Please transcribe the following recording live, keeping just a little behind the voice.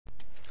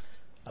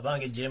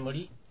abange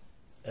jemuli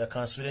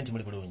kansubire nti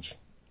muli bulungi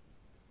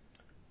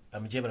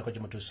amujebala ko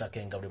jimutusako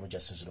engabule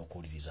mujasinzira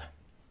okuwuliriza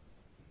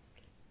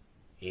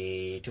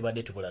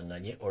tubadde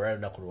tubulanganye olwali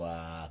lunaku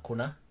lwa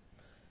kuna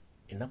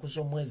ennaku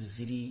z'omwezi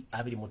ziri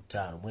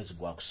 25 mwezi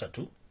gwa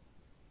kusatu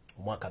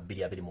omwaka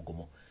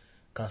 2021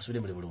 kansubire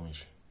muli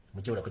bulungi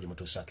mujebala ko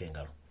jimutusako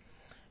engalo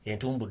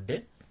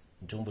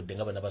entumbudde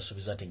nga bana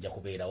basubiza nti nja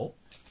kubeerawo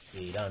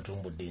era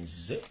ntumbudde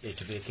nzize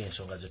tubeeko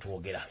ensonga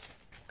zetwogera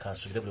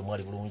kansubire buli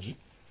mwali bulungi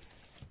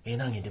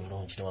nange ndi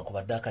bulungi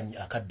newankubadde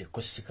akadde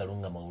kosi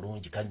kalungama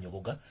bulungi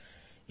kanyogoga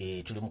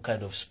tuli mu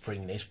kind of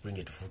spring naye spring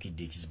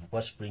etufuukidde ekizibu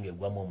kuba spring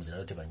egwamu omuzira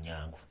nayo teba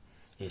nyangu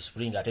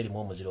spring ate erimu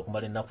omuzira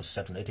okumala ennaku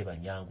 3 naye teba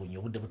nyangu nnyo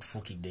obudde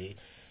butufuukidde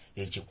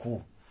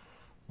ekiku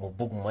mu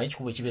bbugumu manyi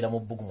ekikubu ekibeera mu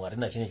bbugumu ate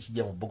nakyo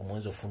nekijja mu bbugumu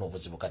oyinza ofuna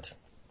obuzibu kati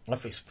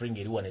waffe spring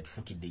eriwa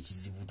netufuukidde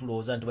ekizibu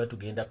tulowooza nti bali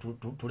tugenda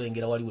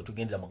tulengera wali we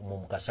tugendera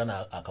mu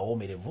kasana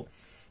akawoomerevu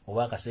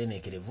oba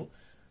akaseeneekerevu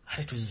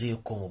ate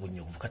tuzzeeko mu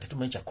bunyuvu kati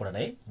tumanyi kyakukola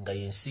naye nga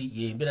yensi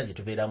yembeera gye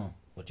tubeeramu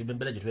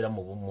embeera gye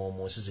tubeeramu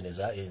mu nsi zino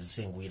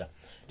ezisengwira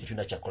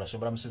tetulina kyakukola so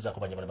mbalamusizaako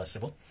banyama ne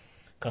basebo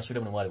kansubire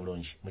muli mwali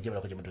bulungi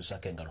mujebalako gye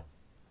mutuusaako engalo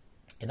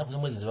ennaku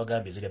z'omwezi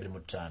zibagambye ziri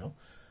 25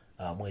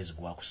 mwezi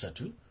gwa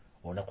kusatu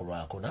olunaku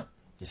lwakuna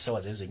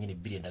essaawa zezo zennyini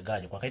 2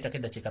 endagaanyo kwakayitako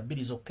eddakiika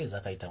 2 zokka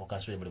ezakayitako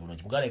kansubire muli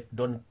bulungi mugale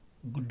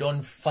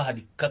don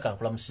fahad kaka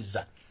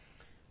nkulamusiza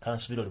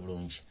kansubire oli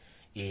bulungi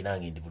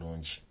nange ndi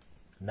bulungi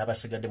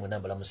n'abasigadde mwena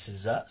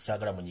mbalamusiza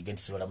saagala munyige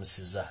nti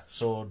sibalamusiza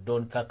so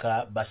don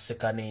kaka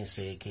baseka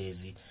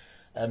n'enseekeezi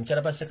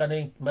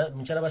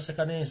mukyala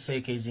baseka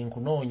n'enseekeezi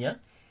nkunoonya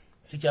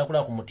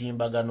sikyakulaba ku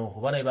mutimbagano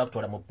oba naye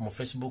bakutwala mu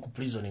facebook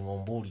prison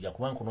ng'ombuulira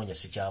kuba nkunoonya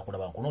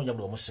sikyakulaba nkunoonya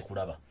buli omu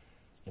sikulaba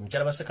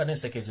mukyala baseka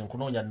n'enseekeezi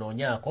nkunoonya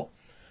nnoonyaako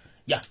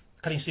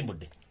kale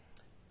nsimbudde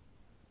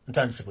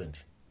ntandise bwe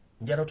nti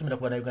njala otumira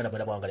ku bannayuganda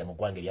bwena bwangalya mu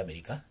ggwanga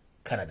ery'Amerika,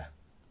 Canada,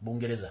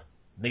 Bungereza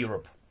ne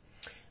Europe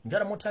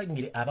njala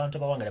mutangire abantu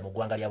abawangalya mu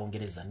ggwanga lya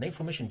Bungereza na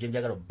information gye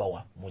njagala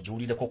obbawa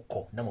mugiwulireko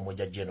ko namwe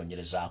mujja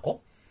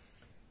gyenoonyerezaako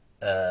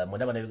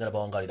mwena bannayuganda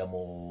bawangalira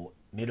mu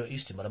Middle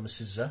East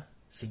mbalamusiza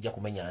sijja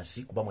kumenya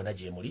nsi kuba mwena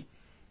gye muli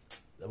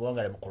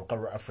abawangalya mu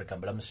lukalu lwa Africa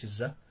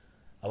mbalamusiza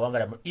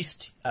abawangalya mu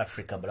East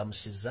Africa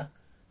mbalamusiza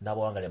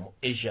n'abawangalya mu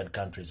Asian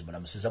countries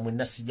mbalamusiza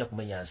mwenna sijja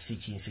kumenya nsi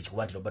kinsi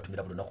kikuba nti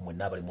nobatumira buli lunaku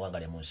mwenna abali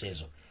muwangalya mu nsi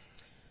ezo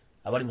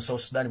abali mu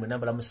South Sudan mwenna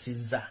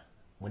mbalamusiza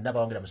mwenna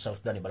bawangalya mu South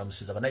Sudan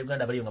mbalamusiza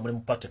bannayuganda baliyo nga muli mu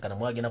patekana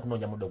mwagenda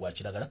kunoonya muddo gwa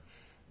kiragala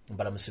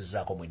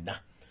mbalamusizaako mwenna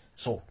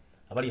so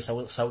abali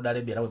Saudi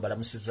Arabia nawe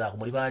mbalamusizaako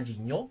muli bangi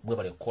nnyo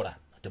mwebale kukola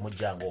ate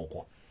mujjanga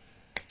okwo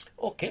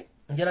okay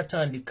njala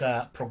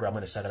tandika programu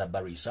ene saagala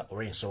barisa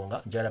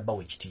olw'ensonga njala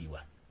bawa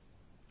ekitiibwa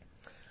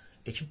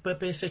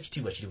ekipepeesa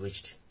ekitiibwa kiri bwe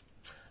kiti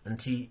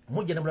nti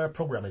mujja ne mulala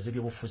programu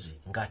ez'ebyobufuzi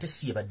ng'ate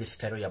si yebadde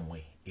sitayiro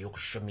yammwe ey'oku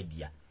social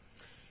media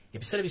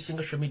ebiseera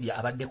ebisinga social media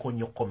abaddeko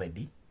nnyo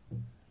comedy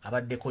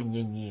abaddeko nnyo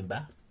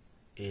ennyimba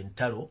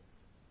entalo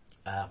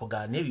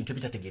kugaa n'ebintu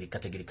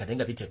ebitategerekategereka naye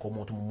nga biteeka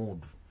omuntu mu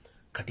muudu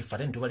kati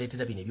fate ne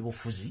tubaleetera bino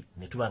ebyobufuzi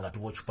ne tuba nga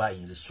tuba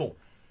okupayinze so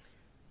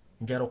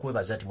njagala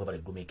okwebaza nti mwebale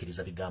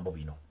kugumiikiriza bigambo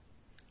bino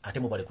ate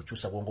mwebale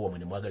kukyusa bwongo bwamwe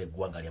ne mwagala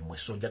eggwanga lyammwe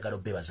so njagala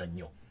obbeebaza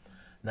nnyo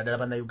naddala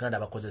bannayuganda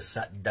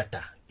abakozesa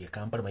data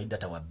ekampala manyi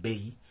data wa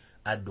bbeeyi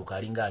adduka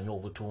alinga anyo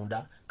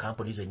obutunda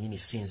kampuni zennyini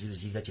sinzi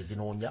zirina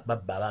kyezinoonya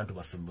babba abantu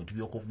baffe mu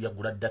bintu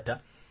byagula data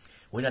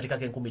wena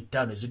atekako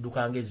 15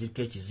 eziddukanga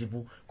eziriko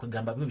ekizibu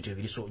kwegamba byo bityo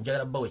biriso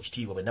njagala bbawo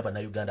ekitiibwa bwenna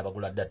bannayuganda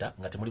bagula data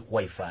nga temuli ku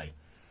wifi.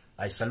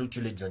 I salute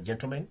you ladies and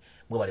gentlemen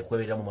mwebale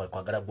kwebereramu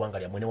mwakwagala ggwanga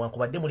lyammwe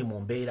newankubadde muli mu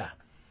mbeera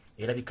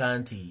erabika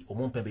nti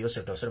omumpembe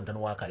Yosef Tawasala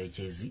mutano wa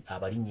Kalekyezi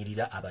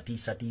abalinnyirira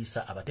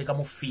abatiisatiisa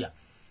abateekamu fiya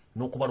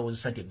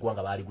n'okubalowoozesa nti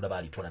eggwanga baaligula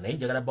baalitwala naye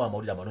njagala bbawo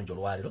amawulire amalungi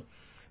olwaleero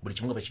buli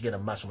kimu nga bwe kigenda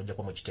mu maaso mujja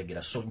kuba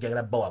mukitegeera so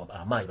njagala bbawo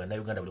amaanyi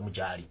bannayuganda buli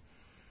mugyali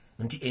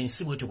nti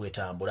ensi bwetyo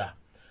bwetambula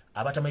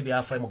abatamanyi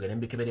byafaayo mugende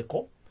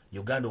mbikebereko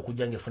Uganda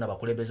okujja ng'efuna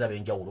abakulembeze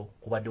ab'enjawulo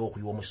kubaddewo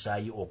okuyiwa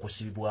omusaayi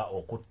okusibibwa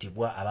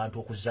okuttibwa abantu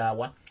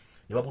okuzaawa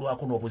ne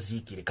babulwako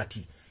n'obuziikire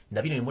kati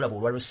nabino bimulaba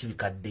olwaliwo si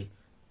bikadde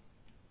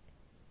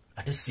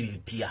ate si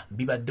bipya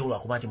bibaddewo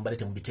lwakuba nti mubadde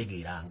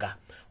temubitegeeranga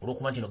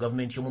olw'okuba nti no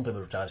gavumenti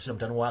y'omumpembe Tawasala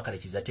mutano wa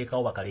Kalekyezi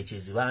ateekawo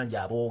bakalekyezi bangi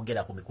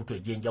aboogera ku mikutu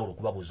egy'enjawulo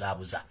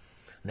okubabuzaabuza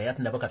naye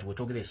ate nabo kati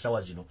bwetwogera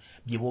essaawa zino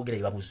bye boogera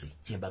bibabuze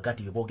kyembaga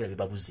nti bye boogera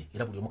bibabuze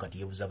era buli omu kati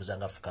yeebuzabuza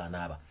nga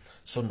afukaanaaba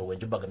so nno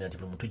wenjobagamira nti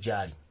buli muntu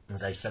gyali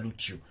nze I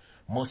salute you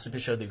most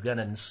especially the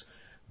Ugandans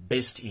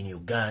based in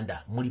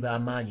Uganda muli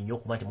b'amaanyi nnyo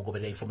okuba nti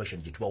mugoberera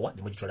information gye tubawa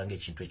ne mugitwala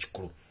ng'ekintu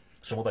ekikulu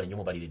so mubale nnyo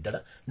mubalire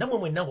ddala nammwe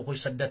mwenna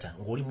ng'okozesa data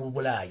ng'oli mu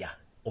Bulaaya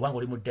oba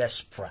ng'oli mu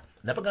diaspora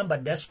napagamba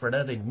diaspora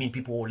rather than mean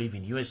people who live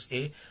in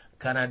USA,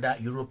 Canada,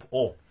 Europe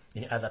or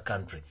in other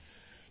country.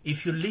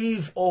 If you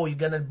leave all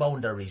Ugandan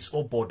boundaries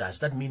or borders,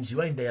 that means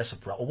you are in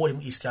diaspora. Oba oli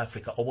mu East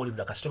Africa, oba oli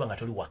mu kasitoba nga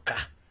toli waka.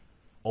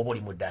 Oba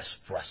oli mu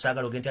diaspora.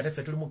 Saagala ogende ate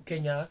ffe tuli mu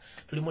Kenya,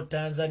 tuli mu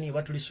Tanzania,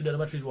 oba tuli Sudan,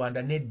 oba tuli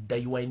Rwanda, nedda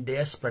you are in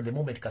diaspora the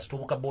moment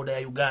kasitobuka border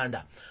ya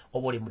Uganda.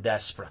 Oba oli mu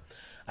diaspora.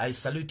 I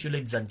salute you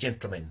ladies and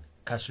gentlemen.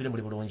 Kasubire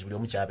muli bulungi buli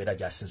omu ky'abeera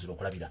gy'asinzira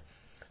okulabira.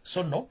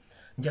 So no,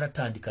 njala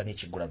tandika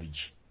n'ekigula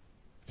lugi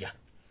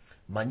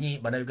manyi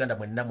bannayuganda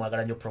mwenna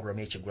mwagala nnyo program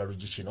y'ekigula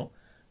lugi kino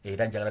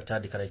era njagala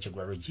tandika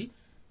n'ekigula lugi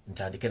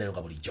ntandike nayo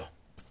nga bulijjo.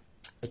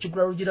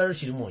 Ekigula lugi lalo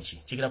kirimu ki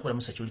kigenda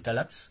kubeeramu security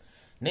alerts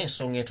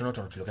n'ensonga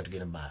entonotono tulyoke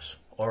tugende mu maaso.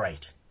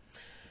 Alright,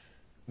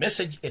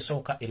 message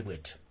esooka eri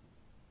bwete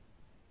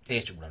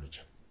ey'ekigula lugi.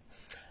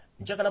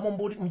 Njagala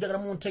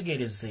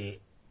muntegeereze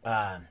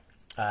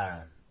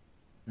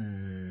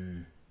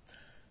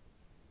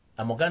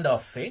amuganda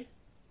waffe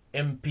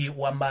MP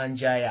wa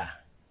Manjaya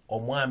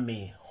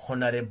omwami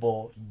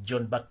Honorable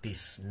John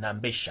Baptist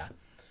Nambesha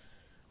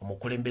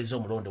omukulembeze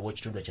omulonde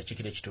w'ekitundu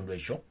ekyakiikirira ekitundu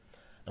ekyo.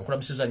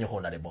 Nkulamusiza nnyo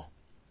Honorable,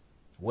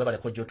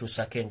 weebaleko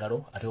gy'otuusako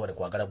engalo ate weebale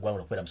kwagala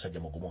ggwanga okubeera musajja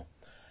mugumu.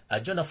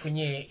 John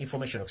afunye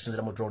information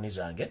okusinziira mu drone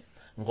zange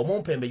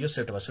ng'omumpembe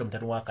Joseph Tabasiro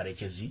mutani wa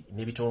Karekezi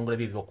n'ebitongole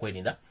bye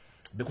by'okwerinda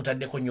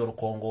bikutaddeko nnyo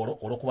olukongolo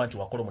olw'okuba nti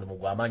wakola omulimu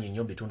gw'amaanyi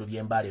nnyo mu bitundu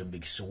by'embaale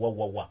eby'embigisi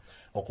wawawa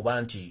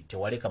okuba nti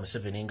tewaleka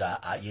Museveni nga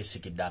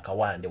yeesikidde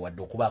akawande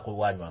wadde okubaako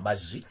wanywa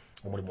amazzi,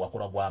 omulimu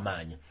wakola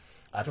gw'amaanyi.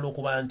 Ate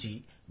olw'okuba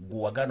nti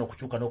gwe wagaana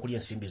okukyuka n'okulya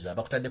ensimbi zaabwe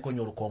bakutaddeko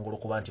nnyo olukongolo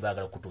okuba nti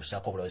baagala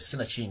okutuusaako obulabe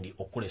sinakindi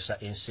okukolesa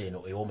ensi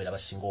eno ewoomera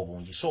abasinga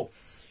obungi. So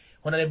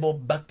Honorable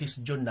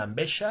Baptist John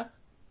Nambesha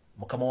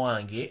mukama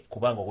wange,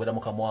 kubanga okwera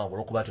mukama wange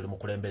olw'okuba tuli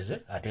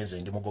mukulembeze ate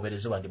nze ndi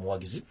mugoberezi wange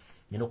muwagizi,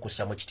 nina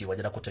okussamu ekitiibwa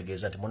njala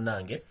kutegeeza nti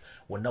munnange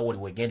wonna wooli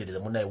wegendereza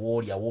munnaye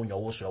wooli awoonywa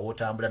woosula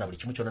wootambula na buli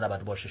kimu kyonna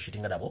n'abantu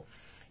bawashoshitinga nabo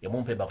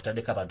emumpembe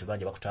akutaddeko abantu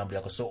bangi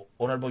bakutambulirako. So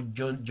Honorable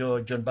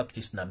John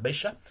Baptist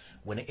Nambesha,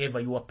 whenever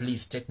you are,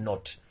 please take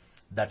note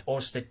that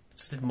all state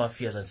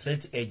mafias and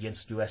state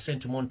agents you are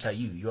sent to monitor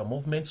your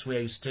movements,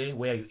 where you stay,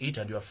 where you eat,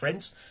 and your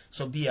friends.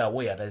 So be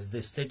aware that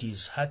the state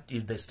is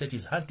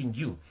hunting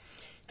you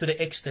to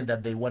the extent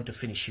that they want to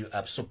finish you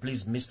up. So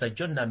please, Mr.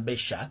 John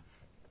Nambesha,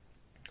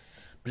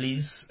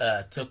 please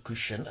take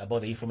caution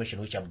about the information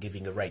which I'm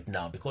giving you right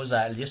now, because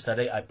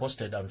yesterday I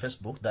posted on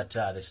Facebook that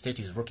the state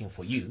is looking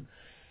for you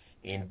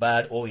in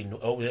bad or in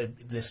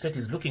the state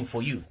is looking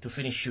for you to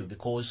finish you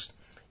because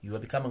you are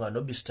becoming an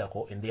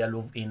obstacle in their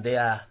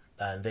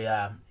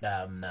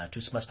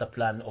Twist master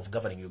plan of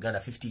governing Uganda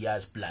 50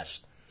 years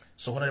plus.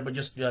 So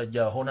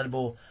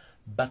Honorable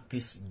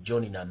Baptist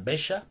John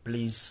Nambesha,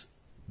 please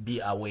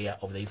be aware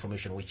of the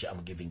information which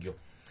I'm giving you.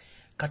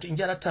 Kati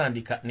njala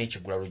tandika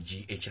n'ekigula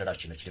lugi ekirala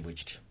kino kiri bwe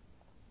kiti.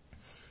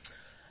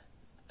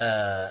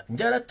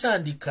 Njala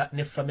tandika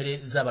ne famire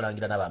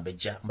z'abalangira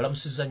n'abambejja.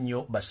 Mbalamusiza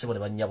nnyo bassebo ne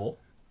bannyabo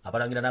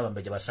abalangira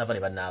n'abambejja basava ne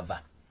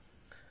bannaava.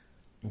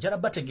 Njala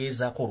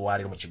bategeezaako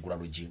olwaleero mu kigula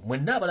lugi.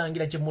 Mwenna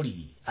abalangira gye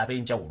muli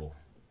ab'enjawulo.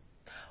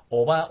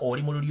 Oba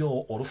oli mu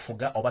lulyo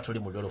olufuga oba toli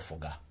mu lulyo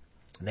olufuga.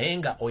 Naye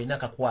nga olina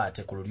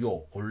akakwate ku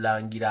lulyo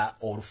olulangira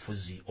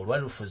olufuzi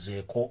olwali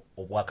lufuzeeko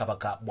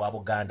obwakabaka bwa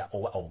Buganda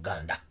oba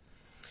Obuganda.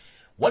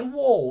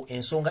 Waliwo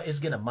ensonga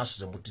ezigenda mu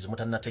maaso ze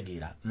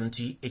mutannategeera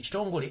nti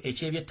ekitongole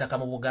eky'ebyettaka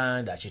mu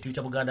Buganda kye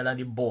tuyita Buganda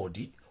Land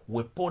Board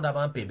wepo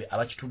n'abampembe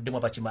abakituddemu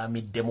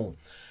abakimaamiddemu.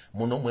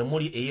 Muno mwe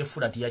muli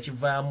eyeefula nti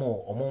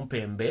yakivaamu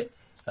omumpembe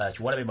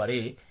Kiwalabe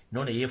Male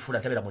none yeefula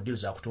ntabeera mu ddiru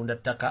za kutunda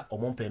ttaka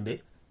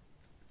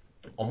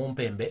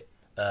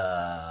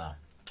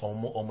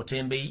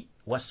omutembeyi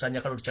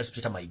wasanya kaloti Charles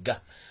Peter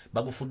Mayiga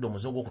bagufudde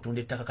omuze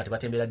gw'okutunda ettaka kati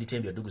batembera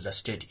ditembi oddugu za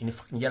state.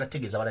 Njala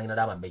tegeeza abalangira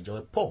n'abambejja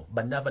wepo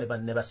bannaava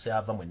ne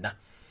basaava mwenna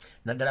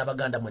naddala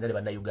Abaganda mwenna ne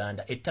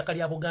bannayuganda. Ettaka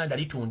lya Buganda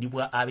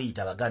litundibwa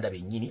abeeyita Abaganda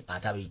bennyini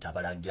ate abeeyita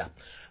abalangira.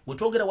 We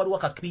twogera waliwo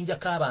akabinja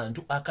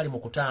k'abantu akali mu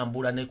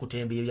kutambula ne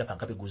kutembeera ebyapa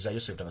nkabiguza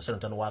Joseph Tabasiro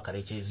mutano wa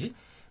Karekezi.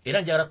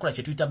 Era njagala kukola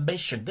kye tuyita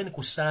mention then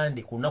ku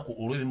Sunday ku lunaku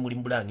olw'ebimuli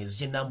mu Bulangizi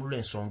gye nnambulula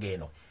ensonga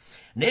eno.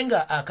 Naye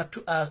nga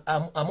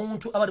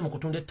omuntu abali mu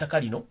kutunda ettaka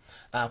lino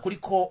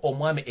kuliko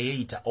omwami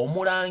eyeeyita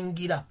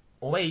omulangira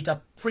oba yeeyita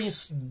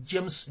Prince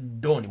James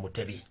Don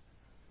Mutebi.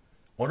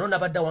 Ono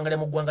nabadde awangalira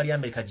mu ggwanga lya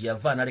Amerika gye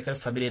yava n'alekayo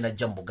famire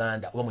n'ajja mu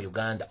Buganda oba mu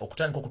Uganda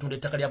okutandika okutunda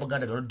ettaka lya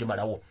Buganda lino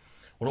ddimalawo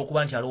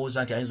olw'okuba nti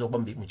alowooza nti ayinza okuba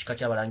mu kika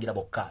ky'abalangira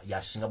bokka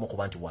yasingamu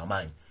okuba nti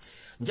w'amaanyi.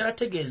 Njala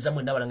tegeeza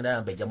mwenna abalangira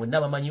abambejja mwenna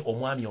abamanyi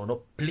omwami ono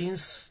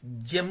Prince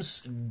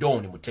James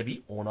Don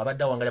Mutebi ono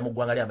abadde awangalira mu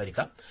ggwanga lya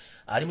Amerika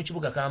ali mu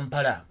kibuga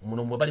Kampala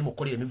muno mwe bali mu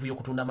kukolera emivuyo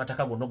okutunda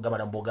amataka gonna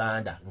okugamala mu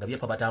Buganda nga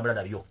byapa batambula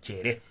nabyo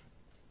kyere.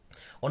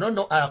 Ono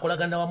nno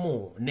akolagana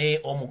wamu ne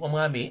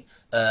omwami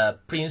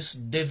Prince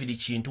David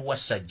Kintu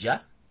Wasajja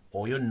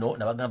oyo nno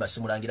nabagamba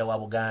si mulangira wa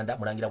Buganda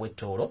mulangira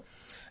w'ettoolo.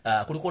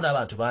 Kuliko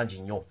n'abantu bangi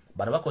nnyo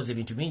bano bakoze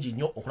ebintu bingi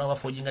nnyo okulaba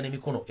bafojinga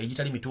n'emikono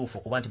egitali mituufu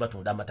okuba nti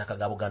batunda amataka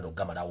ga Buganda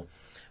okugamalawo.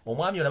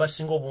 Omwami ono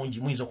abasinga obungi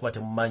muyinza okuba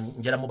temumanyi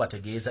njala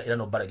mubategeeza era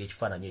n'obbalaga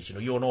ekifaananyi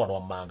ekino yoono wano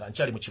wammanga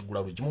nkyali mu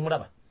kigula lugi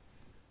mumulaba.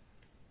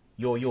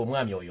 Yoyo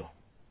omwami oyo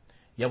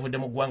yavudde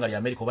mu ggwanga lya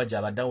Amerika oba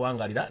gy'abadde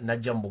awangalira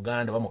n'ajja mu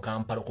Buganda oba mu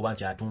Kampala okuba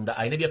nti atunda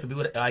ayina ebyapa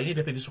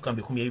ebisukka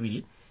mu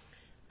 200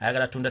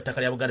 ayagala tunda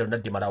ettaka lya Buganda lyonna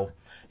ddimalawo.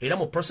 Era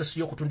mu process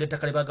y'okutunda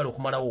ettaka lye baagala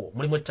okumalawo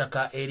mulimu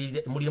ettaka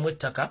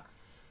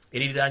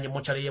eririraanye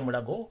mochale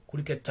y'Emulago,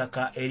 kuliko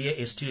ettaka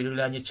ery'Estile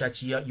eririraanye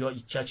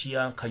chachi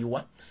ya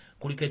Kayuwa,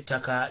 kuliko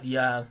ettaka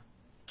lya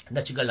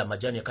Nakigala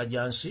Majani ya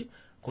Kajansi,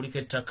 kuliko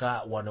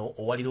ettaka wano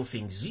owali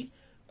Roofings,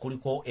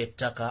 kuliko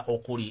ettaka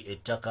okuli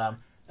ettaka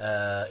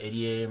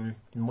eriye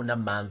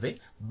munamanve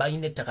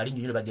bayine ettaka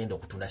lingi nnyo bagenda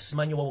okutunda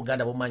simanyi wa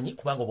Buganda bumanyi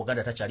kubanga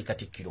Buganda takyali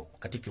katikkiro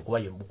kuba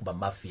ye mbukuba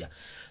mafia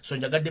so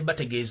njagadde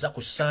bategeeza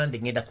ku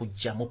Sunday ngenda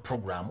kujja mu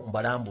program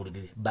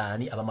mbalambulire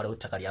baani abamalawo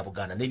ettaka lya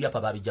Buganda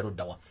n'ebyapa babijja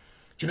luddawa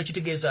kino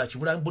kitegeeza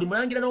buli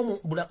mulangira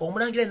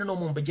omulangira ina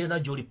n'omumbejje na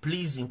joli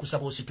please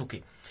nkusaba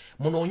osituke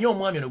munoonye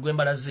omwami ono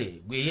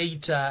gwembalaze gwe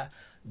yeeyita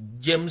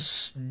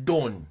James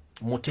Don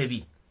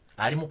Mutebi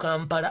ali mu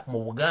Kampala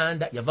mu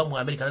Buganda yava mu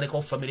America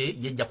naleka family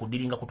yejja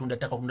kudiringa kutunda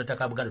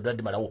taka Buganda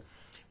dwadde malawo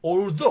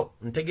although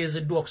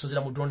ntegeezeddwa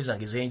okusozera mu drones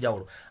zange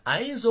z'enjawulo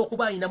ayinza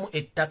okuba ayinamu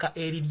ettaka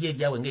erirye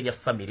eryawe ng'erya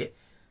family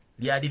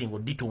lyadiringo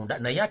ditunda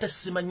naye ate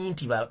simanyi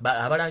nti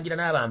abalangira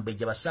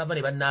n'abambejja basaava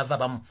ne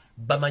bannaava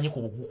bamanyi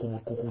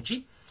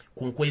kukuki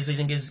ku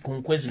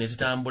nkwezi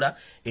nezitambula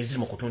eziri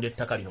mu kutunda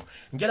ettaka lino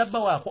njala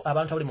bbawaako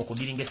abantu abali mu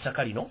kudiringa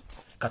ettaka lino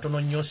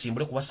katono nnyo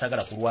simbule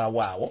kubasaagala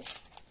kulwawaawo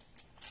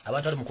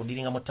abantu ali mu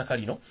kudiringa mu ttaka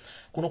lino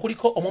kuno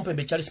kuliko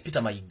omumpembe Charles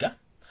Peter Mayiga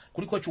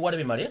kuliko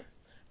Kiwalabe Male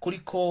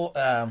kuliko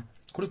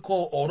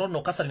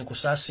ono Catherine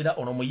Kusaasira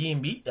ono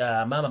muyimbi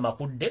mama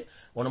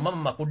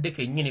makudde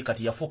kennyini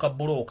kati yafuuka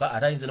buloka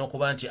atayinza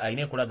n'okuba nti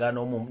ayina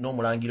ekulagana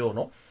n'omulangira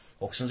ono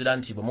okusinzira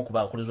nti bwe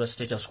mukuba akulizibwa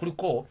state house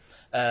kuliko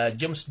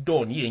James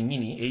Don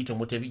yennyini eyita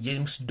Mutebi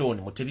James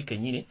Don Mutebi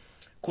kennyini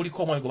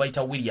kuliko omwami gwe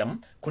bayita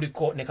William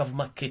kuliko ne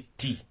Kavuma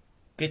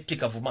Ketti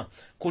Kavuma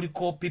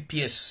kuliko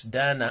PPS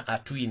Diana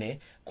Atwine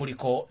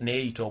kuliko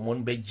neeyita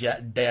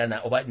omumbejja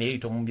Diana oba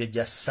neeyita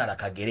omumbejja Sara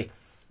Kagere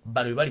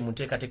bano bali mu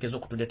nteekateekezo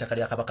okutunda ettaka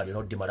lya Kabaka lyonna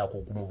oddimala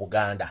mu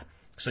Buganda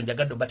so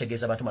njagadde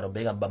bategeeza abantu bano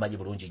mbenga bamanyi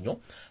bulungi nnyo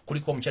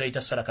kuliko omukyala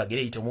yita Sara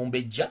Kagere yita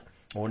omumbejja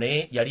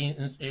one yali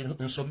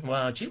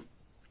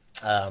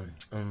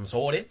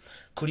Nsole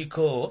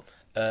kuliko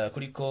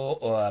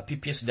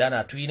PPS Diana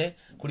Atwine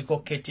kuliko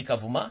Ketti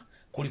Kavuma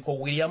kuliko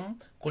William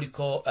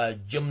kuliko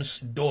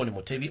James Don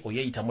Mutebi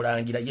oyeyita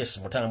mulangira yes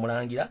mutana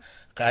mulangira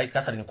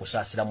Catherine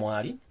Kusaasira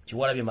mwali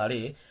Kiwalabe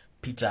Male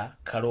Peter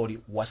Kaloli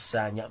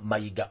Wasanya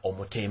Mayiga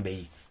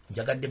Omutembeyi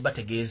njagadde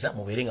bategeeza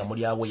muberenga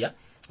muli aweya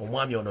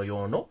omwami ono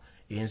yono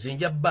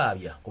enzinja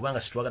babya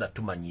kubanga situwagala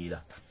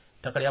tumanyiira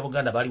ttaka lya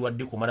Buganda bali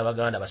wadde kumala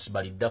Baganda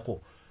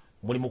basibaliddako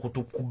muli mu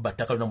kutukubba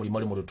ttaka lino muli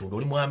mu lutundu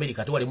oli mu America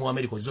ate wali mu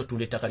America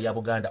ozotunda ettaka lya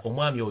Buganda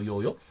omwami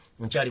oyo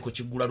nkyali ku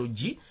Kiggula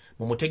Luggi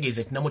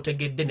mumutegeeze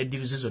tinamutegedde ne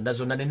divizi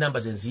zonna ne namba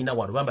zenzina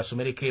wano bamba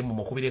somereke mu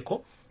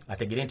mukubireko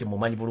ategere nti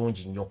mumanyi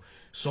bulungi nnyo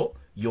so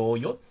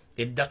yoyo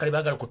eddaka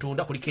libagala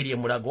kutunda kuliko eri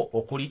emulago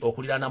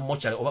okulirana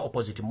mochale oba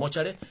opposite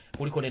mochale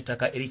kuliko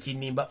nettaka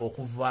erikinimba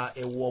okuva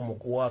ewomu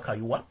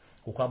wakayuwa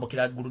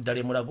okwambukira guluddala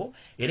emulago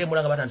era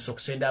emulago batandise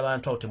okusenda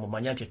abantu awo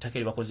temumanya nti ettaka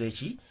eribakoze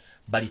eki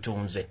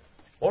balitunze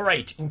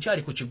alright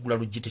nkyali ku Kiggula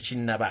Luggi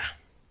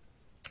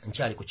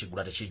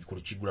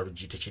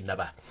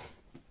tekinnaba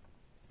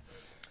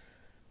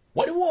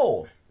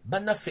waliwo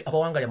bannaffe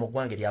abawangalya mu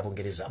ggwanga erya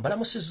Bungereza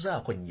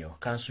mbalamusizzaako nnyo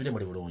kansubire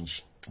muli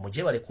bulungi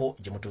mujebaleko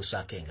gye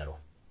mutuusaako engalo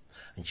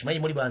nkimanyi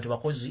muli bantu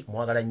bakozi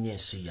mwagala nnyo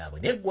ensi yaabwe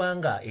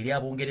n'eggwanga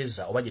erya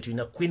Bungereza oba gye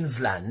tulina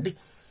Queensland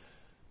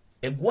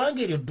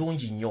eggwanga eryo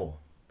ddungi nnyo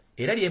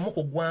era lyemu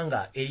ku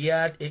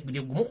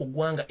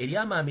ggwanga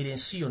eryamaamira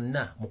ensi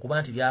yonna mu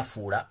kuba nti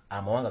lyafuula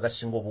amawanga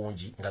gasinga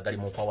obungi nga gali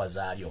mu nkwawa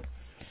zaalyo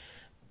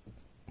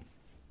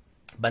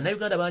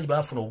bannayuganda bangi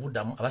baafuna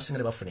obuddamu abasinga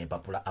ne bafuna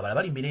empapula abalala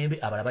bali mirembe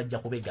abalala bajja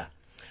kubega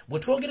bwe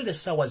twogerera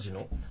essaawa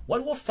zino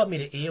waliwo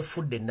famire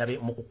eyefudde ennabe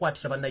mu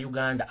kukwatisa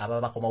bannayuganda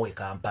ababa bakomawo e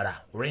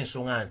Kampala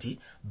olw'ensonga nti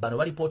bano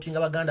balipootinga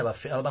baganda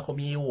baffe aba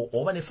bakomyewo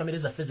oba ne famire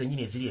zaffe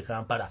zennyini eziri e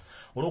Kampala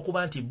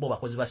olw'okuba nti bo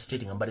bakozi ba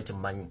state nga mbadde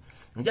temumanyi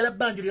njala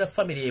banjulira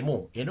famire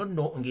emu eno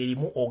nno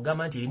ng'erimu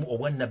ogamba nti erimu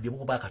obwannabbi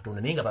obukuba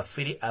Katonda naye nga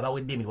baffere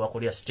abawedde emirimu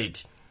bakolera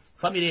state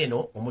famire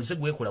eno omuze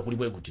gwekula guli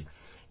bwe guti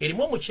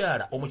erimu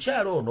omukyala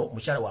ono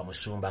mukyala wa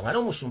musumba nga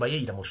n'omusumba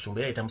yeeyita musumba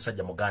era yita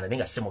musajja muganda naye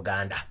nga si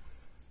muganda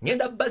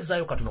ngenda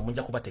bazzaayo katono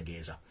munja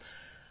kubategeeza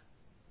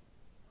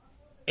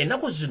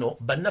ennaku zino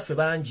bannaffe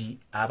bangi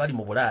abali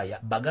mu Bulaaya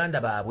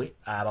baganda baabwe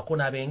abako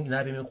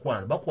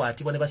n'ab'emikwano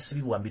bakwatibwa ne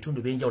basibibwa mu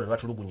bitundu by'enjawulo ne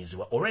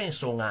batulugunyizibwa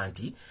olw'ensonga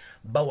nti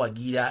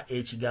bawagira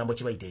ekigambo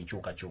kye bayita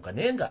enkyukakyuka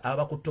naye nga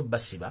ababakutto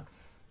basiba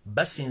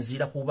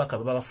basinziira ku bubaka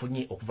bwe baba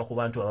bafunye okuva ku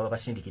bantu ababa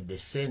basindikidde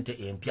ssente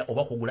empya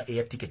oba kugula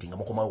eya tiketi nga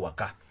mukomawo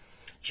waka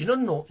kino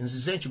nno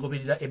nzize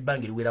nkigoberera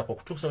ebbanga eriwerako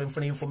okutuusa bwe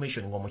nfuna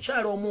information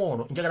ng'omukyalo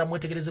omwono njagala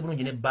mwetegereze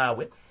bulungi ne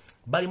bbaawe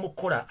bali mu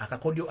kukola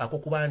akakodyo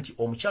akokuba nti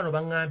omukyalo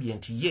baŋŋambye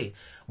nti ye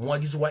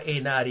muwagizi wa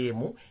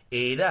NRM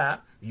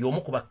era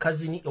y'omu ku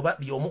bakazini oba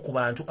y'omu ku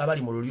bantu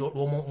abali mu lulyo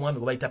lw'omwami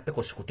gwe bayita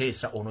Pecos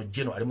Kuteesa ono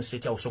Jeno ali mu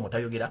state house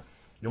omutayogera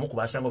y'omu ku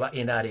basango ba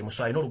NRM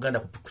so alina oluganda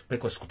ku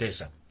Pecos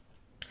Kuteesa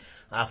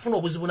afuna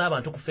obuzibu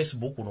n'abantu ku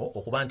Facebook no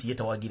okuba nti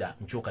yetawagira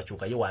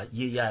nkyukakyuka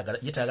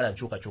yetayagala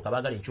nkyukakyuka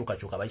baagala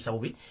enkyukakyuka bayisa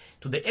bubi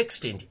to the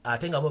extent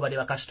ate nga bo bali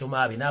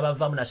bakasitoma abe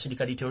n'abavaamu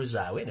nasindika details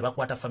zaabwe ne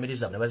bakwata family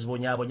zaabwe ne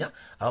bazibonyaabonya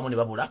abamu ne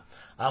babula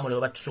abamu ne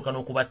babatusuka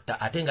n'okubatta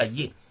ate nga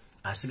ye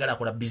asigala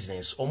akola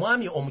business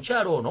omwami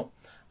omukyalo ono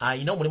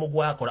ayina omulimu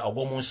gwakola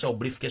ogw'omunsi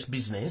briefcase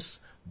business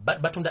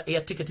batunda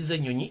air tickets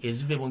z'ennyonyi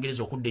eziva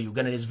Bungereza okudde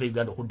Uganda neziva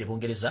Uganda okudde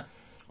Bungereza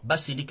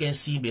basindika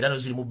ensimbi era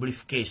ziri mu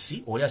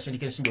briefcase oli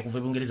asindika ensimbi okuva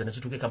Bungereza ne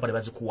zituuka Kampala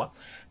bazikuwa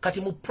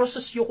kati mu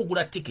process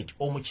y'okugula ticket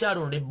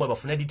omukyalo ne boy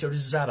bafuna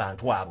details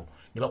z'abantu abo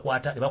ne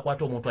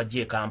bakwata omuntu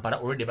ajje Kampala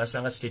already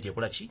basanga state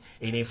ekola ki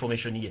ene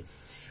information ye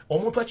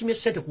omuntu akimye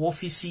sente ku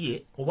office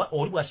ye oba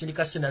oli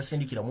bwasindika sente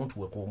asindikira omuntu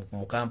we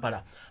mu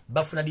Kampala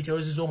bafuna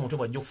details z'omuntu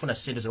bwajja okufuna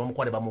sente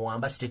zebamukwale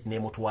bamuwamba state ne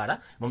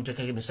mutwala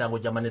bamuteekako emisango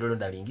gya money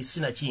laundering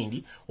sina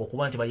kindi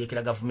okuba nti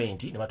bayekera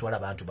government ne batwala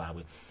abantu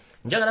baabwe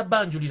njagala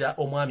banjulira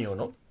omwami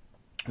ono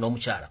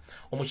n'omukyala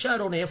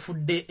ono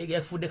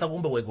yafudde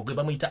kagumbe wego gwe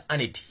bamuyita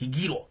Anet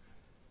Higiro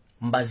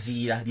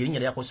Mbaziira lyerinnya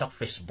lyakosa ku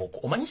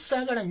Facebook omanyi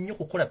saagala nnyo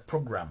kukola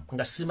program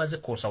nga simaze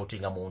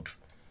consulting muntu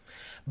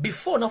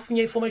before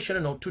nafunye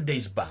information no 2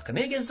 days back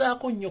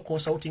negezaako nnyo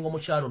consulting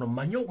omukyalo no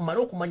mala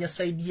okumanya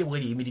side ye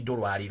bweri yimiridde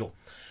olwaliro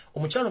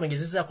omukyalo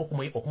mengezezaako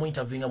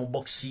okumuinterviewinga mu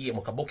box ye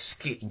mu kabox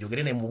ke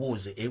njogere ne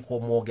mubuuze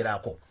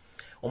ekomwogerako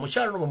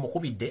omukyalo no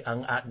bwemukubidde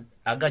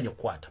aganya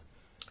okukwata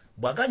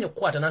bwaganya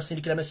okukwata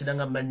nasindikira message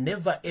ngamba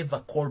never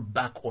ever call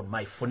back on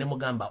my phone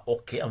mugamba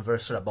okay I'm very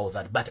sorry about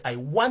that but I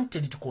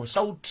wanted to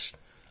consult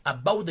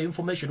about the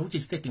information which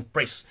is taking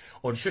place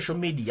on social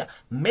media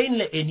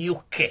mainly in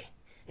UK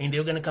in the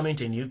Ugandan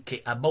community in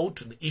UK about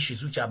the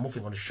issues which are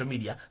moving on social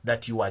media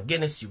that you are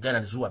against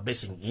Ugandans who are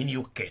basing in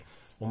UK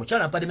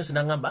omukyala apade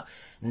message ngamba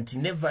nti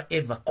never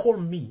ever call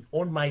me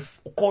on my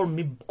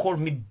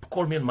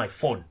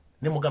phone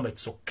ne mugamba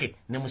it's okay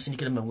ne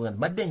musindikira mugamba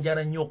madde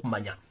njara nnyo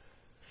okumanya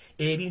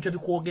ebintu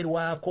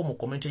ebikwogerwako mu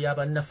komento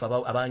y'abannaffe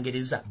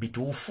abangereza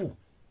bituufu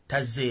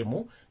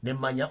tazeemu ne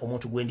mmanya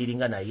omuntu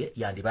gwendiringa naye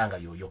yandibanga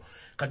yoyo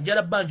kati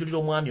njala banjulira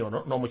omwami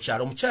ono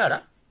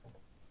n'omukyala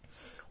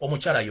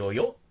omukyala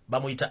yoyo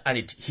bamuyita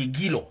Anet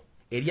Higiro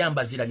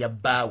eryambaziira lya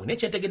bbaawe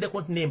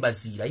nekyentegeddeko nti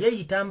nembaziira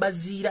yeeyita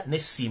mbaziira ne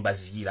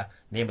simbaziira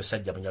naye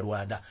musajja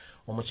munyarwanda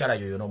omukyala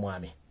yoyo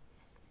n'omwami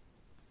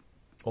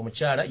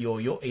omukyala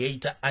yoyo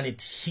eyeeyita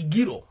Anet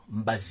Higiro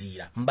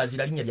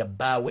mbaziira linnya lya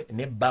bbaawe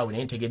ne bbaawe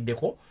naye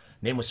ntegeddeko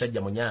naye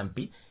musajja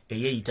munyampi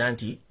eyeeyita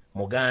nti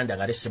muganda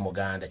nga lesse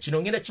muganda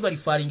kino ngenda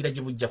kibalifaalingira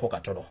gye bujjako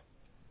katono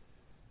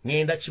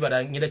ngenda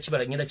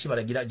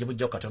kibalagira gye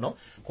bujjako katono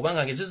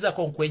kubanga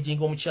ngezezzaako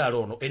nkwejinga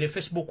omukyalo ono ene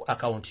Facebook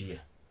account ye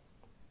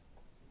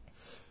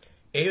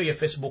eyo ye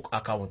Facebook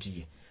account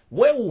ye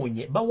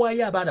weewuunye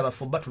bawaayo abaana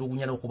baffe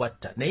batulugunya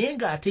n'okubatta naye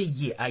ng'ate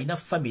ye alina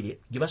famire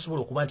gye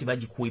basobola okuba nti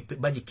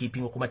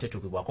bagikiipinga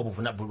okumatetukibwako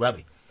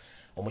bulabe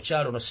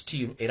omukyalo ono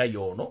still era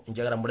yoono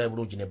njagala mulabe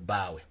bulungi ne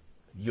bbaawe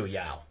yo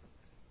yaawo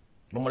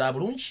nomulaba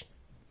bulungi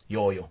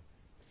yoyo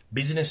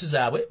bizinesi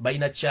zaabwe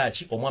balina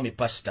church omwami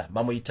pastor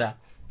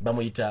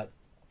bamuyita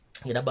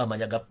era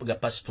bamanya ga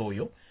pastor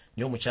oyo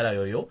niyo omukyala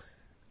yoyo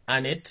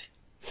Anet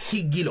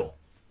Higiro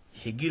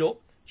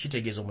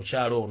kitegeeza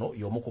omukyalo ono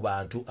y'omu ku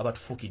bantu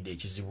abatufuukidde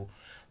ekizibu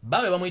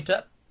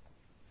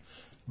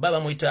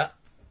bamuyita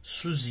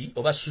Suzi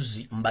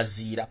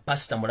Mbaziira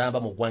pastor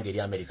mulamba mu ggwanga eri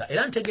America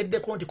era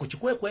ntegeddeko nti ku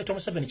kikwekweto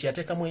Museveni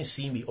kyeyateekamu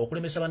ensimbi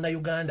okulemesa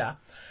bannayuganda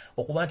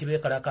okuba nti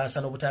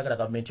beekalakaasa n'obutaagala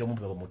gavumenti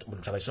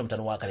y'omutabaisa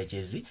omutano wa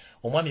kalekezi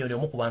omwami ono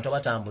omu ku bantu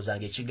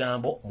abatambuzanga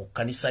ekigambo mu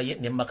kkanisa ye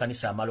ne mu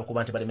makanisa amala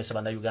okuba nti balemesa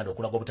bannayuganda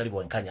okulaga obutali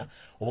bwenkanya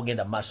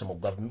obugenda mu maaso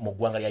mu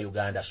ggwanga lya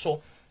Uganda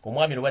so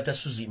omwami ono bwata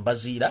Suzi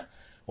Mbaziira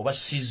oba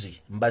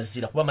Sizi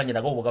Mbaziira kuba amanya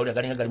nago obugawuli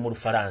agalinga gali mu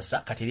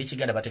Lufalansa kati eri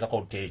ekiganda bateekako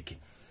oluteeke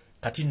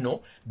kati nno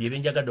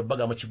byebenjagadde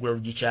obbaga mu kigula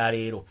lugi kya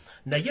leero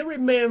naye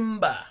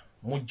remember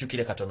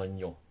mujjukire katono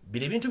nnyo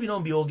bino ebintu bino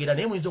mbyogera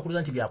naye muyinza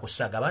okuloza nti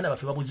byakusaga abaana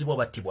baffe babuzibwa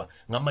battibwa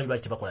nga mmanyi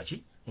lwaki tebakola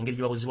ki engeri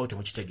gye babuzibwawo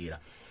temukitegeera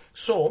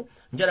so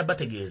njala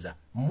bategeeza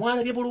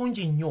mwalabye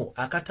bulungi nnyo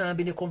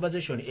akatambi ne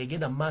conversation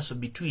egenda mu maaso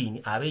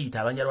between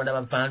abeeyita abanyarwanda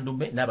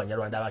bavandume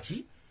n'abanyarwanda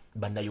abaki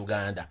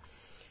bannayuganda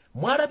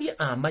mwalabye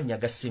amannya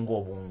gasinga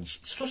obungi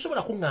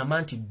tosobola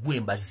kuŋŋamba nti gwe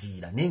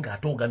Mbaziira naye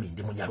ng'ate ogambye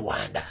ndi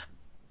munyarwanda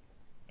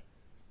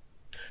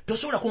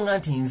tosobola kuŋŋamba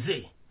nti nze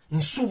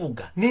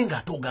Nsubuga naye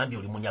ng'ate ogambye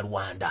oli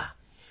munyarwanda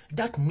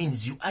that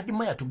means you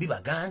admire to be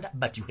Baganda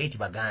but you hate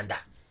Baganda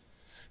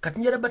kati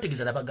njala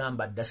bategeeza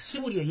nabagamba dda si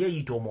buli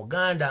eyeeyita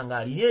omuganda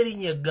ng'alina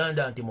erinnya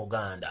egganda nti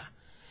muganda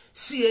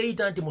si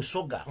yeeyita nti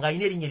musoga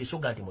ng'alina erinnya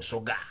erisoga nti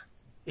musoga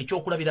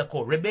ekyokulabirako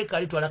Rebecca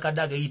alitwala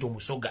kadaaga eeyita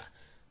omusoga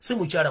si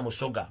mukyala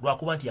musoga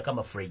lwakuba nti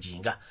yakama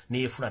frejinga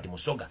neefuna nti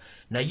musoga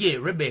naye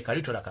Rebecca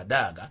alitwala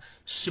kadaaga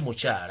si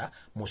mukyala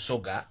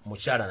musoga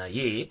mukyala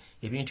naye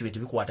ebintu bye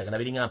tebikwatagana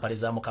biringa mpale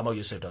za mukama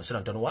Yosef Tawasira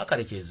ntono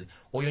wakalekeze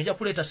oyo nja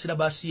kuleeta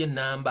sirabaasi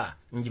y'ennamba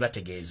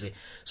njibategeeze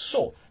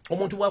so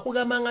omuntu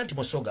bwakugambanga nti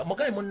musoga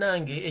mugaye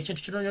munnange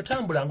ekintu kino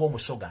nyotambula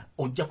ng'omusoga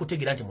ojja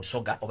kutegeera nti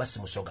musoga oba si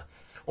musoga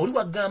oli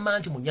wagamba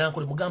nti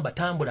munyankole mugamba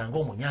tambula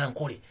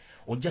ng'omunyankole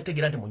ojja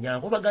tegeera nti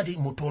munyankole obaga nti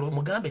mutoolo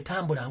mugambe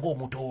tambula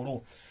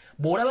ng'omutoolo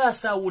bw'olaba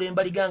asaawula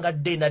embaliga nga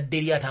dde nadde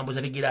eri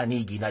atambuza bigera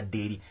aniigi nadde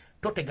eri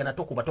totegana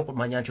tokuba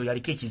tokumanya nti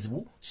oyaliko ekizibu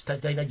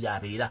sitalina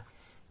gy'abeera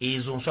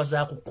ezo nswa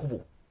za ku kkubo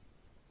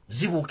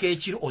zibuuka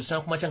ekiro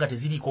ozisanga ku makya nga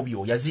teziriiko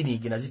byoya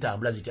ziniigi na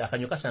zitambula ziti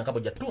akanyo kasanga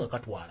kabojja tutunga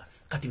katwala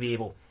kati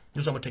beebo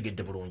njuza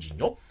mutegedde bulungi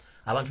nnyo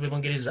abantu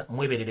b'Ebungereza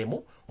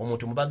mwebereremu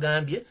omuntu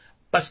mubagambye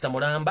Pastor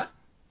Mulamba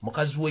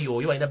mukazi we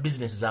yoyo balina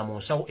business za mu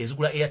nsawo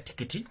ezigula air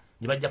ticket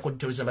nibajja ko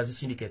details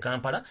bazisindike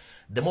Kampala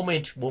the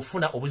moment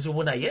bofuna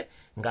obuzibu naye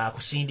nga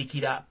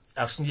akusindikira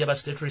ba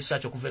state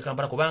research okuva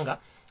Kampala kubanga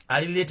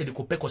ali related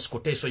ku Pecos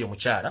Kutesa oyo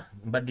mukyala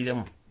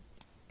mbaddiremu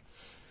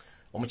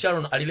omukyala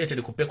ono ali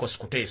related ku Pecos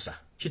Kutesa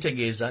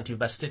kitegeeza nti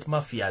ba state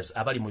mafias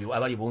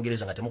abali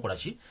Bungereza nga temukola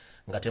ki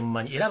nga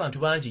temumanyi era abantu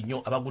bangi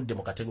nnyo abagudde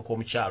mu katego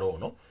k'omukyala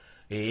ono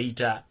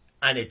eyita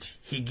Anet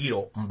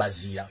Higiro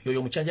Mbazira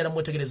yoyo mukyala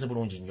mwetegereze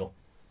bulungi nnyo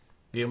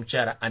yoyo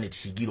mukyala Anet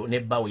Higiro ne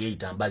bawo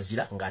yeyita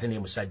Mbazira ng'ate ne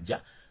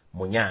musajja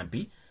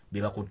munyampi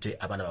bebakutte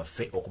abana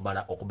baffe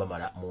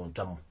okubamala mu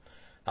ntamu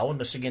awo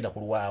nno sigenda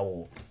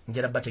kulwawo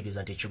njala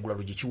bategeeza nti ekigula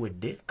lugi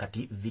kiwedde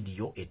kati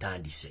video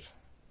etandise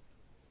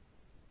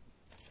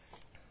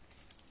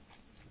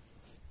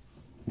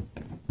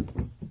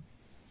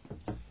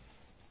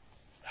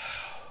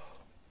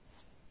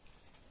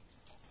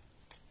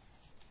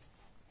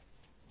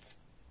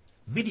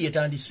video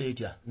etandise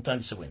etya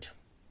ntandise bwente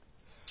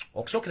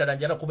okusokera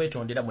danjala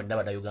kubetondera mwenna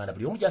bada Uganda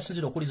buli omu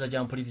jasinzira okuliza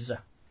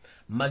jampuliriza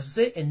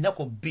maze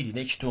ennaku 2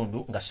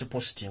 n'ekitundu nga si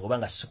posting oba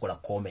nga sikola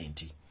comment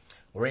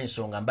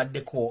olw'ensonga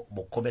mbaddeko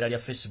mu kkomera lya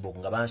Facebook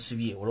nga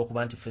bansibye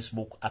olw'okuba nti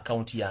Facebook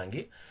account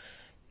yange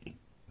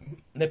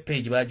ne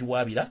page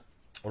bagiwaabira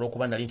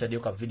olw'okuba nali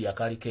ntaddeyo ka video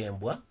akaliko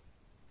embwa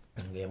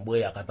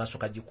ng'embwa akamaso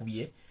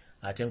kagikubye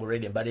ate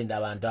ng'olwedde mbadde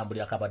n'abantu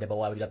ambulira kabadde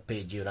bawaabira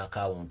page eyo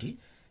n'account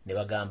ne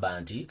bagamba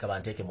nti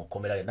kabanteeke mu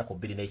kkomera lya ennaku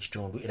 2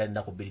 n'ekitundu era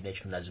ennaku 2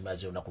 n'ekitundu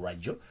nazimaze olunaku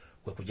lwajjo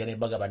kwe kujja ne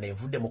bagamba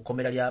nenvudde mu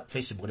kkomera lya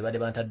Facebook ne badde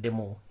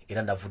bantaddemu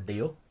era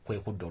navuddeyo kwe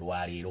kudda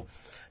olwaleero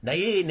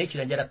naye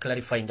n'ekira njala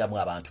clarifyingamu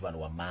abantu bano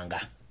wammanga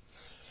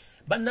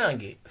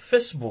bannange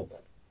Facebook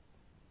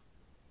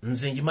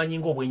nze ngimanyi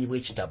ng'obwenyi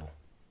bw'ekitabo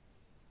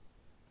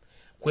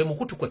kwe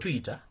mukutu kwe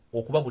tuyita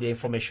okubabulya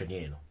information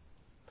eno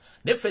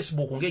ne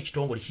Facebook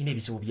ng'ekitongole kirina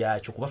ebizibu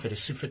byakyo kuba ffe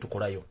si ffe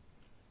tukolayo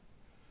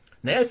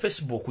naye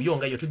Facebook yo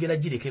nga yo tugenda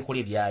gireka ekola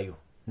ebyayo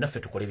naffe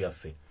tukole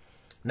byaffe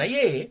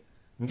naye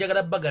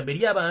njagala bagamba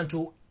eri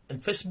abantu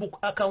Facebook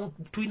account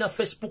tuyina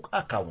Facebook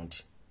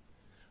account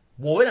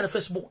bw'obeera na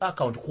Facebook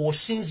account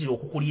kw'osinzira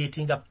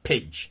okukulietinga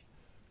page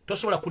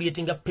tosobola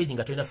kulietinga page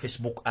nga tolina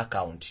Facebook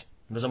account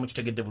ndoza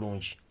mukitegedde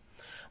bulungi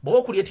bw'oba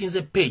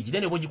okulietinze page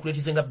then oba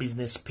ogikulietinze nga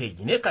business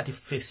page naye kati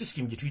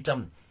system gye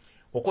tuyitamu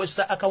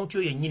okozesa account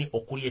yo yennyini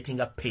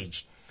okulietinga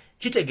page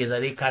kitegeeza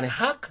they can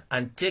hack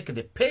and take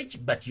the page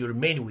but you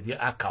remain with your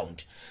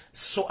account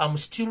so I'm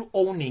still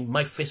owning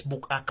my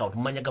Facebook account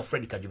manyaga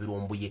Fred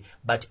Kajubirumbuye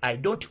but I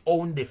don't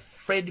own the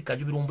Fred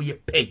Kajubirumbuye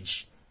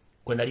page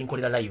kwe nali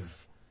nkolera live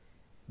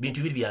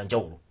bintu bibiri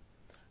byanjawulo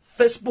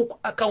Facebook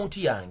account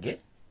yange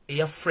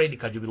eya Fred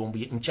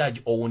Kajubirumbuye in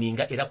charge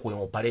owninga era kwe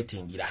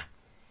operatingira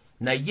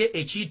naye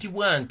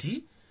ekiyitibwa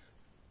nti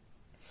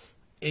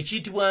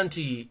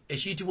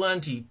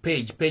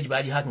page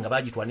baji hacking nga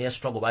bagitwala ne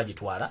struggle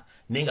bagitwala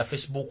nenga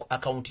Facebook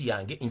account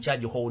yange in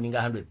charge owning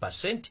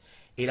 100%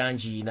 era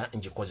njina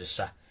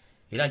njikozesa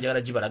era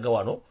njagala gibalaga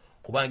wano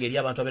kubanga eri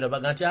abantu abera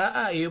baga nti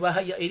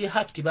eri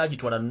hacked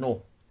bagitwala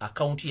no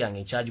account yange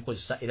in charge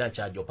kozesa era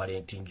charge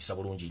operating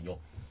sabulungi nnyo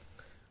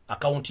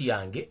account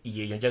yange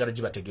yeyo njagala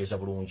gibategeeza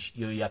bulungi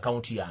yo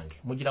account yange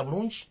mugira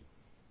bulungi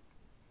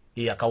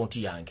account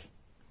yange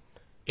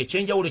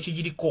ekyenjawulo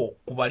ekigiriko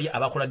kubali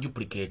abakola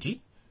duplicate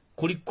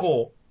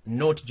kuliko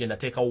note gye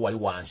nateekawo wali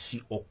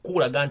wansi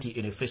okulaga nti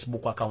eno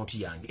Facebook account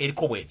yange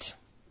eriko bweti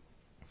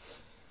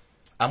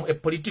I'm a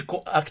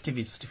political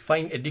activist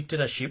find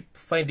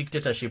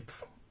dictatorship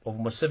of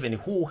Museveni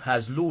who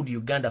has ruled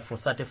Uganda for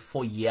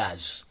 34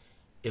 years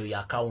eyo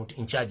account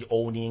in charge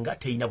owninga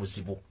teina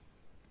buzibu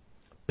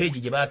page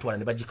gye batwala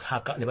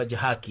ne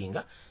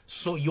bagihackinga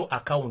so your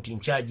account in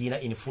charge ina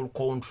in full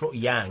control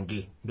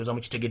yange ndoza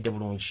mukitegedde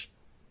bulungi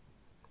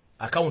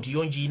account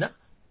yonjina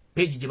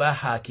page gye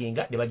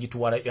bahackinga ne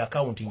bagitwala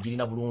account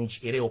njirina bulungi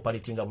era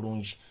operatinga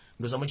bulungi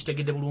ndoza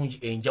mukitegedde bulungi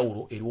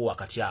enjawulo eriwo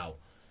wakati awo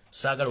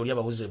saagala oli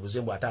ababuze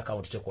buzembu ata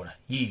account tekola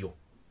yiyo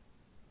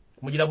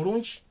mugira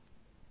bulungi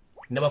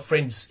naba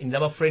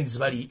friends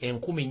bali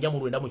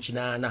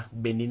 1498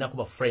 benina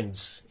kuba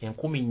friends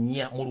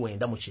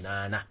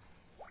 1498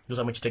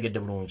 ndoza mukitegedde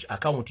bulungi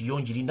account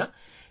yonjirina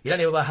era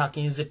ne baba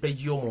hackinze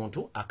page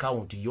y'omuntu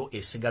account yo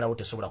esigalawo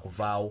tesobola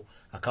kuvaawo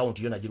account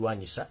yo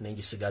nagirwanyisa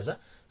nenjisigaza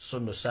so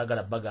no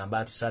saagala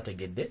bagamba nti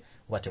saategedde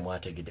wate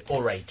mwategedde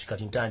alright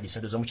kati ntandise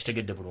ndoza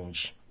mukitegedde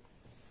bulungi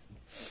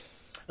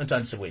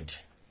ntandise bwente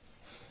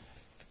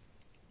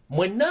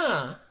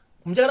mwenna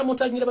mjagala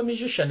mutangira ba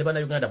musician ne bana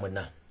Uganda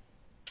mwenna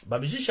ba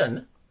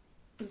musician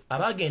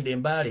abagenda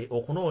embaale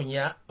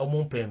okunoonya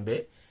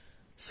omumpembe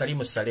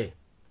Salimu Sale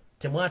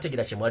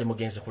temwategira kye mwali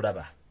mugenzi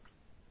kulaba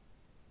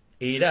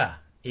era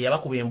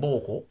eyabakuba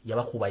embooko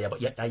yabakuba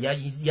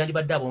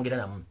yalibadde abongera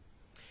namu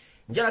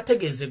njala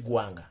tegeeze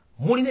eggwanga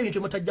mulina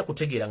ebintu mutajja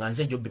kutegeera nga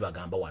nze njobbi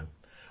bagamba wano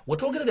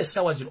wetwogerera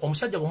essaawa zino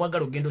omusajja gwe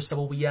mwagala ogenda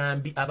osaba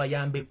obuyambi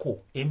abayambeko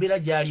embeera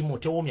gy'alimu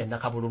tewoomya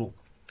nakabululu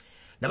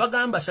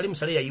nabagamba Salimu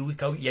Sale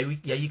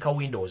yayiika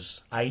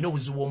Windows alina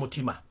obuzibu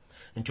bw'omutima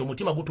nti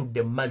omutima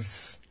gutudde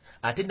mazzi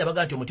ate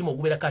nabaga nti omutima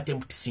ogubeera kate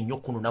empty nnyo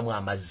kununamu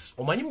amazzi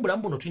omanyi mu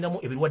bulamu buno tulinamu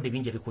ebirwadde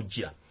bingi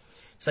ebikujjira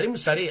Sali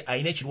Musale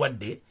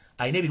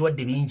ayina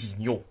ebirwadde bingi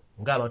nnyo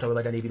ng'abantu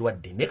ababadde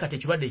n'ebirwadde naye kati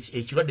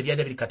ekirwadde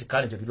byali biri kati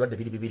kale ebirwadde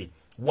biri bibiri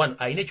one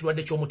ayina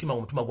ekirwadde ky'omutima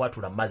omutima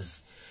gwatula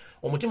amazzi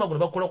omutima guno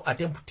bakola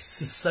ate empty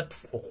ssatu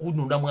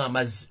okununamu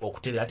amazzi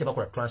okuterera ate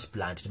bakola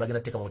transplant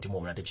tebagenda teeka mu mutima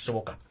omulala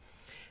tekisoboka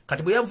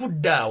kati bwe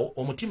yavuddeawo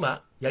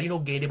omutima yalina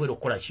okugendebwera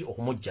okukola ki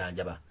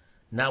okumujjanjaba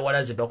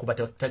n'awalazibwa kuba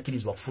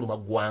takkirizibwa kufuluma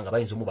ggwanga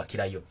bayinza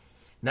omubakirayo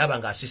n'aba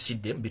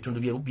ng'asisidde mu bitundu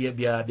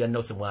bya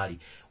North mwali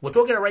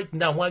wetwogera right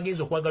now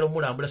mwagenza okwagala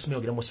omulambula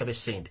simyogera musabe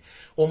ssente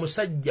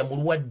omusajja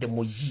mulwadde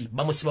muyi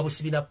bamusiba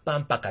busibi na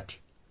pampa kati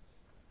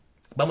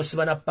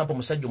bamusiba na pampa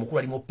omusajja omukulu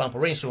alimu pampa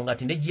olw'ensonga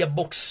nti ne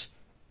gearbox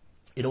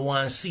ero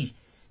wansi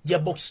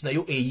gearbox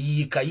nayo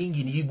eyiika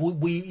yingini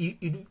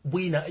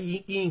bwina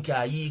inka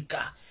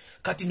ayiika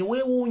kati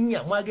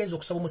niweewuunya mwagenza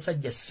okusaba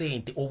omusajja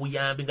ssente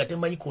obuyambi nga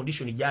temanyi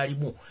condition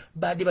gyalimu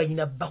badde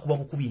balina bakuba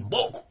bukubi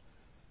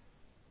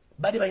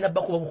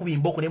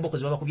mbooko n'emboko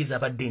ze babakubye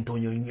zabadde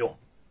ntonyo nnyo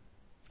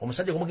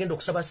omusajja gwemugenda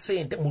okusaba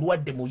ssente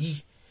mulwadde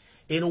muyi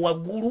eno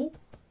waggulu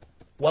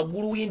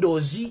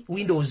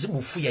windows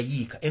mufu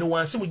yayiika eno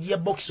wansi mu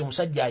gearbox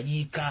omusajja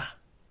ayiika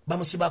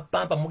bamusiba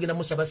pampa mugenda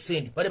musaba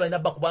ssente badde balina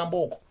bakuba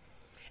mbooko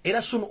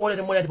era sunu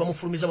olere moya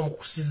bamufulumiza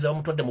bamukukusiza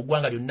bamutwadde mu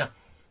ggwanga lyonna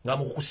nga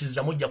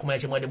mukukusiza mujja kumanya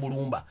kyemwadde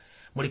mulumba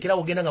mulekera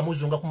ogenda nga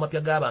muzunga ku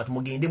mapya g'abantu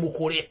mugende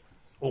mukole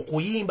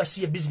okuyimba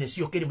si ye business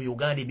yokka eri mu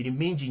Uganda emirimu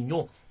mingi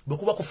nnyo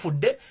bwekuba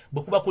kufudde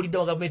bwekuba kulidde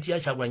wa gavumenti ya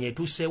Kyagulanyi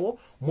etuuseewo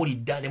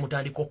mulidda ne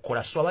mutandika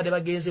okukola so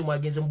abadde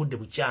mwagenze mu budde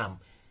bukyamu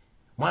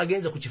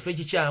mwagenze ku kifo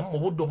ekikyamu mu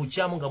budde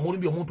obukyamu nga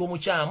mulumbye omuntu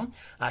omukyamu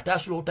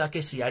ataasula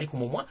obutakesi yali ku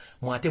mumwa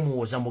mwate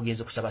muwoza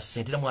mugenze kusaba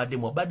ssente era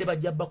mwaddemu badde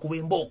bajja bakuba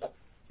embooko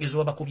ezo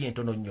babakubye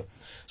entono nnyo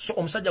so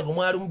omusajja gwe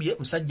mwalumbye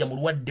musajja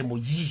mulwadde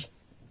muyi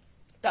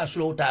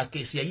taasula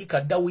obutakesi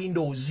yayiika dda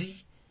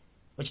windows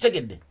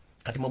okitegedde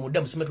kati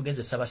mudda musime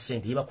tugenze saba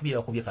ssente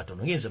yebakubye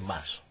katono ngenze mu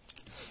maaso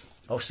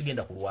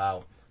okusigenda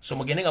kulwawo so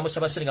mugende nga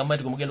musaba ssente nga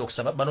mumati mugenda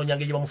okusaba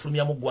banoonyanga gye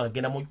bamufulumiramu ggwanga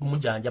genda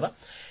mujjanjaba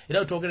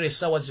era twogerera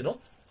essaawa zino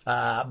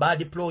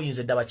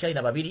badeployinze edda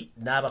abachina babiri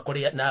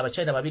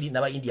n'abachina babiri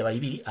n'abaindia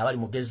babiri abali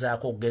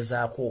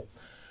mugezaako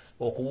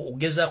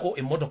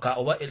emmotoka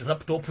oba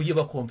laptop ye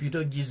ba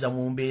computer ogiza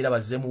mu mbeera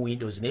bazemu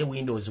windows naye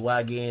windows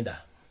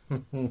wagenda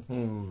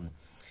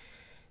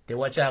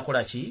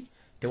tewakyakola ki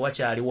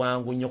tewakyali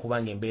wangu nnyo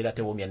kubanga embeera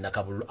tewomya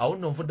nakabulu awo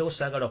nno nvuddewo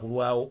saagala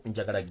kulwawo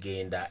njagala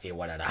genda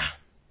ewalala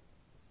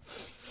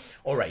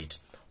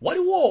alright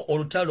waliwo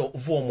olutalo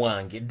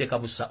v'omwange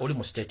Dekabusa oli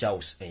mu State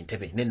House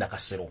Entebbe ne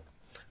Nakasero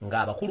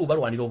ng'abakulu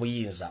balwanira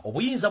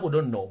obuyinza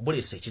buno nno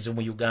buleese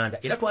ekizibu mu Uganda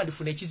era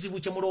twandifuna ekizibu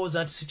kye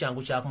mulowooza nti si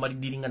kyangu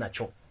kyakumalidiringa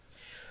nakyo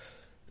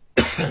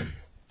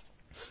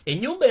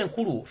ennyumba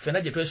enkulu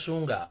ffena gye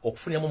twesunga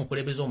okufuniramu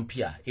omukulembeze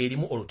omupya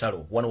erimu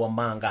olutalo wano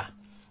wammanga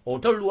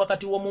olutalo luli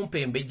wakati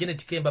w'omumpembe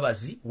Janet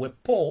Kembabazi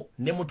wepo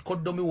ne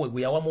mukoddomi we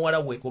gwe yawa muwala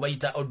we gwe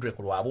bayita Audrey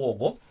ku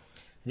lwabwogo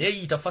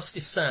neyiyita first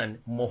son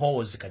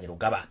Muhoozi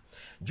Kanyarugaba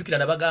jjukira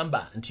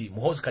nabagamba nti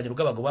Muhoozi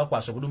Kanyarugaba gwe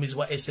bakwasa obuduumizi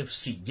bwa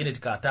SFC Janet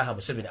Kataha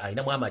Museveni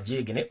ayinamu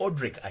amajeege ne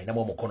Audrey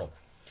ayinamu omukono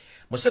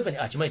Museveni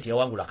akimanyi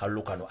teyawangula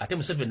akalulu kano ate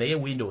Museveni naye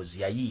Windows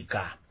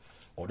yayiika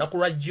olunaku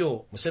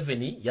lwajjo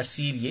Museveni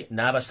yasiibye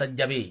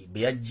n'abasajja be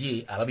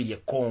yajje ababiri e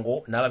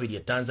Congo n'ababiri e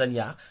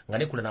Tanzania nga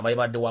nekula namaye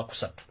badde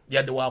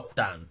wa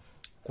kutaano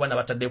kuba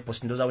nabatadde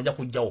post ndoza wajja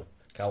kujjawo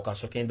kawo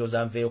kansoke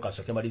ndoza nveeyo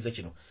kansoke malize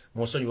kino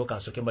munsonyiwo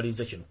kansoke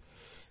malize kino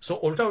so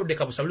olutalo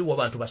Dekabusa luliwo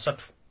abantu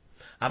basatu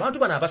abantu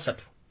bano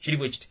abasatu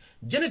kiriwo ekiti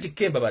Janet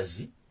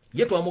Kembabazi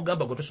ye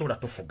twamugamba gwe tosobola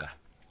tufuga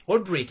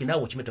Audrey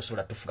naawe kimwe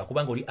tosobola tufuga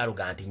kubanga oli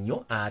arrogant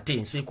nnyo ate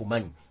ensi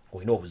ekumanyi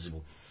olina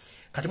obuzibu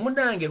kati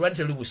munnange lwali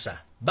telubusa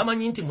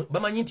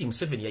bamanyi nti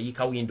Museveni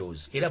yayiika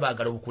Windows era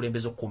baagala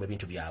obukulembeze okukuuma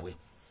ebintu byabwe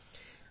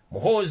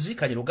Muhoozi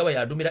Kanyarugaba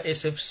yadumira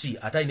SFC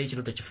ate alina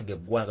ekiro tekifuga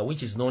eggwanga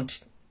which is not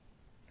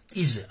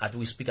easy as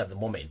we speak at the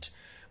moment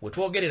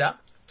wetwogerera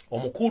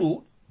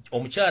omukulu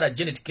omukyala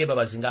Janet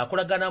Kembabazi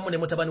ng'akolaganamu ne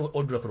mutabani we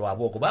Audrey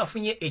Lwabwogo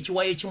bafunye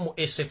ekiwayo ekimu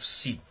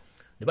SFC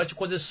ne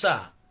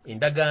bakikozesa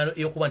endagaano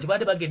ey'okuba nti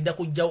baadde bagenda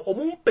kujjawo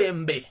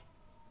omumpembe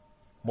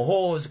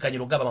Muhoozi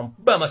Kanyarugaba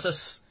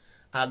bamasasi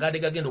agade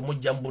gagenda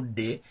omujja mu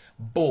budde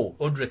bo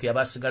Audrey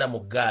yabasigala mu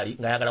ggaali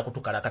ng'ayagala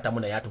kutukalakatamu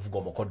naye atuvuga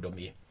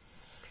omukoddomye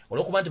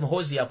olw'okuba nti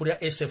Muhoozi yakulira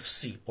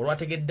SFC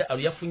olwategedde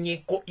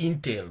yafunyeeko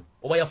intel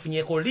oba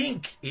yafunyeeko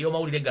link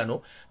ey'omawulire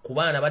gano ku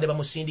baana badde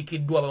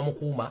bamusindikiddwa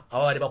bamukuuma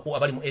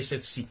abali mu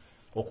SFC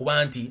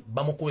okuba nti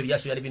bamukuba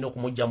ebyasi byali birina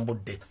okumujja mu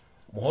budde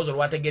Muhoozi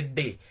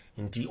olwategedde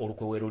nti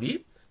olukwe we luli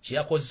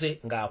kyeyakoze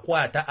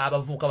ng'akwata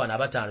abavubuka bano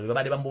abataano be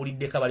badde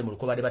bamuwuliddeko abali mu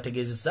lukwe badde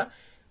bategeezezza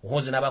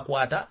Muhoozi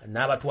n'abakwata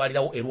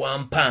n'abatwalirawo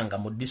erwampanga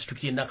mu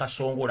disitulikiti y'e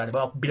Nakasongola ne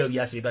babakubira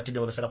ebyasi bye batidde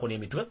babasalako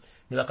n'emitwe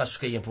ne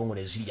bakasuka ey'empungu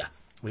ne zirya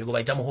wego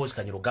bayita Muhoozi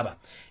Kanyarugaba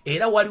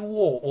era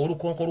waliwo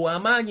olukonko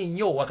lw'amaanyi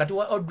nnyo wakati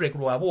wa Audrey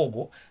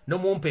Lwabwogo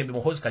n'omumpembe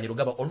Muhoozi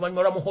Kanyarugaba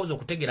oluvannyuma lwa Muhoozi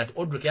okutegeera nti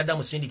Audrey yadde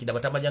amusindikidde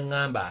batamanya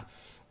ngamba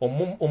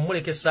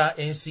omulekesa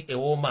ensi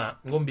ewooma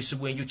ng'omubisi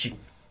gw'enjuki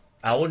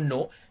awo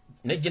nno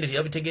ne Janet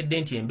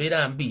yabitegedde nti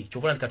embeera mbi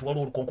kyovula nti kati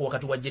waliwo olukonko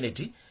wakati wa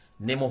Janet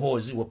ne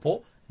Muhoozi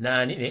wepo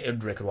nani ne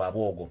Edrick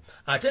Lwabwogo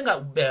ate nga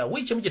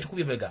wiiki emu gye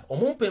tukubye bega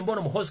omumpembe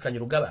ono Muhoozi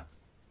Kanyirugaba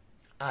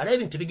ala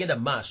ebintu bigenda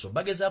maaso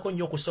bagezaako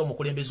nnyo okussa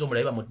omukulembeze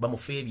omulabe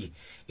bamufeebye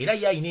era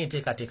ye ayina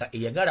enteekateeka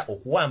eyagala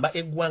okuwamba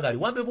eggwanga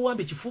aliwambe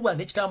buwambe kifuba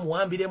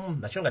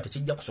nekitamuwambiremu nakyo nga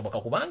tekijja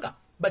kusoboka kubanga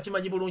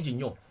bakimanyi bulungi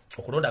nnyo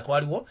okulonda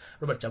kwaliwo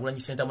Robert Kyagulanyi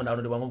Ssentamu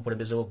n'alondebwa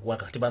ng'omukulembeze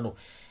w'eggwanga kati bano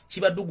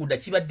kibadugudda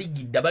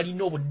kibaddigidda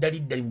balina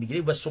obuddaliddali mu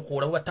bigere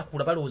bibasokoola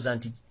bubatakula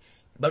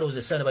balowooza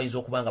essaawa ne bayinza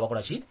okubanga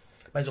bakola ki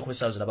bayinza okuba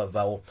essaawa zonna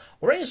bavaawo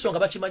olw'ensonga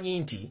bakimanyi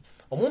nti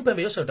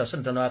omumpembe Yosef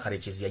Tasontano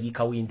Wakarekezi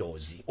yayiika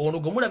Windows ono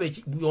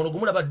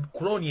gumulaba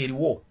koloni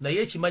eriwo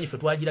naye ekimanyi ffe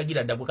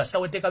twagiragira dda gwe kasita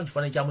weteeka mu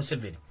kifaananyi kya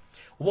Museveni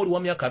oba oli wa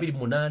myaka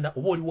 28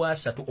 oba oli wa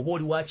 3 oba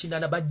oli wa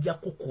 9 bajja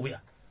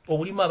kukuba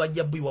obulimu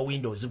abajja buywa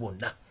Windows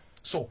bonna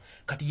so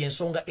kati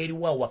yensonga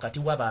eriwa wakati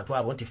w'abantu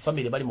abo nti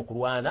family bali mu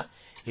kulwana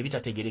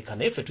ebitategereka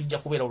naye ffe tujja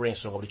kubeera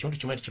olw'ensonga buli kintu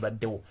kimwe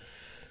kibaddewo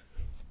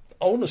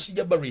awo no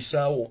sijja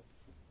barisaawo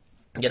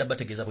njala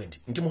bategeeza bwe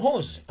nti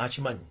Muhoozi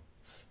akimanyi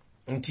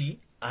nti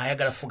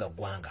ayagala fuga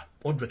gwanga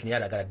Odrick ne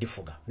ayagala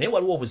difuga naye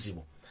waliwo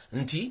obuzibu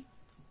nti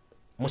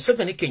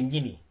Museveni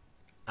kennyini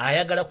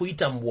ayagala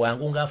kuyita mu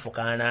bwangu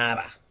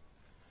ng'afukaanaaba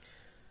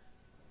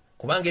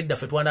kubanga edda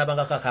ffe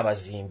twanaabangako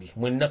akabazimbi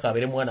mwenna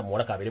kabeere mwana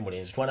muwala kabeere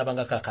mulenzi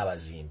twanaabangako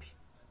akabazimbi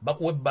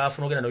bakuwa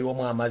ebbaafu n'ogenda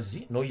n'oyiwamu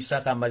amazzi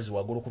n'oyisaako amazzi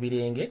waggulu ku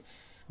birenge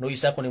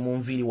n'oyisaako ne mu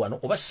nviiri wano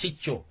oba si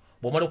kyo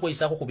bw'omala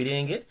okweyisaako ku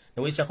birenge ne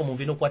weeyisaako mu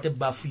nviiri n'okwata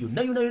ebbaafu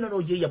yonna yonna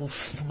n'oyeeya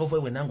bufu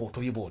n'ovaayo wenna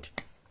ng'otobye bw'oti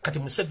kati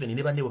Museveni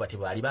ne banne bwe bati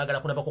baali baagala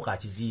kunabako ka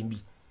kizimbi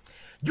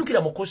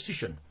jjukira mu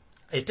constitution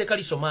etteeka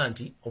lisoma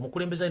nti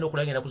omukulembeze alina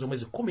okulanga ennaku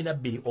z'omwezi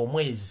 12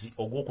 omwezi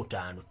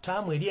ogwokutaano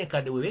taamu eri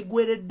enkadde we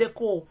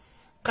beggwereddeko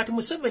kati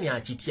Museveni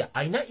akitya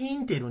alina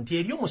intero nti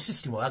eri omu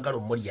system abaagala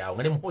omulyawo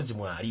nga ne Muhoozi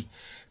mwali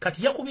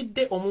kati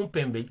yakubidde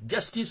omumpembe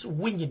Justice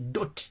Winyi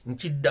Dot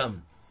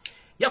nkiddamu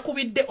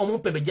yakubidde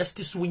omumpembe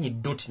Justice Winyi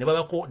Dot ne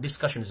babako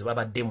discussions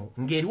babaddemu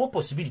ng'eriwo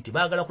possibility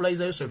baagala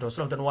kulayiza Yosef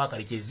Tasontano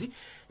Wakarekezi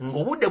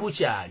ng'obudde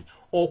bukyali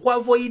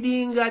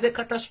okwavoidinga the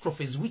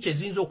catastrophes which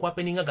eziyinza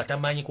okwapeninga nga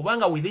tamanyi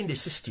kubanga within the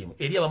system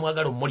eri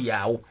abamwagala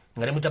omulyawo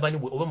nga ne mutabani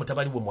bwe oba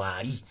mutabani bwe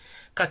mwali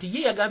kati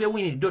ye yagambye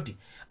Winnie Dot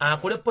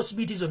akole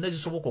possibilities zonna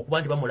zisoboka okuba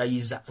nti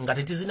bamulayiza nga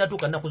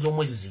tetizinatuuka nnaku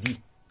z'omwezi ziri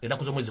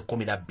ennaku z'omwezi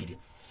 12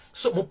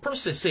 so mu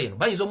process eno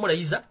bayinza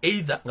omulayiza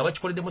either nga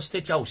bakikoledde mu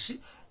State House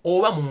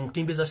oba mu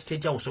ntimbe za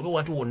State House oba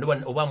wantu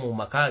wonna oba mu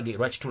makage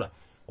lwakitula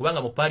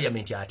kubanga mu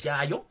parliament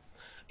atyayo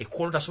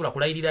ekkolo tasobola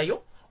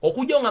kulayirirayo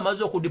okujja nga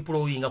amaze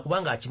okudeployinga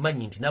kubanga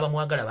akimanyi nti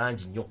n'abamwagala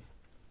bangi nnyo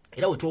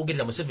era we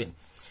twogerera Museveni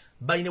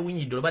balina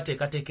Winyido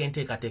bateekateeka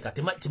enteekateeka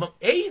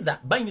either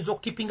bayinza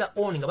okukeepinga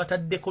on nga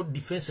bataddeko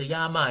defense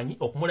y'amaanyi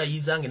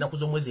okumulayiza ng'ennaku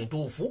z'omwezi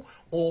entuufu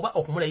oba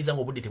okumulayiza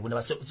ng'obudde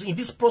tebunaba in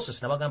this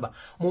process nabagamba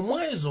mu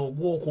mwezi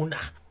ogwokuna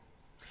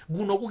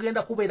guno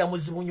okugenda kubeera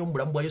muzibu nnyo mu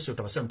bulamu bwa Yosef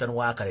Tasontano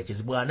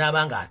Wakarekezi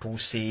bw'anaaba nga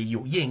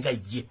atuuseeyo ye nga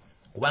ye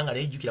kubanga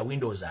leejjukira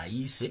Windows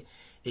ayiise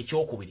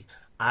ekyokubiri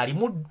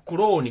alimu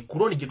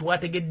kuloni gye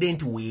twategedde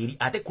nti weeri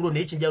ate kuloni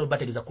ekinjalo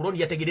bategeeza kuloni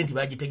yategedde nti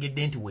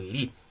bagitegedde nti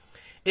weeri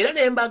era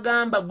ne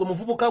mbagamba gwe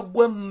muvubuka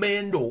gwe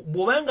Mmendo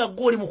bw'obanga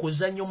gw'oli mu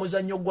kuzannya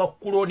omuzannyo gwa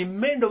kuloni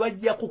Mmendo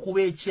bajja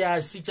kukuba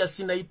ekyasi kya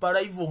sniper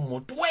rifle mu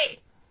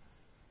mutwe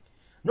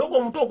n'ogwo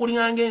omutwe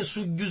okulinganga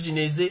ensujju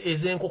zino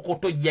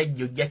ez'enkokoto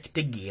jjajjo ojja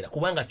kitegeera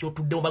kubanga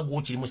kyotuddemu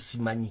bagwo kirimu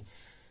simanyi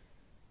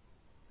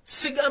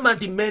sigamba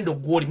nti Mmendo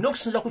gw'oli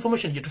n'okusinziira ku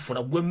information gye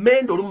tufuna gwe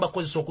Mmendo olumu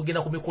bakozesa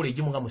okugenda ku mikolo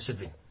egimu nga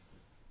Museveni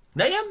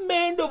naye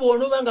Mmendo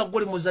bw'onoobanga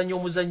gw'oli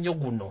omuzannyo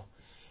guno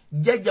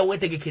jjajja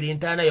weetegekera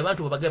entaana yo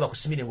abantu babagaye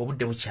bakusimire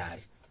ng'obudde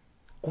bukyali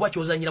kuba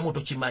ky'ozanyiramu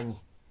tokimanyi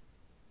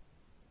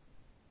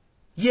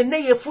yenna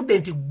yeefudde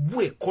nti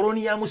gwe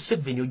koloni ya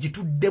Museveni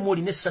ogituddemu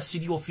olina essasi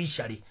lyo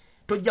officially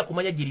tojja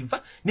kumanya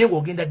giriva naye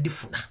ng'ogenda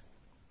ddifuna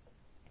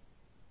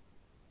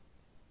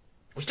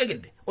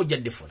okitegedde ojja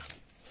ddifuna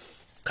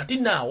kati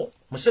naawo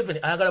Museveni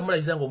ayagala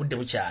mulayiza ng'obudde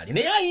bukyali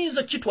naye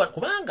ayinza kitwala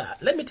kubanga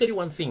let me tell you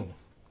one thing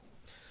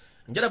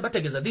njala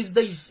bategeeza these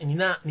days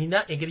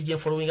nina engeri gye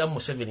followingamu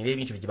Museveni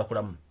n'ebintu bye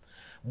bakolamu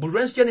buli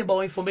lwensi gye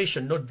nembawa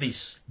information not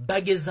this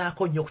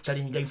bagezaako nnyo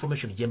okuchallenginga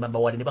information gye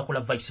mbambawadde ne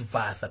bakola vice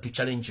versa to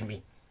challenge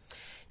me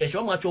ekyo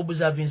bamwaki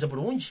obuzaavinze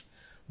bulungi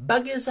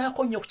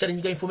bagezaako nnyo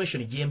okuchallenginga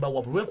information gye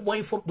mbawa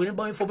buli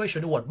nembawa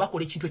information ewad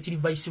bakola ekintu ekiri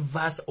vice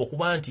versa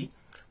okuba nti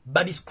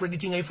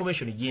badiscreditinga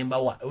information gye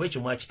mbawa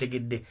ewekyo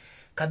mwakitegedde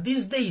ka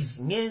these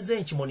days ngenze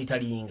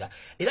nkimonitaringa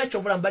era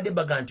kyovula mbadde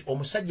mbaga nti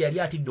omusajja yali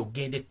atidde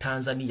okugenda e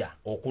Tanzania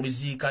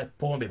okuluziika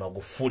Pombe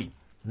Magufuli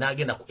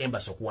n'agenda ku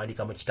embassy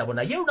okuwandiika mu kitabo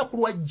naye olunaku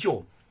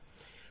lwajjo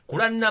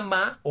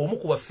kulannama omu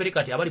ku baffere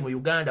kati abali mu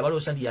Uganda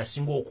baloosa nti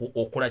yasinga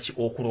okolaki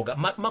okuloga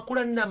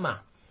makulannama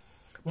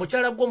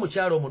mukyala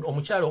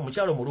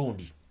omukyalo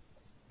omulundi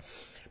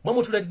mwe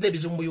mutuleetedde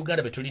ebizibu mu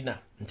Uganda bye tulina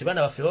nti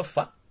baana baffe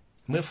bafa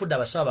mwefudde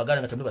abasawo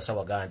Baganda nga temuli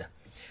basawo Baganda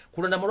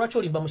kulannama lwaki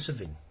olimba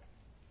Museveni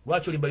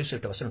lwaki olimba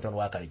Yosef Tasontano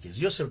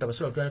Wakarekezi Yosef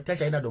Tasontano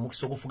takyalina dde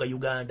omukisa ogufuga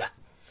Uganda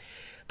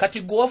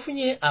kati gwe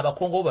wafunye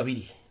abakongo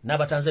babiri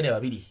n'abatanzania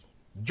babiri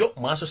jo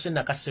mwaso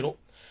senna kasero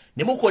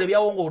ne mukola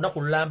ebyawongo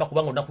olunaku lulamba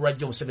kubanga olunaku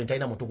lwajja Museveni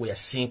talina muntu gwe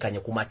yasinkanye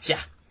ku makya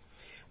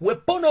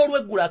wepono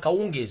olweggula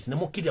akawungeezi ne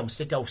mukkirira mu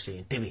State House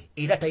Entebbe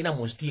era talina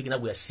muntu yegena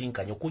gwe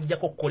yasinkanye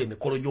okujjako okukola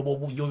emikolo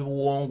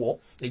gy'obuwongo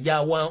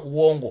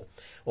egyawongo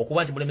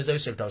okuba nti mulemeza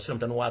Yosef Tawasira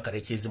mutano wa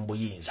Karekezi mu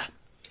buyinza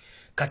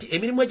kati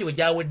emirimu egyo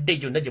gyawedde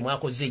gyonna gye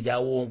mwakoze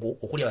egyawongo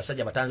okuli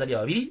abasajja abatanzania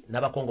babiri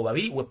n'abakongo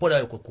babiri wepono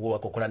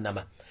yakokola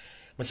nama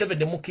Museveni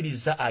ne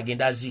mukkiriza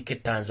agenda aziike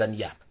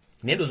Tanzania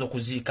nendo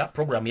zokuziika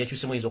program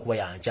yakyuse muyinza okuba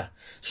yancha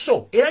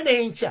so era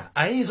nencha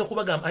ayinza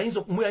okuba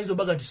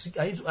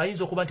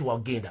nti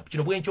wagenda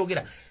kino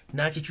bwenkyogera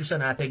nakikyusa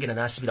n'ategenda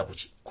n'asibira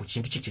ku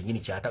kintu kyenyini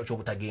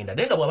ky'obutagenda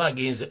naye nga bw'aba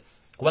agenze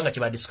kubanga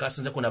kiba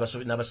discussinzeko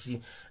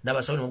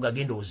n'abasawo ne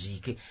mugagenda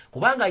oziike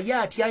kubanga ye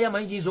atyayo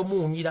amanyi yinza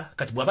omuwunyira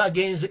kati bw'aba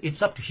agenze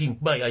it's up to him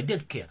I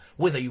don't care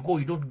whether you go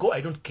you don't go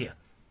I don't care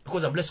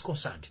because I'm less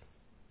concerned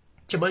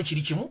Chimani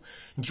chiri chimu,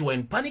 nchi wa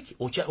in panic,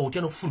 otya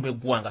no kufuru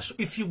megwanga. So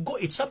if you go,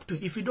 it's up to you.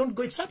 If you don't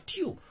go, it's up to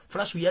you.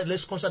 For us, we are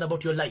less concerned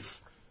about your life.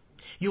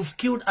 You've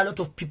killed a lot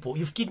of people.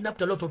 You've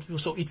kidnapped a lot of people.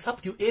 So it's up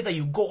to you. Either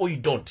you go or you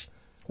don't.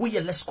 We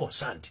are less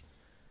concerned.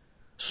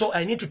 So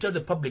I need to tell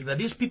the public that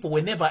these people,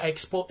 whenever I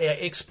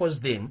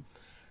expose them,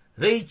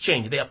 they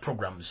change their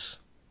programs.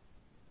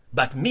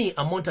 But me,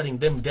 I'm monitoring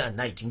them day and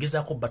night.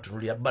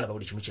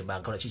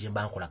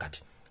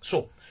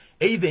 So,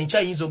 even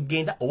Chinese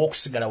ogenda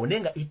owokusigala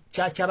onenga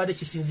kyabadde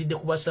kisinzidde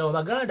ku basawo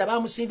baganda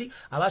bamusindi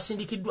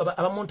abasindikiddwa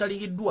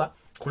abamontalingiddwa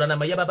kulana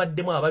mayaba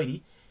baddemu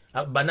ababiri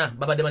bana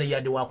babadde mali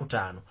yadde wa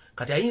kutaano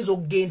kati ayinza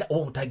ogenda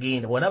oba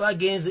butagenda bona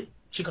bagenze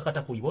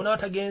kikakata kuyi bona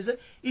batagenze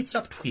it's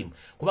up to him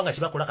kubanga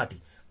kibakola kati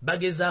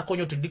bagezaako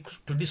nyo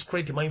to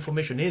discredit my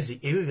information ezi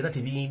ebyo byonna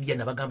tebindya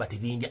nabagamba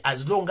tebindya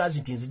as long as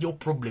it is your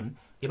problem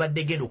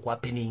ebadde genda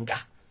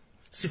okwapeninga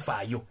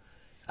sifaayo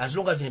as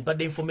long as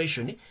nibadde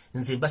information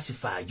nze mba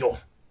sifaayo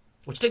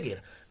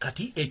okitegeera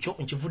kati ekyo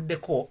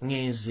nkivuddeko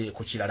ngenze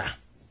ku kirala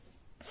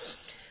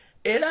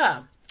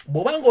era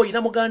bw'obanga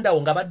oyina muganda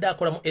wo nga badde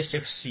akola mu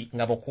SFC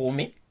nga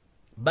mukuumi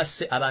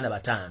basse abaana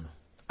bataano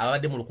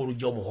abadde mu lukulu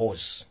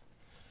gy'omuhoozi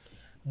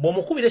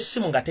bw'omukubira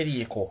essimu nga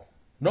teriiko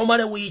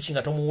nomala wiiki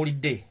nga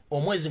tomuwulidde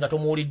omwezi nga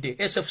tomuwulidde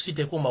SFC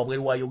tekuuma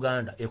wabweru wa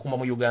Uganda ekuuma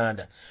mu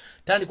Uganda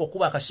tandika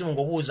okuba akasimu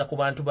ng'obuuza ku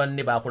bantu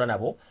banne baakola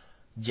nabo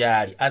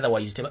gyali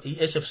otherwise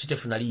SFC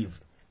tefuna leave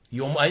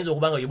ayinza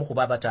okubanga yomu ku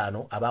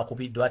bataano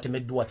abakubiddwa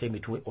atemeddwako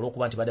emitwe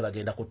olw'okuba nti badde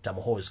bagenda kutta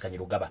muhoozi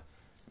Kanyirugaba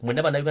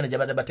mwenda bannayuganda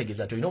gyabadde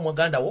bategeeza nti olina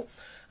omuganda wo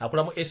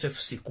akola mu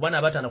SFC kuba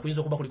n'abataano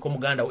kuyinza okuba kuliko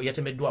omuganda wo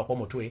eyatemeddwako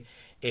omutwe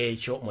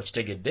ekyo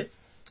mukitegedde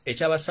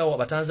ekyabasawo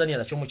abatanzania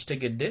nakyo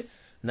mukitegedde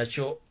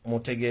nakyo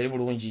mutegeere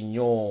bulungi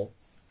nnyo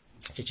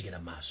kyekigenda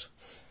mu maaso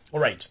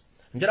alright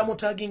njala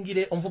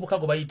mutagingire omuvubuka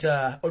gwe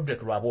bayita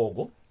Odrek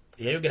Rwabwogo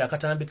yayogera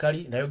akatambi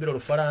kali nayogera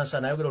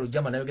Olufalansa nayogera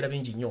Olujama nayogera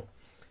bingi nnyo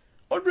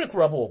Odrek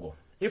Rwabwogo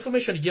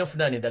information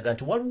gyenfuna nendaga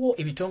nti waliwo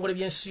ebitongole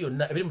by'ensi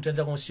yonna ebiri mu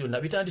tendera gw'ensi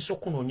yonna bitandise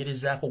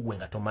okunoonyerezaako gwe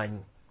nga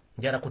tomanyi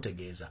njala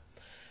kutegeeza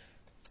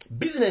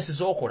business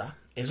z'okola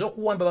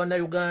ez'okuwamba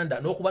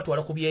bannayuganda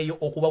n'okubatwala ku byeyo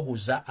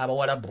okubaguza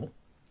abawalabu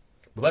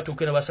bwe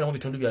batuukira basalamu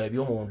bitundu byabwe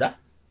eby'omunda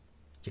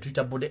kye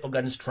tuyita body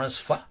organs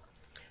transfer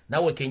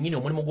naawe kennyini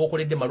omulimu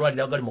gw'okoledde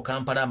malwaliro agali mu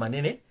Kampala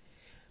amanene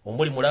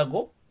omuli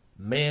Mulago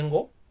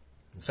Mengo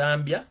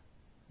Nsambya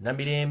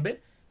Namirembe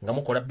nga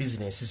mukola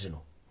business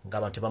zino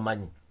ng'abantu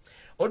bamanyi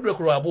Odrek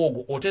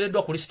Rwabwogo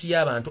oteereddwa ku listi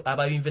y'abantu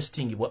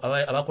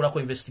abakolako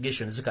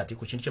investigations kati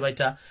ku kintu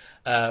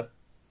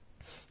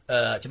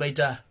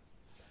kyebayita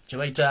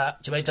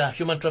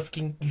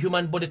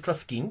human body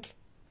trafficking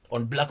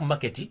on black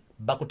market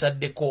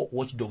bakutaddeko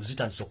watchdogs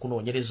zitandise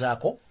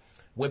okunoonyerezaako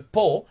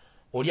wepo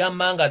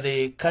olyamanga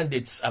the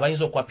candidates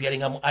abayinza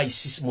okwapiaringa mu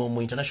ICC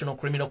mu International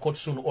Criminal Court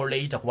soon or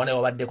later kubana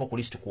wabaddeko ku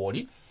list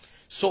kwoli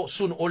so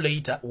soon or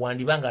later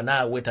wandibanga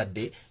naawe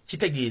wetadde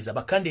kitegeeza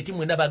bakandidate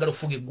mwena baagala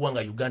okufuga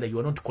eggwanga Uganda you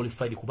are not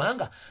qualified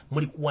kubanga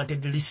muli ku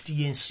wanted list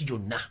y'ensi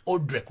yonna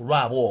Odrek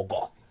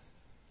Rwabwogo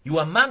you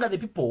are among the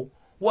people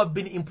who have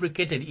been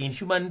implicated in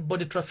human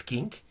body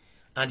trafficking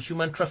and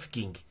human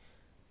trafficking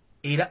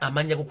era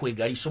amanya go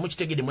kwegali so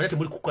mukitegede mwena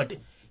temuli kukate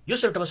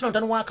Yosef Tabasima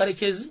mutano wa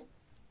Karekezi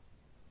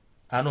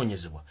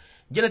anoonyezebwa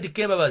Janet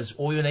Kembabazi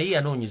oyo naye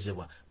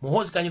anoonyezebwa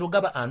Muhoozi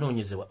Kanyirugaba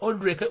anoonyezebwa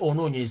Odrek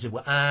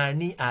onoonyezebwa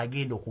ani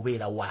agenda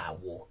okubeera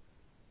waawo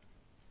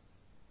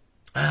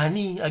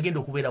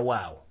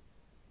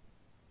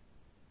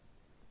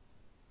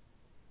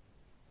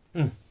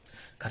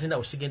kati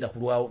nawe sigenda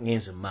kulwawo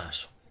ngenze mu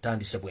maaso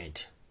tandise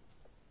bwenti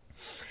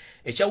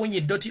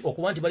ekyawunyiddoti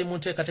okuba nti bali mu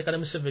nteekateeka ne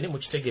Museveni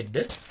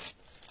mukitegedde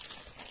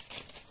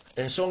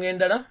ensonga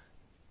endala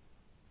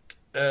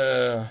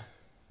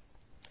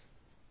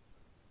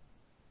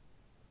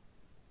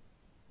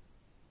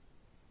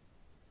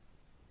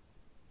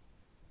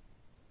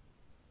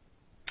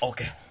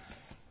okay.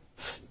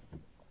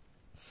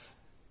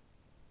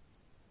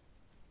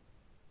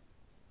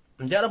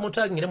 Njala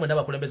mutagingire mwenna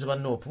abakulembeze ba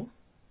Nopu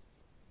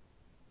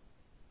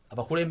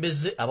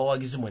abakulembeze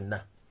abawagizi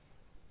mwenna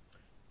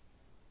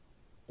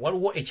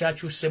waliwo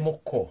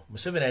ekyakyusemukko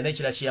Museveni alina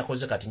ekirala kye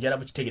yakoze kati njala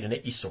mukitegere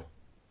ne iso.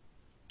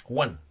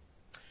 1.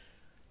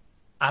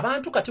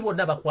 Abantu kati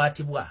bonna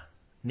bakwatibwa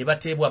ne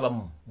bateebwa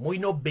abamu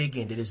mulina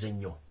obbeegendereza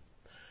ennyo.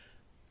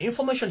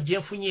 Information gye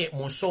nfunye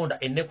mu nsonda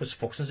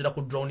ennekusifu okusinziira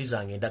ku drone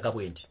zange endaga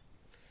bwe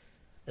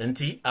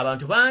nti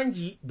abantu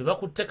bangi be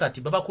bakutte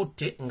kati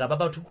babakutte nga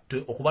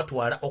babatutte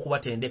okubatwala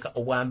okubatendeka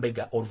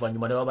obwambega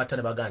oluvannyuma ne babatta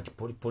ne baga nti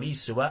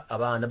poliisi oba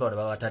abaana bano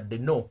babatadde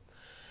no.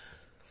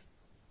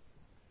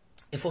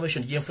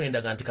 Information gye nfunye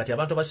endaga nti kati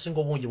abantu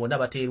abasinga obungi bonna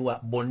bateerwa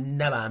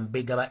bonna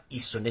bambega ba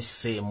iso ne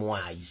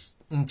seemwayi.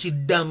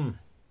 Nkiddamu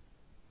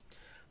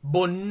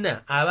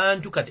bonna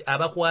abantu kati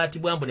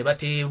abakwatibwa mbu ne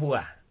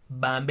bateebwa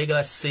bambega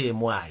ba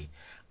seemwayi.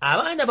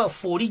 Abaana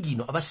baffe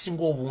oligino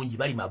abasinga obungi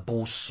bali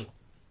mabuusu.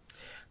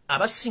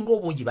 Abasinga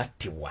obungi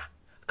battibwa.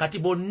 Kati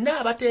bonna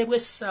abateebwa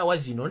essaawa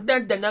zino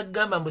ndadda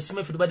n'agamba mbu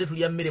simefe tubadde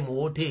tulya mmere mu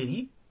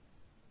woteeri.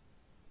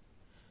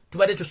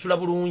 Tubadde tusula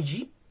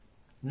bulungi.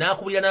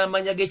 N'akubulira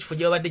n'amanya g'ekifo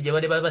gye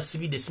babadde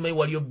babasibidde simanyi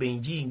waliyo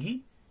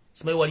Beijing,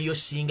 simanyi waliyo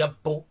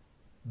Singapore.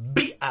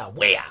 Be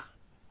aware.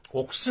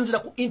 Okusinziira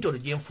ku intolo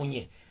gye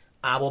nfunye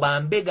abo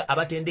bambega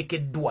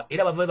abatendekeddwa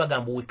era bava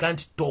bagamba we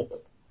can't talk.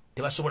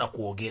 Tebasobola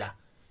kwogera.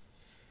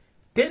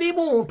 Teri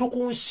muntu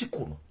ku nsi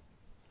kuno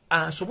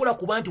asobola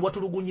kuba nti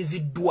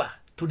watulugunyiziddwa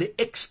to the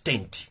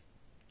extent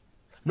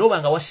noba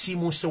nga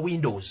wasiimuuse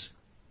Windows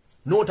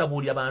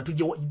n'otabuulira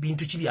abantu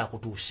bintu ki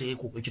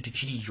byakutuuseeko ekyo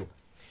tekiriyo.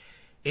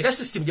 Era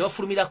system gye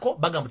bafulumirako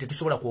bagamba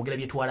tetusobola kwogera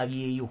bye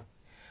twalabyeyo.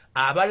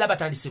 Abalala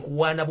batandise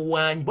kuwaana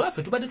buwaanyi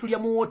bwaffe tubadde tulya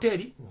mu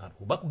woteeri nga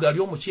bakugali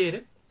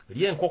omuceere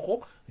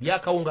ly'enkoko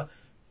ly'akawunga.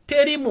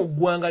 Teri mu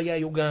ggwanga lya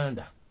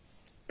Uganda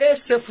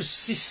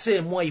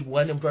SFCC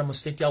mwayibwane mutwala mu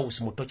State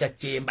House mu Tocha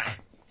Chemba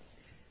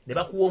ne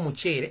bakuwa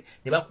omuceere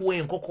ne bakuwa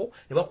enkoko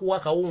ne bakuwa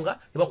akawunga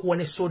ne bakuwa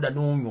ne soda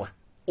n'onywa.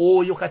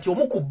 Oyo kati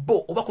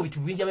omukubbo oba ku bitu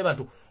bingi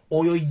by'abantu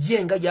oyo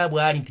yenga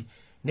gyabwali nti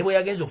ne bwe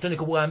yagenze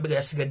okutandika obwambega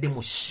yasigadde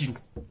mu ssiru.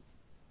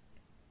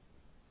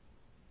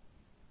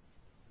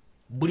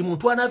 Buli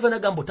muntu anaava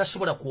nagambo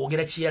tasobola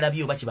kwogera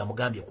kiyalabye oba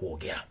kibamugambye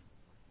kwogera.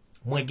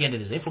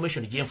 Mwegendereza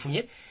information gye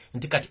nfunye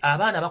nti kati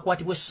abaana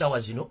bakwatibwa essaawa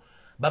zino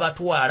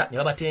babatwala ne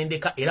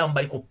babatendeka era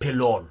mbali ku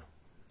payroll.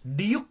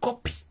 Do you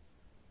copy?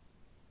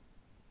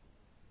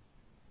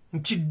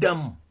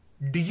 Nkiddamu.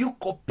 Do you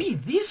copy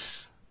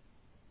this?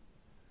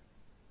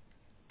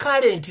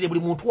 Currently buli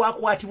muntu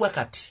wakwatibwa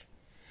kati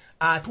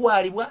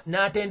atwalibwa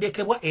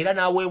n'atendekebwa era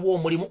n'aweebwa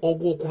omulimu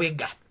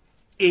ogw'okubega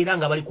era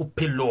nga bali ku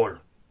payroll.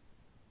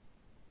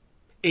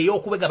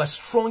 Ey'okubega ba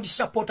strong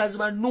supporters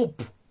ba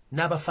NUP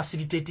n'aba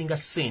facilitating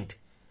sente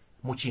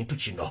mu kintu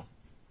kino.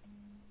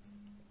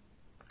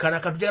 Kana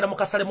katujagala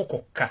mukasale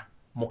mukokka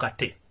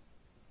mukate.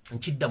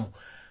 Nkiddamu.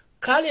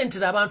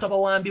 Currently abantu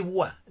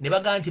abawambibwa ne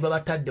baga nti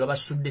babatadde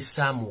babasudde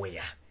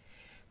somewhere.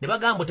 Ne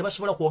bagamba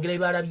tebasobola kwogera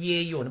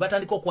ebyalabyeyo ne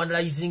batandika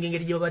okuanalyzing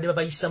engeri gye babadde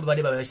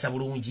babayisa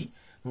bulungi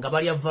nga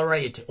balya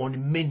variety on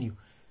menu.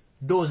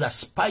 Those are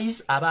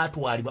spies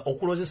abatwalibwa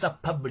okulozesa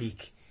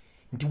public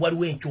nti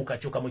waliwo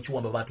enkyukakyuka mu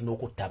kiwamba abantu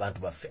n'okutta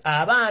abantu baffe.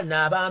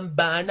 Abaana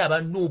abambaana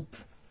aba NUP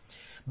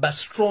ba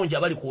strong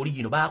abali ku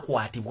oligino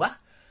bakwatibwa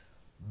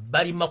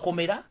bali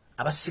makomera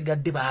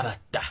abasigadde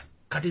babatta.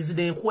 Kati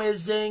zide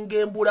enkwezenge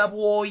embula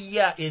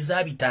bwoya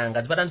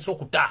ezabitanga zibatandise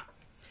okuta.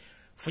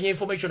 Funye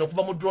information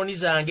okuva mu drone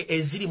zange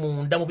eziri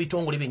munda mu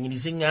bitongole byennyini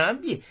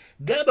zingambye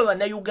gamba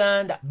bana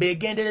Uganda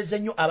begendereze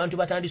nnyo abantu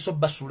batandise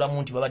basula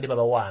mu nti babadde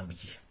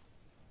babawambye.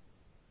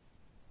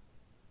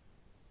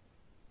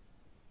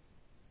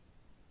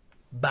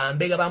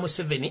 Bambega ba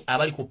Museveni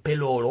abali ku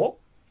pelolo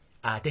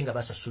ate nga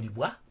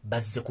basasulibwa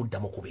bazze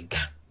kuddamu kubega.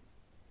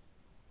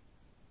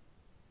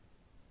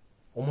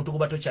 Omuntu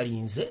kuba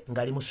tokyalinze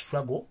ng'ali mu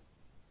struggle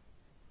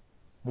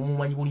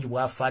mumumanyi bulungi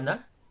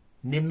bw'afaana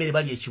n'emmere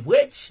bali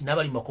ekibweki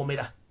n'abali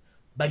makomera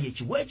bali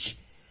ekibweki.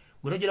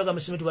 Gwe nojera ga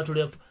Museveni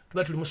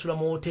tuba tuli musula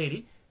mu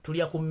hoteeri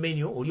tulya ku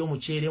menu oli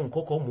omuceere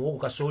nkoko muwogo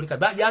kasooli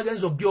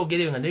yagenza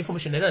obyogere nga ne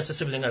information era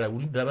nasasebeze nga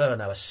lababa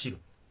n'abasiru.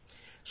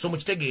 So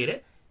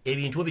mukitegeere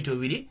ebintu bito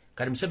bibiri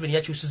kati Museveni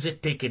yakyusiza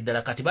etteeka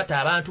eddala kati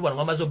bata abantu bano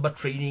bamaze obba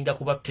traininga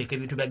kuba tuteeka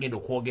ebintu byagenda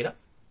okwogera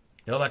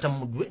ne babata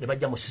mu mudwe ne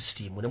bajja mu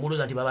system ne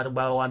mulooza nti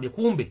babawambye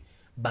kumbe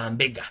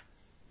bambega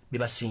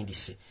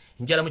bebasindise.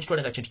 Njala mu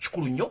kitwale nga kintu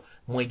kikulu nnyo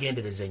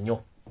mwegendereze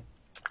nnyo.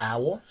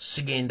 Awo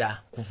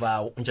sigenda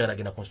kuvaawo njagala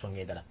genda ku nsonga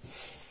endala.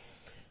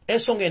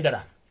 Ensonga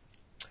endala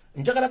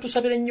njagala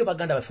tusabire nnyo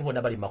baganda baffe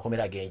bonna bali mu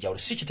makomera ag'enjawulo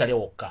si kitale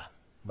wokka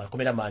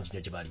makomera mangi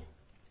nnyo gye bali.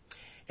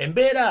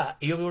 Embeera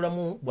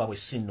ey'obulamu bwabwe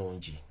si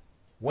nnungi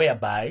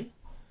whereby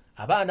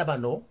abaana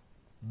bano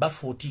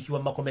bafuutiikibwa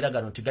mu makomera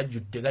gano nti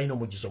gajjudde galina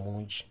omugizo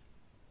mungi.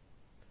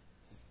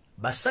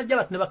 Basajja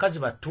battu ne bakazi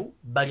battu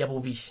balya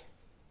bubi.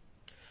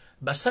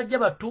 Basajja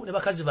battu ne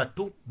bakazi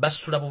battu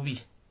basula bubi.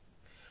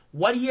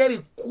 Waliyo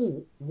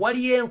ebiku,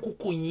 waliyo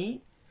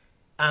enkukunyi,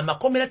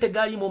 amakomera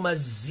tegali mu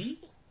mazzi,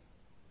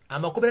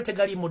 amakomera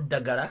tegali mu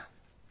ddagala,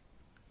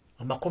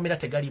 amakomera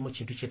tegali mu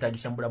kintu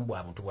kyetaagisa mu bulamu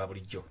bwa muntu bwa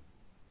bulijjo.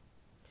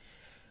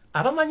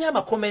 Abamanyi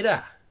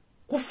amakomera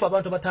kufa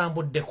abantu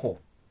batambuddeko.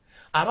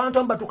 abantu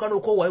ambatukana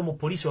uko wayo mu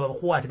police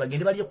babakwate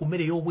bagende baliye ku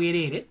mmere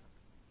y'obwerere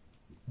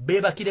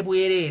bebakire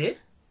bwerere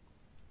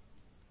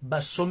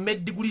basome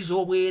diguli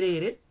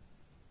z'obwerere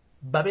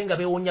babenga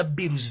bewonya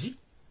biruzi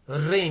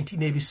rent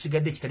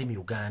n'ebisigadde kitali mu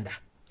Uganda.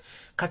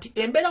 Kati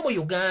embera mu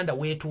Uganda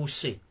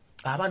wetuuse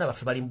abaana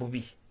baffe bali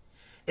mbubi.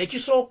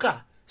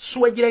 Ekisooka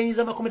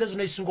suwegiranyiriza amakomera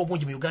zonna ezisinga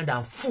obungi mu Uganda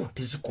nfu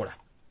tezikola.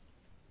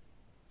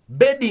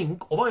 Bedding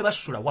oba we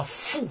basula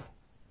wafu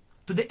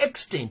to the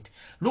extent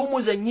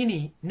lumu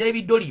zennyini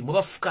n'ebidoli mu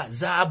bafuka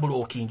za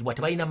blocking bwa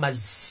tebalina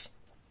mazzi.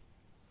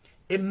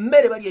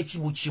 Emmere bali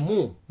ekibu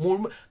kimu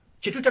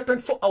kyetuta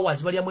 24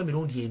 hours baliamu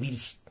emirundi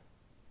ebiri.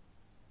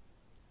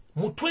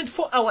 Mu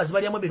 24 hours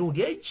baliamu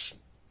emirundi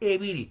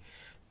ebiri.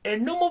 A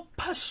normal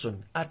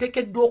person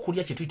ateekeddwa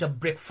okulya kyetuita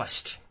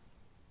breakfast.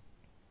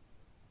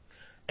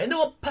 A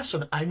normal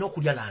person alina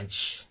okulya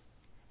lunch.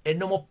 A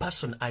normal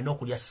person alina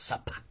okulya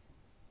supper.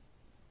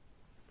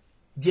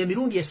 Gye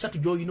mirundi esatu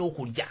gy'olina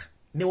okulya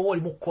ne wowe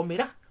oli mu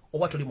kkomera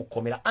oba toli mu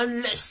kkomera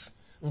unless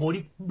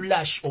ng'oli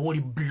blush oba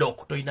oli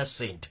block tolina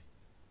sente.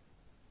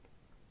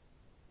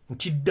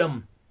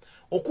 Nkiddamu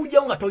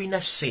okujjawo nga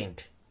tolina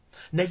sente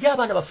naye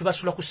abaana baffe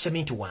basula ku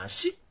sementi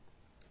wansi,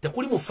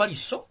 tekuli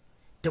mufaliso,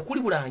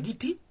 tekuli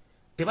bulangiti,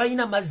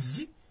 tebalina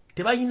mazzi,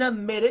 tebalina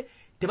mmere,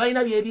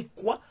 tebalina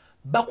byebikkwa,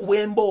 bakuba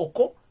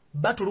embooko,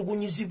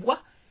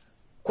 batulugunyizibwa,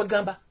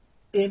 kwegamba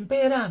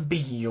embeera mbi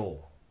nnyo.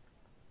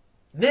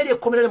 Neryo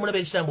ekkomera limulaba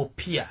ekitambo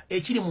pia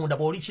ekiri munda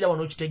bw'olikira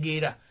wano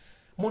okitegeera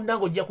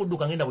mundango ojja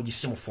kudduka ngenda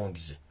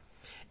bugisimufungize.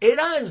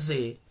 Era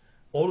nze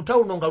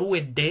olutawo luno nga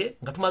luwedde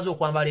nga tumaze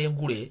okwambala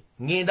engule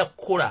ngenda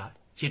kukola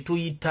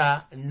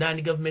kyetuyita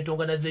non-government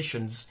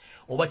organizations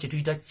oba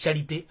kyetuyita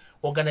charity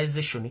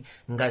organization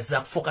nga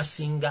za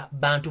focusinga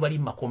bantu bali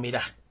mu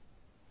makomera.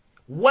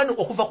 Wano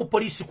okuva ku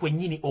polisi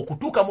kwennyini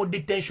okutuuka mu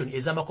detention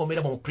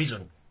ez'amakomera mu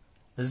prison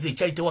nze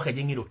charity waka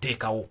jengiro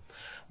teekawo.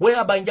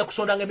 Whereby nja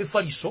kusondanga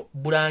emifaliso,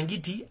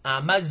 bulangiti,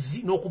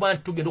 amazzi n'okuba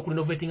nti tugenda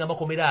okulinovating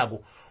amakomera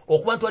ago.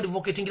 Okuba nti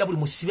advocatingira buli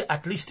musibe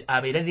at least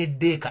abeera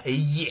n'eddeeka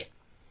eye.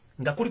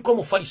 Nga kuliko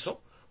mufaliso,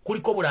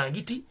 kuliko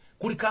bulangiti,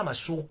 kuliko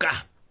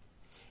amasuuka.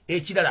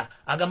 Ekirala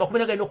agamba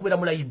makomera galina okubeera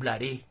mu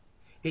library.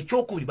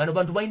 Ekyokubiri bano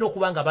bantu balina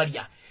okuba nga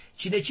balya.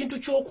 Kino ekintu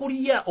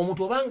ky'okulya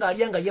omuntu obanga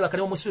alya nga ye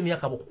bakali omusibe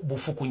emyaka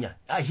bufukunya.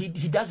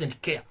 He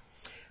doesn't care.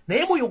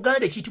 Naye mu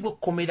Uganda ekiyitibwa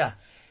ekkomera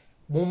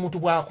omuntu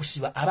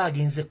bw'akusiba aba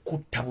agenze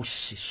kutta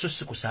bussi so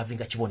si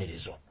kusavinga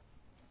kibonerezo.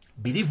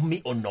 Believe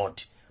me or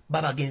not,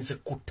 baba agenze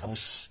kutta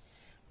bussi.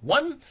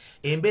 One,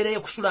 embeera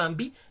y'okusula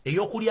mbi,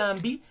 ey'okulya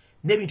mbi,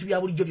 n'ebintu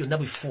bya bulijjo byonna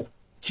bifu.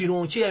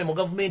 Kino nkyeyabe mu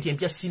gavumenti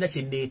empya sina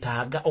kye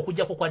neetaaga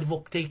okuggyako ku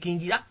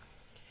advocatingira,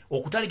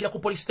 okutandikira ku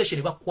police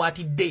station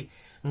bakwatidde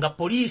nga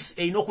police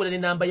erina okubeera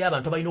n'enamba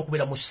y'abantu abalina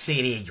okubeera mu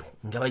sseera eyo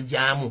nga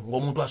bajjaamu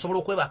ng'omuntu asobola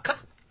okwebaka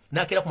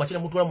n'akeera ku makina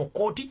mutuula mu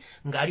kooti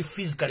ng'ali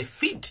physically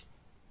fit.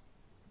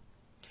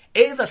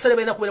 Either sale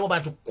balina kubeeramu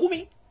abantu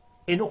 10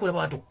 erina okubeeramu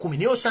abantu 10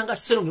 naye osanga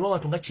ssero ng'erimu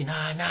abantu nga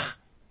 8.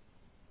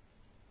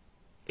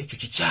 Ekyo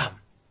kikyamu.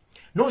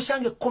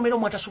 N'osanga ekkomera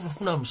omuntu asobola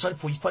okufuna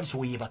omusalifu ifaliso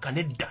weyeebaka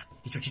nedda.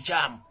 Ekyo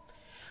kikyamu.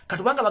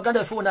 Katubanga baganda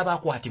baffe bonna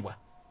baakwatibwa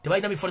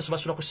tebalina mifaliso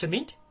basula ku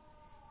sementi,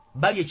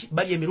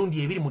 bali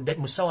emirundi ebiri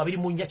mu ssaawa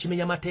 24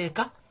 kimenya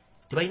mateeka,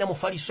 tebalina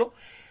mufaliso.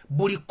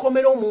 Buli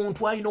kkomera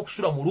omuntu alina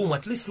okusula mu luumu,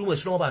 at least luumu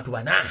esulamu abantu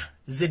 4.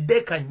 Ze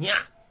deeka 4.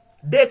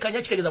 Deeka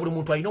 4 kitegeeza buli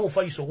muntu alina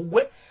omufaliso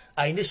ogugwe,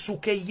 alina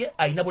essuuka eye,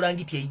 alina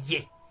bulangiti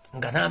eye,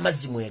 nga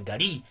n'amazzi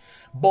mwegali,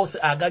 both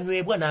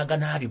aganywebwa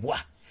n'aganaabibwa.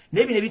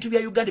 N'ebino ebintu bya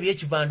Uganda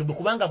by'ekivandumbe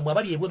kubanga mmwe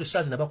abali ebweru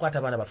saazi nabakwata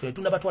abaana baffe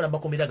tunabatwala mu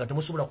makomera ga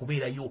temusobola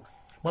kubeerayo.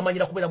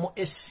 Mwamanyira kubeera mu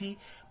SC,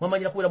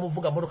 mwamanyira kubeera mu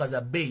vuga motoka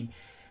za bbeeyi.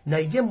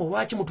 Naye mu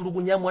lwaki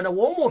mutulugunya mwana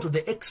w'omuntu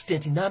the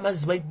extent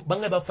n'amazzi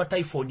banga bafa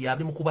typhoid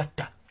ali mu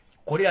kubatta,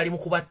 kolera ali mu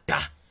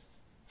kubatta,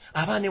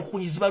 abaana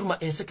enkunyi zibaluma,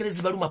 ensekere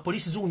zibaluma,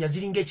 polisi ziwunya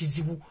ziringa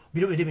ekizibu.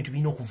 Bino ebintu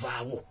birina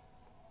okuvaawo.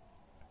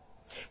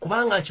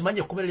 Kubanga nkimanyi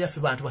ekkomera lyaffe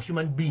bantu ba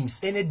human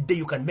beings. Any day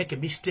you can make a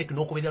mistake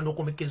n'okubeera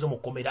n'okomekereza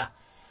omukomera.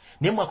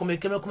 Naye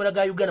mwakomera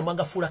ga Uganda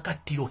mwangafuula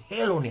kattiro,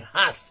 hell on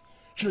earth.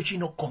 Kino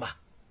kirina okukoma.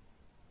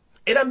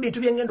 Era mu bintu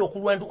bye ngenda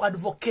okulwandu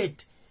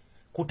advocate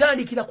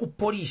kutandikira ku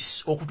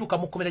police okutuuka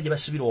mu kkomera gye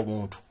basibira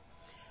omuntu.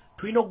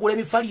 Tulina okugula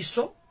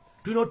emifaliso,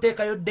 tulina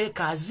oteekayo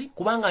deekaazi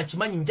kubanga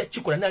nkimanyi nja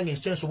kikola nange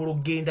nsobola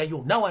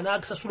okugendayo. Nawe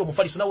anaagisasula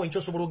omufaliso nawe nkyo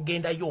osobola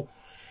okugendayo.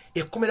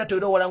 Ekkomera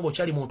teera owala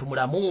ng'okyali muntu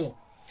mulamu.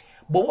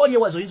 Bw'oba oli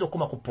ewazo oyinza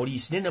okukoma ku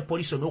poliisi naye ne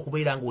poliisi olina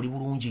okubeera ng'oli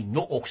bulungi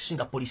nnyo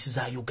okusinga poliisi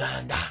za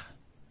Uganda.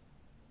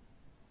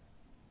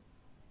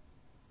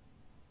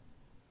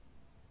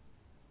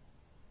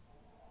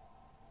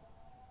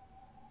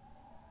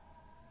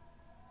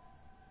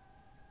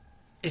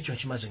 Ekyo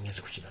nkimaze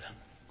ngenze ku kirala.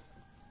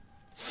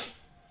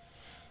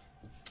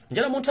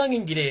 Njala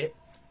muntangingire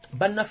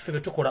bannaffe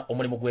betukola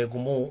omulimu gwe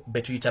gumu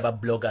betuyita ba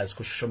bloggers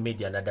ku social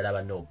media naddala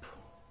ba nob.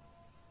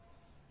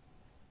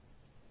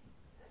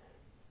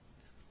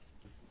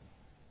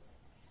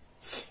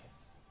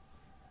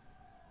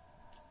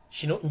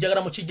 Kino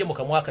njagala mukijje mu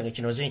kamwakanya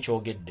kino nze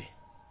nkyogedde.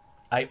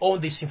 I own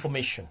this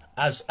information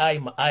as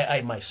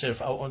I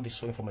myself I own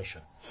this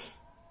information.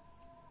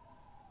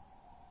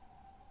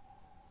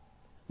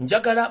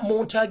 njagala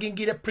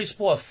muntagingire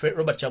principal waffe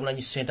Robert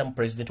Kyagulanyi Ssentamu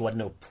president wa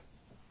NUP.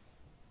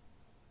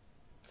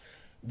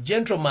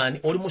 Gentleman,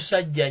 oli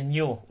musajja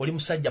nnyo, oli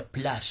musajja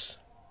plus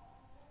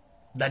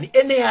than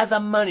any other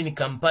man in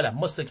Kampala,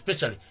 most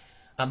especially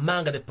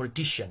among the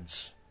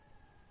politicians.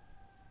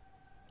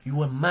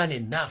 You are man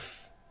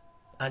enough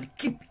and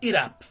keep it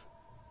up.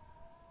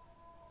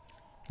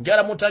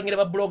 Njala muntagingire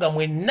ba blogger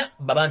mwenna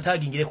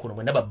babantagingire kuno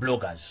mwenna ba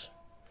bloggers.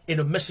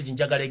 Eno message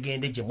njagala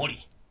egende gye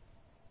muli.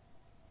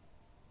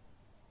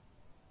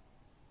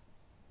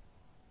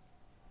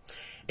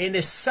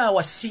 Ene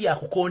sawa si ya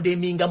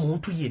kukondeminga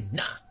muntu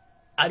yenna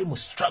ali mu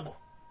struggle.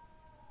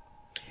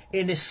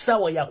 Ene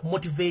sawa ya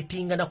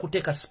kumotivatinga na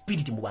kuteka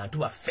spirit mu bantu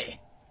baffe.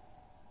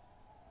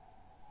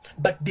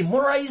 But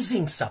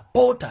demoralizing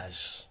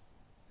supporters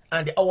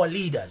and our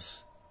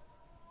leaders,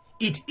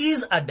 it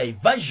is a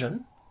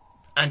diversion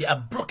and a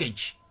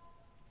blockage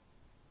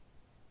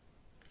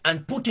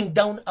and putting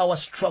down our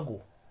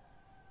struggle.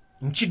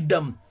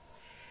 Nchidam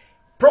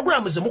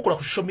programs zemukola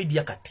ku social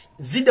media kati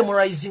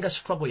zidemoralizing a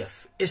struggle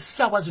yaffe.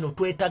 Esawa zino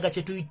twetaaga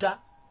kye tuyita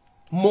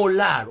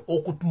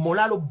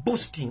moralo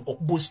boosting,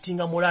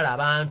 okuboostinga moralo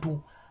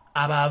abantu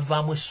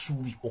abavaamu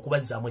essuubi,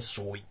 okubazzaamu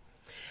essuubi.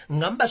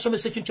 Nga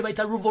mbasomesa ekintu kye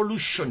bayita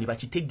revolution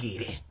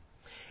bakitegeere.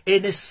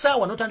 Ene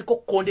sawa notandika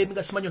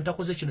okukondeminga simanyi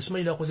ntakoze kino,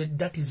 simanyi nakoze,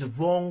 that is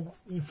wrong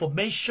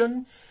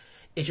information.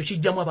 Ekyo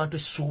kijjamu abantu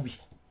essuubi.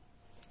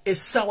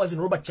 Esawa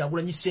zino Robert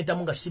Kyagulanyi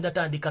Ssentamu nga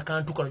sinatandika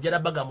kantu kano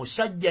jalabaga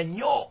musajja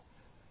nnyo.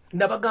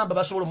 Nabagamba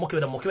basobola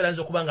mukebera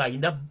nzo kubanga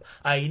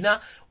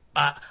ayina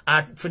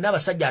fenna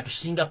abasajja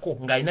atusingako,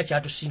 nga ayina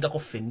kyatusingako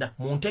fenna.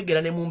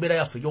 Muntegera ne mumbera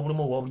yaffe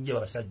y'obulimu obwabujja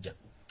babasajja.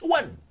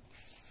 1.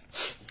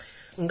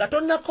 Nga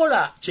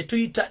tonnakola kye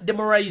tuyita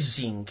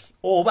demoralizing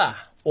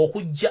oba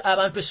okujja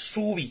abantu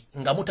essuubi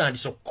nga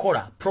mutandise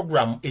okukola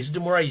program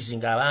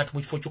ezidemoralizing abantu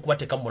mu kifo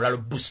ky'okubateeka mu moral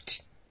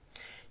boost.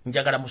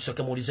 Njagala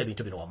musoke muwulize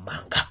ebintu bino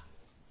wammanga.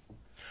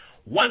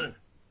 1.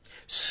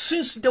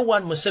 Since the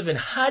one Museveni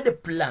had a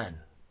plan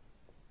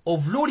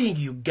of ruling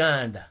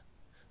Uganda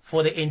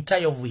for the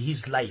entire of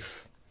his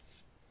life,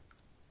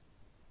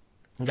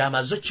 nga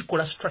amaze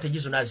okikola strategy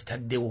zonna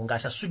azitaddewo, nga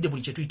asasudde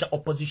buli kye tuyita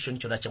opposition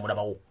kyonna kye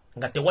mulabawo,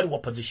 nga tewali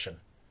opposition.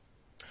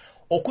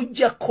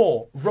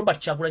 Okuggyako Robert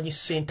Kyagulanyi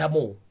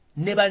Ssentamu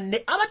ne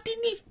banne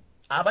abatidi,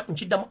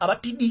 nkiddamu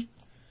abatidi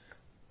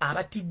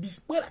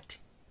bwe bati.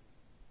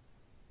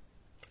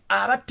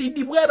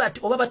 Abatidi bwe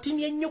bati oba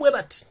batimye ennyo bwe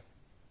bati.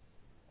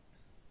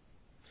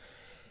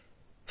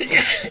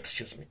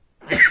 Excuse me.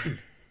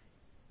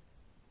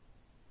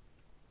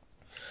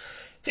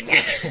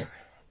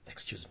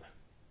 Excuse me.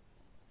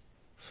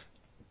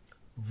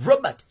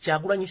 Robert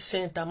Kyagulanyi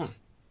Ssentamu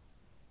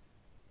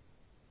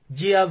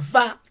gye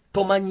yava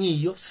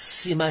tomanyiyo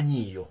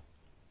simanyiyo.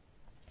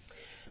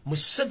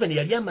 Museveni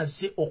yali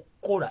amaze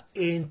okukola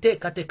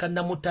enteekateeka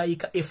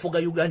namutayika efuga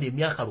Uganda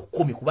emyaka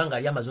 10 kubanga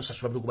yali amaze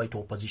osasula buli gubayita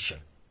opposition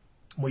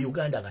mu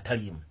Uganda nga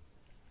taliimu.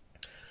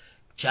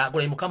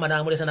 Kyagulanyi Mukama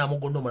n'amuleeta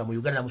n'amugondomola mu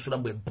Uganda n'amusula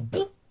mbwe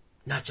bubu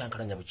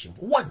n'akyankalanya bukimu.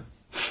 1.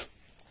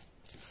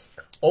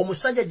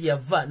 Omusajja gye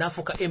yava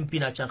n'afuuka MP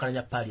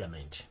n'akyankalanya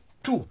parliament.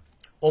 2.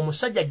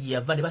 Omusajja gye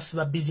yava ne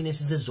basiba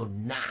bizinesi ze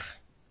zonna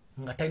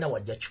nga talina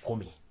wajja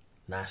 10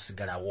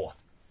 n'asigalawo.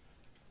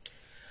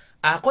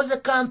 Akoze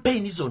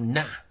campaign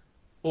zonna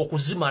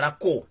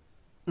okuzimalako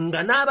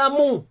nga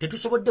n'abamu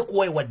tetusobodde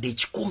kuwayo wadde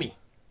 10.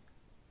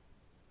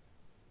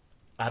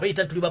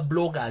 Abayita tuli ba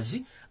bloggers,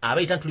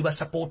 abayita tuli ba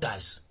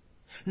supporters.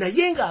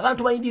 Naye nga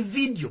abantu ba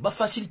individual ba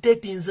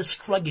facilitating the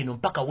struggle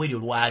mpaka weri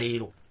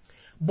olwaleero.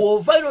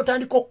 Bw'ovayo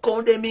n'otandika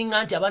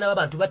okukondemminga nti abaana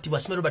b'abantu battibwa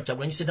Ssentebe Robert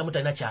Kyagulanyi Ssentamu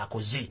talina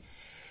kyakoze.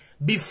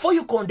 Before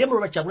you condemn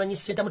Robert Kyagulanyi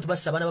Ssentamu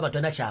tibassa abaana b'abantu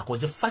talina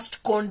kyakoze,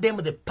 first condemn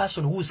the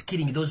person who is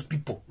killing those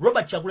people.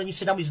 Robert Kyagulanyi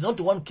Ssentamu is not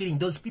the one killing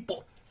those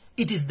people.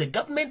 It is the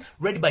government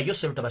led by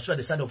Yosef Tabasura,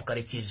 the son of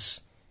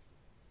Karekis.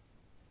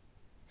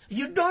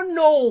 You don't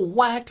know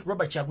what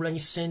Robert Kyagulanyi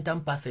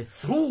Ssentamu passed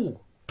through.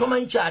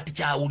 Tomanyi kyati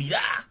kyawulira.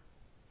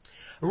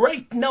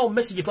 Right now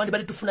message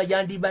twandibadde tufuna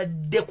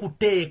yandibadde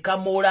kuteeka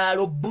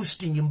moralo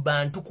boosting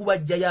mbantu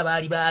kubajjayo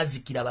abaali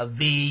baazikira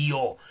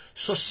baveeyo.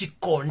 So si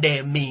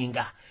condemning.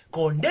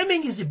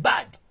 Condemning is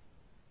bad.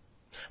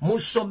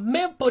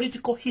 Musome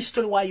political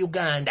history wa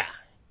Uganda.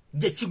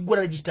 Gye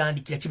kiggwera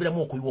gitandikira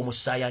kibiramu okuyiwa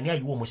omusaayi, ani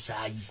ayiwa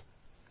omusaayi.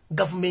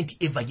 Government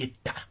eva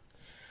yetta.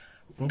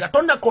 Nga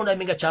tonna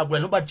condemning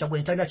Kyagulanyi, Robert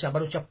Kyagulanyi talina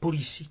kyambalo kya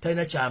polisi,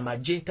 talina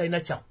kyamagye, talina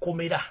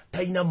kyakomera,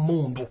 talina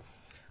mundu.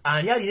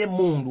 Ani alina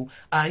mundu,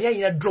 ani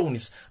alina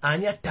drones,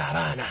 ani atta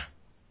abaana.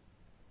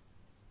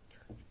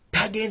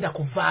 Tagenda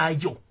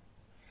kuvaayo.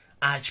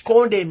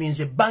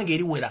 Akikondemminze ebbanga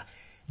eriwera.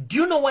 Do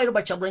you know why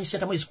Robert Kyagulanyi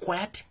Ssentamu is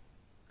quiet?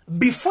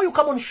 Before you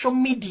come on social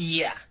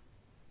media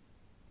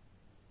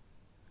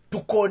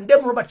to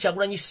condemn Robert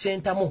Kyagulanyi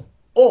Ssentamu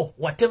or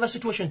whatever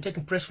situation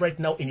taking place right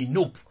now in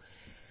NUP,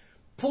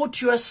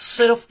 put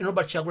yourself in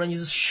Robert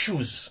Kyagulanyi's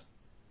shoes.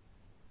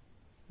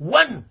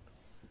 1.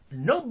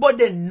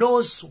 Nobody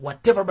knows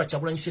whatever Robert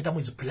Kyagulanyi Ssentamu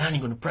is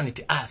planning on planet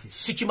Earth.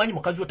 Sikimanyi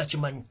mukazi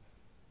otakimanyi.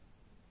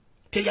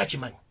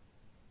 Teyakimanyi.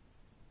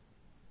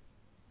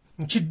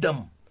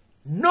 Nkiddamu.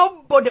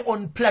 Nobody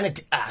on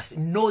planet Earth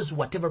knows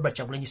whatever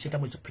Bachagulanyi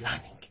Sentamu is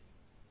planning.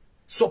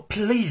 So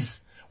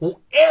please,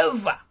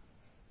 whoever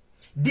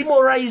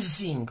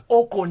demoralizing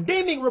or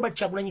condemning Robert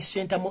Chagulanyi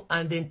Sentamu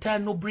and the entire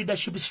Noble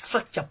leadership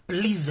structure,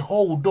 please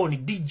hold on,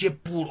 DJ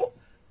Puro.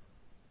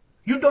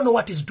 You don't know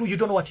what is doing. You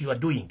don't know what you are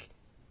doing.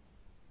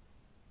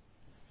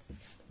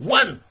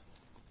 One,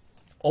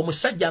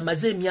 omusajja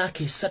amaze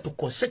emyaka 3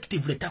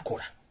 consecutively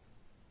takola.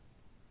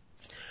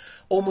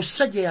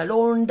 Omusajja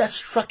yalonda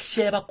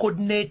structure y'aba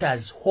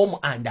coordinators home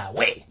and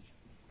away.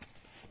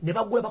 Ne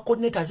bagula ba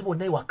coordinators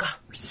bonna ewaka.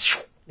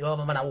 Ne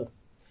babamalawo.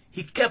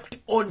 He kept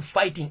on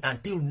fighting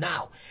until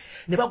now.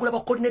 Ne bagula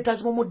ba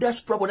coordinators mu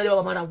diaspora bonna ne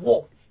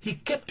babamalawo. He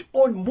kept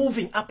on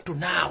moving up to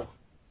now.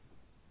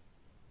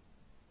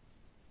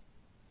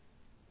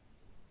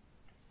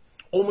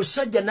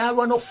 Omusajja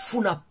n'alwana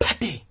okufuna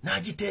pate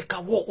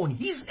n'agiteekawo on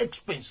his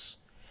expense.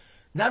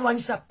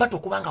 N'alwanyisa pate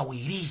okubanga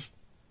weeri.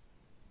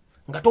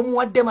 Nga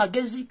tomuwadde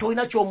magezi,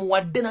 toyina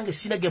ky'omuwadde nange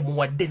sina ge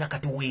muwadde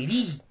nakati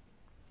weeri.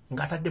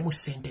 Nga ataddemu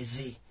ssente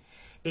ze.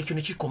 Ekyo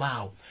ne kikoma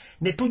awo.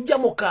 Ne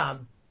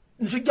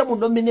tujja mu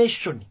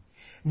nomination.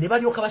 Ne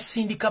balyoka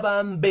basindika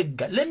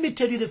bambega. Let me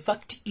tell you the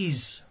fact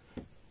is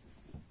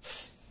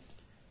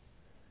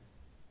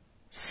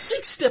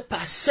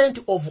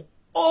 60% of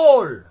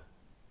all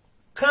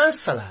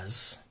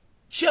councillors,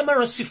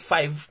 chairman of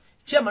C5,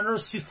 chairman of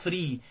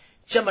C3,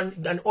 chairman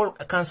and all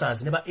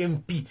councillors, never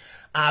MP,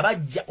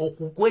 abaja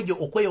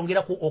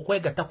okweyongera ku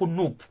okwegatta ku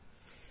NUP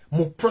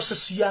mu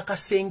process ya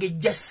Kasenge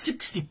just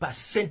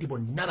 60%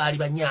 bonna baali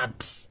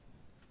banyampi.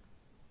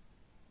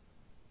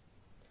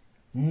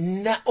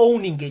 Na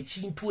owning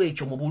ekintu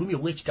ekyo mu bulumi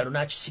obw'ekitalo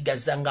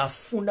n'akisigaza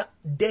ng'afuna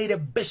daily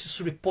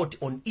basis report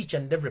on each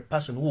and every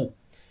person who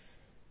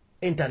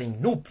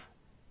entering NUP.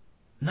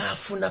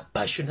 N'afuna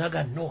passion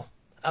naga no,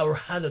 I will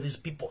handle these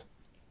people.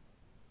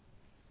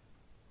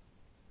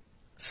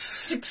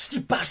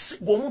 60%,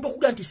 gomuntu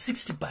okuga nti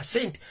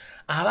 60%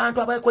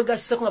 abantu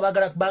abakwegasako nga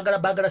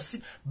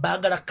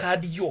bagala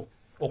kadi yo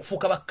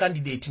okufuuka ba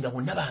candidate nga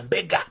bonna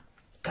bambega.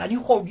 Can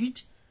you hold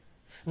it?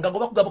 Nga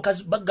goba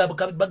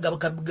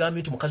bagaba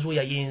nti mukazi we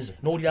yayenze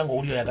n'owulira nga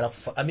oli oyagala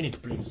kufa. A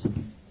minute please.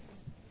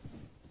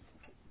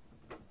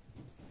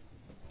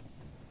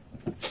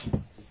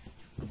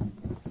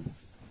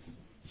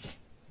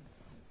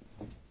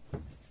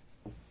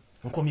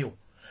 Nkomyo.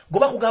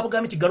 Goba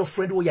kugaba nti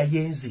girlfriend we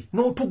yayenze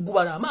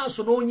n'otugubala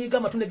amaaso n'onyiga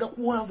amatune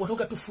gakuwanvu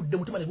otoga tufudde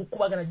mutima ne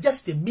gukubagana,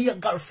 just a mere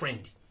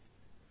girlfriend.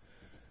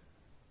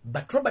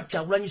 But Robert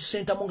Chagulanyi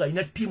Sentamu nga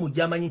alina tiimu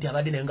gy'amanyi nti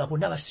abadde naye nga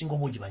bonna abasinga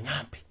obungi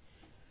banyampe.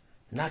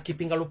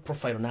 N'akeepinga low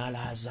profile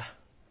n'alaaza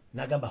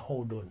n'agamba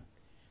hold on,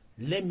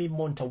 let me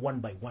monitor one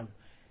by one.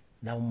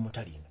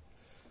 N'amumutalinga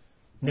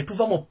ne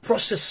tuva mu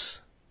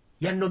process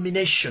ya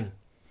nomination.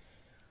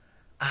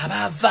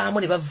 Abavaamu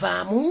ne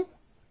bavaamu,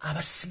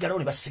 abasigalawo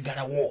ne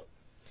basigalawo.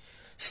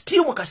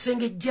 Still mu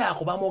Kasenge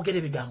gyako bamwogera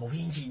ebigambo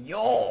bingi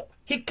nnyo.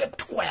 He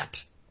kept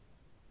quiet.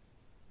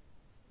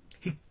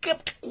 He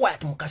kept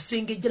quiet mu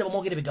Kasenge gye ne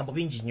bamwogera ebigambo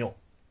bingi nnyo.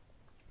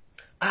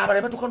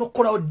 Abala batuuka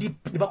n'okukolawo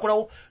deep ne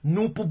bakolawo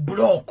NUP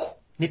block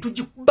ne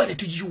tugikuba ne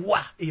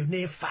tugiwa eyo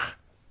neefa.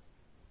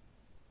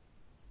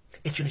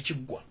 Ekyo ne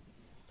kiggwa.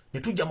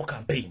 Ne tujja mu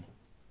campaign.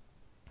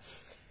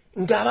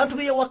 Ng'abantu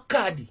beeyawa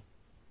kaadi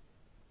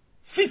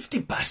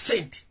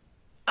 50%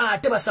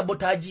 ate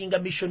basabotaginga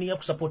mission ya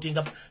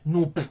kusupportinga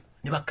NUP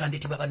ne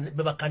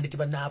bakandidate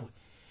bannaabwe.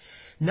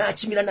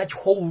 N'akimira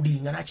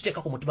n'akiholding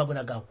n'akiteeka ku mutima gwe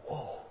naga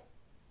whoa,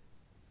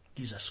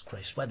 Jesus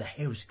Christ, what the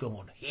hell is going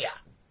on here?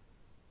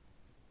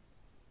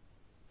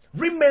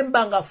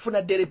 Remember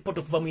ngafuna the report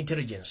okuva mu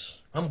intelligence.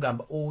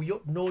 Amugamba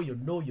oyo noyo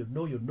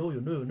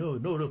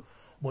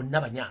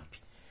bonna banyampi.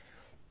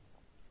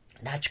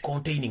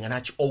 N'akicontaining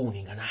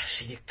n'aki-owning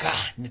n'asirika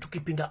ne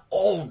tukipinga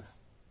own.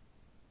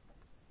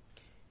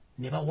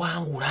 Ne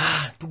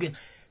bawangula tugenda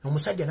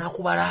omusajja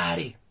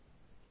n'akubalaale.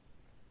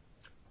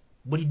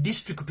 Buli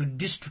district to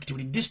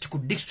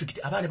district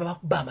abaana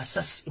babakuba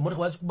amasasi,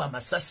 emmotoka bazikuba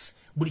amasasi,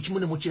 buli kimu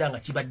ne mukiranga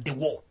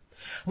kibaddewo.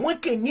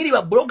 Mweke nyiri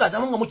ba bloggers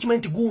amunga mukimanyi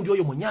nti gundi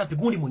oyo munyampi,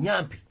 gundi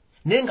munyampi.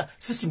 Nenga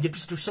system gye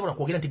tusobola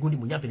kwogera nti gundi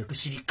munyampi ne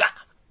tusirika.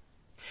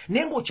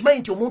 Nenga okimanyi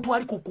nti omuntu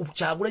ali ku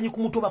Kyagulanyi ku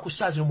mutoba ku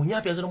saazi no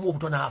munyampi azana mu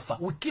obutono afa.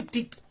 We kept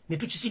it ne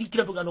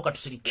tukisirikira tuganda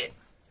okatusirike.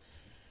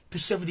 To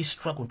save this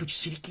struggle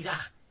tukisirikira.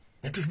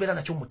 Ne tukibeera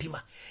nakyo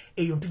mutima.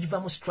 Eyo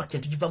ntugivaamu structure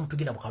ntugivaamu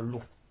tugenda mu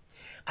kalulu.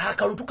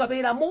 Akalulu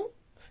tukabeeramu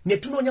ne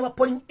tunoonya ba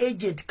polling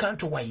agent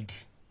countrywide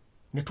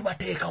ne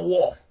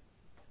tubateekawo.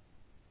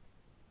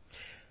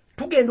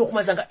 Tugenda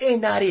okumaza nga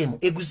NRM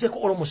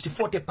eguzeeko almost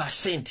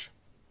 40%.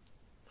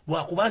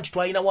 Lwakuba nti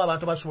twalinawo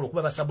abantu abasobola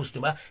okuba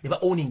basabusitema ne ba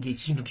owning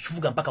ekintu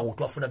tukivuga mpaka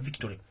wotwafuna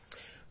victory.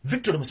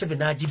 Victory Museveni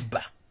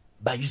n'agibba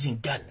by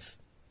using guns.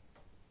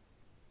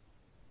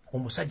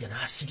 Omusajja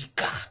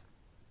n'asirika.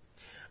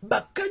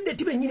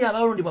 Bakandidate bennyini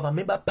abalondebwa ba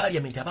member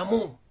parliament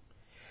abamu.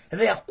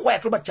 They are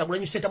quiet. Robert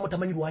Chagulanyi Sentamu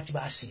tamanyi lwaki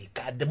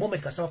basirika. At the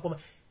moment kasaba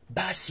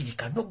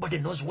basirika. Nobody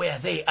knows where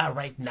they are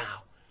right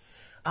now.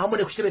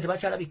 Amone ku kitebe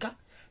tebakyalabika.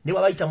 ne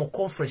wabayita mu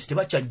conference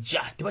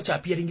tebacha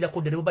appearingira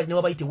ko ne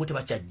wabayite wote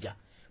bachajja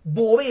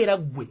bobeera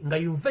gwe nga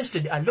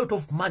invested a lot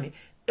of money,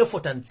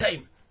 effort and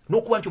time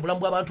n'okuba nti obulamu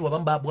bw'abantu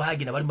babamba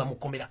bwagi na bali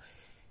bamukomera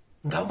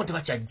nga bamu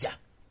tebachajja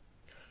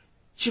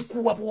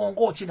kikuwa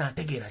bwongo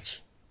kinategeera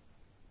ki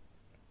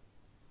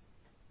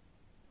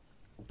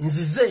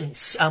nzize.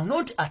 I'm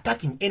not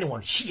attacking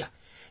anyone here.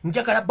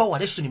 Njagala bawa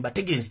lesson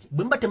mbategezi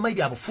bwe mbate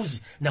maili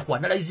abufuzi na ku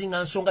analyzing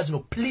ansonga zino.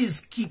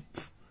 Please keep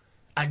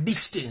a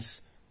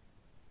distance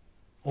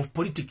of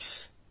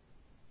politics.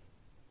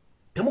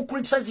 Temu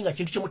criticizing a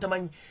kintu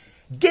kyemutamanyi.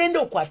 Genda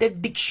okwate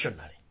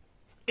dictionary.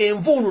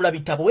 Envunula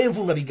bitabo,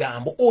 envunula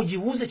bigambo,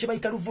 ojibuuze kye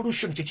bayita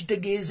revolution kye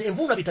kitegeeza.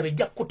 Envunula bitabo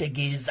ejja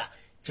kutegeeza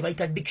kye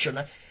bayita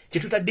dictionary.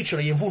 Kyetuta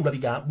dictionary envunula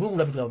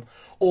bigambo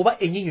oba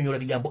enyinyonyola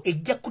bigambo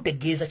ejja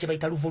kutegeeza kye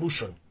bayita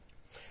revolution.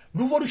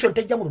 Revolution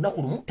tejja mu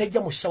lunaku lumu,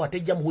 tejja mu ssaawa,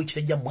 tejja mu wiiki,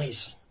 tejja mu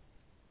mwezi.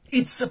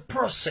 It's a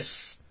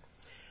process.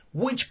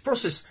 Which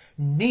process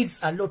needs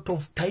a lot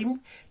of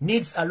time,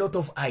 needs a lot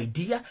of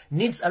idea,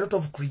 needs a lot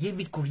of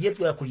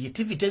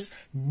creativities,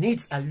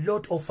 needs a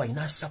lot of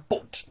financial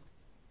support.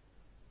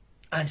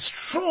 And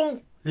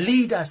strong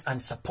leaders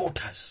and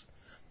supporters.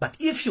 But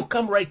if you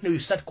come right now, you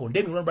start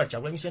condemning one brother,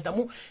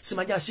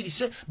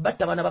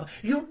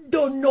 you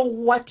don't know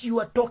what you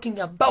are talking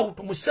about.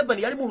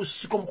 Museveni yali mu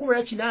lusiko mukulu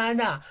ya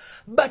kinana,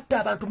 batta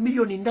abantu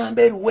million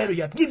number where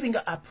you are giving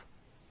up.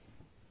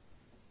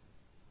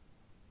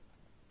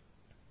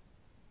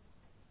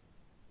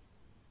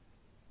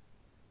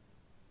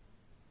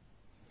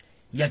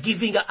 You're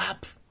giving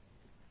up.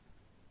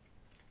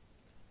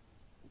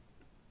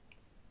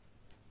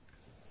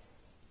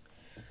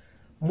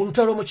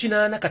 Mulutalo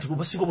muchinana kati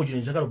kubasingo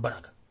mujino njagalo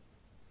baraka.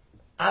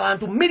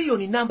 Abantu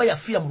million number ya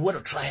fia muluwero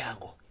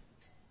triangle.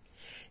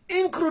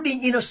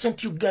 Including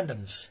innocent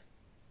Ugandans.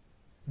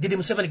 Did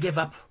Museveni give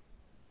up?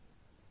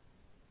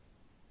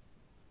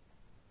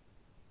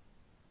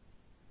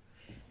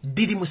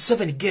 Did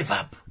Museveni give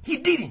up? He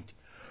didn't.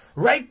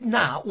 Right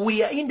now,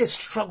 we are in the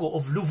struggle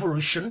of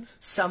revolution.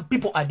 Some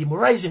people are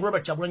demoralizing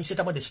Robert Kyagulanyi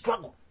Ssentamu the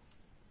struggle.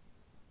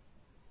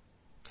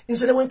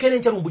 Instead when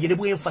Kenya Lumbuye ne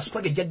bwe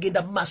struggle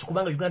jagenda mass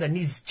kubanga Uganda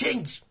needs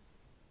change.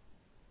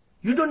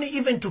 You don't need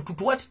even to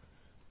what?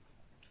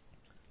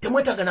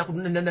 Temwetaga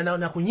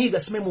na kunyiga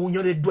sime mu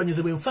unyoleddwa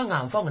nyize bwe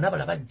mfanga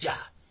nabala bajja.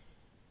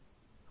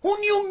 Who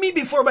knew me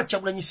before Robert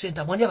Kyagulanyi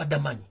Ssentamu ani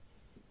abadamanyi?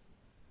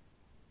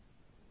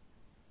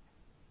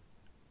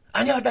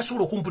 Ani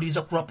abadasubula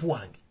okumpuliriza kurap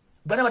wange?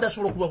 Bana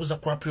badasubula okubabuza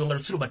kurap yonga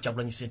lusiro Robert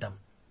Kyagulanyi Ssentamu.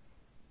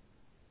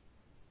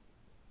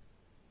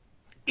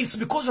 It's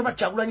because Robert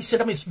Kyagulanyi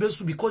Ssentamu, it's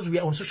because we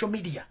are on social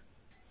media.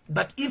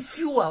 But if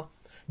you are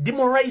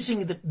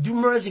demoralizing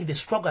the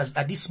struggles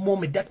at this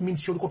moment, that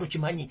means you're going to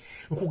chimanyi.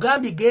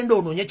 Nkugambi gendo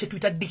ononye che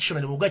Twitter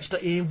dictionary muga chita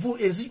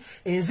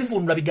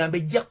enzivunula bigambe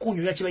ejja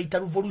kunyo ya chibayita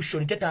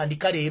revolution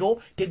tetandika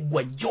leero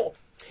teggwa jjo.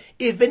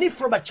 Even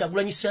if Robert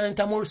Kyagulanyi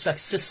Ssentamu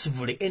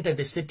successfully entered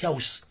the State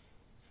House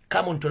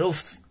come on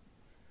 12th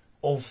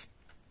of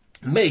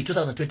May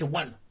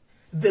 2021,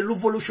 the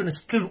revolution is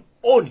still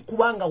on.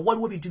 Kubanga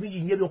waliwo bintu bingi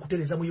nnyo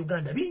byokutereza mu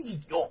Uganda bingi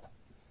nnyo.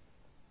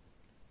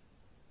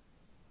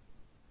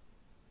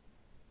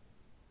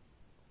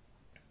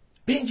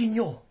 Bingi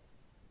nnyo.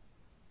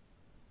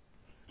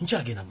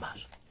 Nkyagenda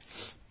maaso.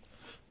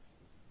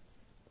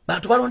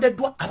 Bantu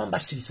balondeddwa abamu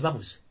basirise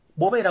babuze.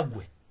 Bw'obeera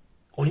gwe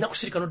olina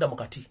kusirika n'odda mu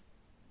kati.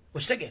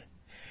 Okitegeera?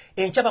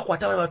 Enkya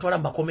bakwata abaana batwala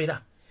mu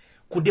makomera.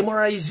 Ku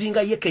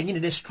demoralizinga ye kennyini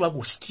ne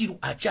struggle still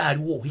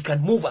akyaliwo. He can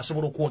move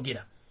asobola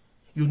okwogera.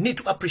 You need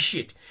to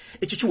appreciate.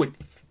 Ekyo kiwedde.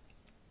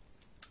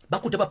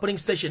 Bakutte ba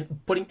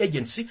polling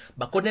agency,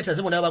 ba coordinators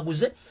zemo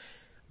n'abaguze,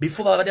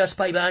 before babadde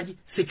spy bangi,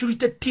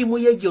 security team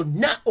ye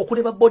yonna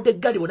okuleba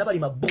bodyguard bonna bali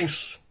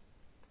mabusu.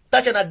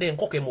 Tacha nadde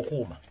enkoko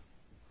emukuuma.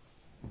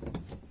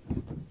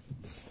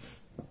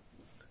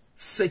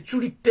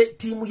 Security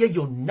team ye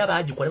yonna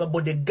bagikoleba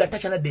bodyguard,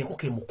 tacha nadde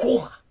enkoko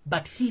emukuuma.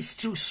 But he's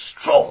still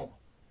strong.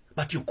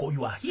 But you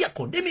are here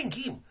condemning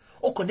him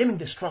or condemning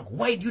the struggle.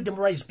 Why do you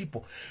demoralize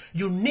people?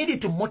 You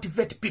need to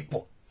motivate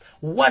people.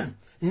 One,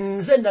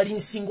 nze nali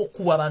nsinga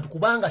okuwa abantu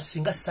kubanga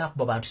singa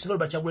saakuba abantu singa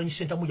Robert Kyagulanyi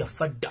Ssentamu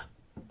yafadda.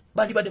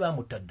 Bandi badde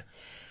bamutadda.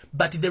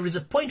 But there is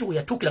a point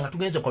where tukira nga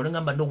tugenze kwa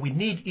ngamba no, we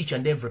need each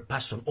and every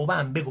person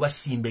oba mbego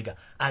basimbega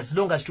as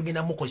long as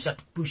tugenda mukozesa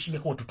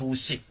tushimeko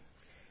tutuuse.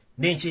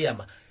 Nenche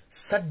yama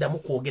sadda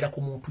mukwogera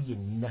ku muntu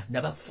yenna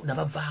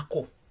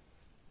nabavaako.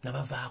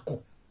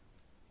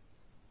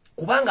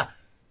 Kubanga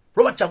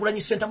Robert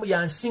Kyagulanyi Ssentamu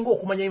yansinga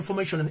okumanya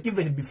information and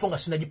even before nga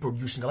sinaji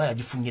produce nga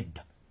bayagifunye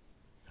dda.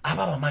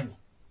 Ababa manyi.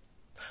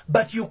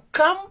 But you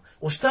come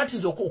or start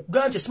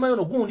okuganja simanyi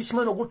ogundi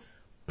simanyi ogundi.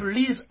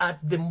 Please, at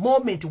the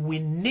moment we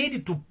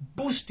need to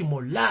boost the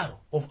morale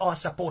of our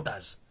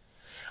supporters.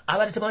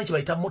 Abali tamanyi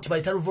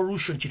kibayita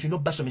revolution kitino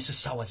baso Mrs.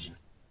 Sawazin.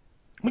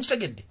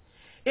 Mukitegedde.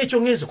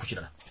 Ekyo ngenze ku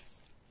kirala.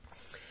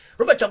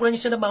 Robert Kyagulanyi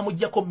Ssentamu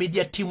amujjako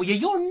media team ye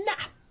yonna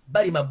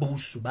bali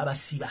mabusu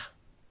babasiba.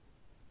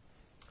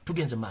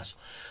 Tugenze maaso.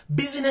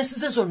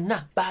 Business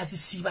zonna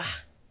bazisiba.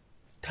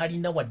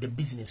 Talina wadde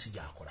business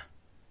gyakola.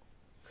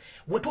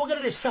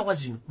 wetwogerere sawa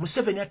zino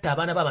Museveni atta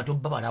abaana b'abantu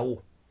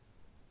babalawo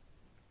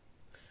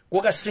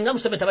Goga singa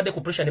Museveni tabadde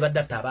ku pressure ne badde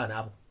atta abaana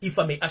abo. If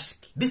I may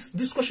ask,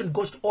 this question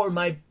goes to all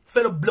my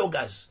fellow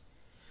bloggers.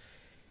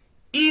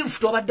 If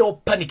tobadde o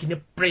panic ne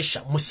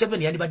pressure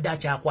Museveni yandibadde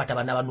akyakwata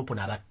abaana banupu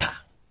n'abatta.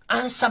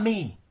 Answer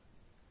me.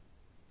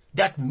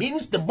 That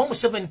means the more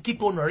Museveni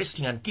keep on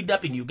arresting and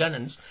kidnapping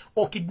Ugandans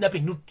or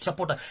kidnapping new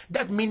supporters,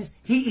 that means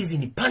he is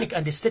in panic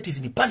and the state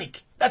is in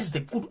panic. That is the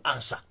good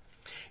answer.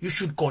 You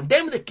should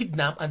condemn the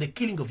kidnap and the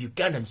killing of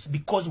Ugandans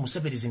because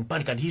Museveni is in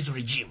panic and his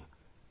regime.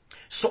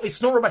 So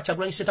it's not Robert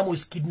Kyagulanyi Ssentamu who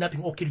is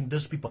kidnapping or killing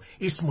those people.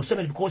 It's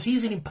Museveni because he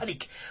is in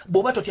panic.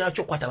 Bobato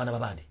tinacho kwata bana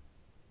babande.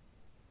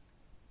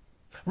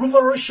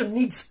 Revolution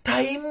needs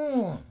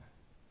time.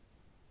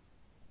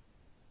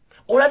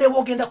 Olade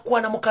wogenda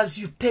kwana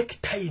mukazi, you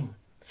take time.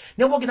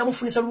 Ne wogenda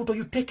mufunisa luto,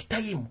 you take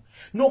time.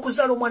 No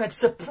kuzalo mwana,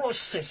 it's a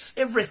process.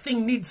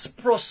 Everything needs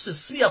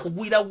process. We are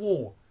kugwira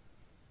war.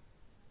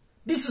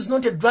 This is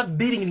not a drug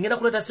dealing. Ngenda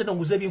kuleta sendo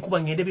nguzebi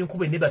nkuba ngende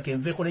binkuba neba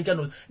kenveko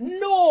nenjano.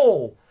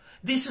 No.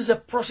 This is a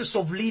process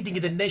of leading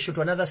the nation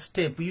to another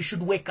step. You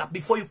should wake up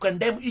before you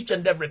condemn each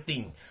and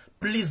everything.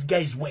 Please,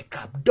 guys, wake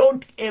up.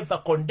 Don't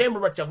ever condemn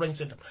Robert Kyagulanyi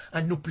Ssentamu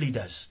and new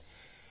leaders.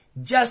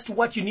 Just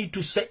what you need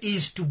to say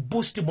is to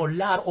boost the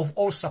morale of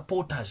all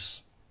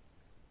supporters.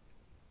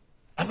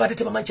 Abadde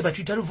tebamanyi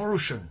batuyita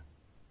revolution.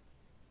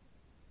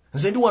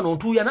 Nze ndi wano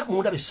ntuyana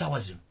munda besawa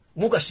zino.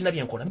 Muga sina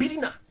byenkola.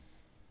 Mbirina.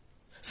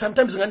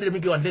 Sometimes ngandire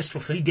mige one less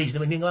for 3 days.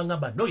 Nebenga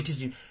ngamba, no, it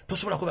is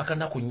tosobola kubaka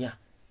nakunya.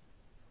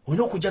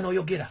 Oyina okujja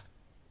n'oyogera.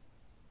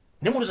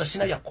 Nemuloza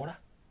sina byakola.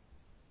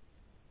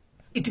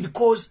 It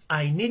because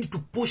I need to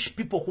push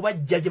people kuba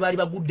jjaje bali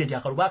bagudde nti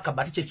akalubaka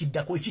bati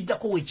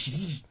ekiddako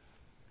wekiri.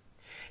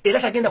 Era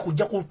tagenda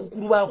kujja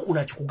kukulubako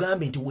kuna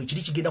kikugambe nti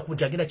wekiri kigenda ku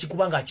nti agenda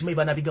kikubanga akimanyi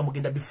bana biga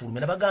mugenda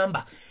bifulumya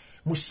nabagamba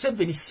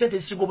Museveni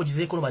sente singobo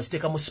gizeekono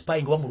maziteeka mu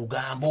spying wa mu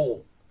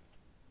lugambo.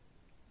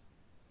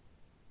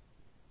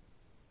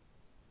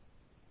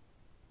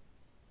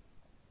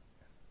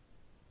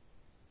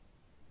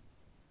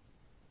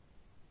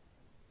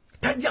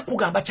 Tajja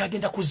kugamba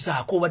kyagenda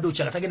kuzaako obadde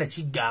okyaga tagenda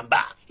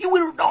kigamba. He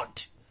will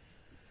not.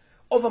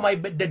 Over my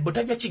dead but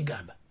tajja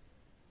kigamba.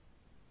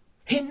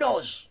 He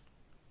knows.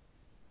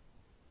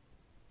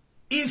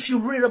 If you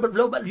really love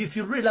Robert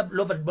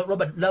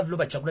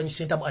Kyagulanyi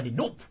Ssentamu and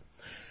nope.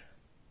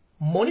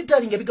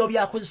 Monitoring ebigambo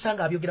byakozesa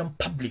nga abyogera mu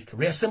public.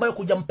 Reasembayo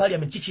kujja mu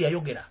parliament kiki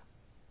yayogera.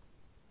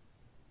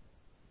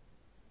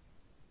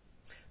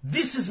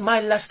 This is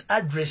my last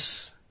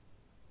address.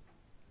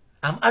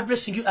 I'm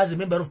addressing you as a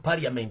member of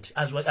parliament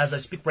as I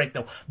speak right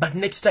now. But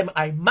next time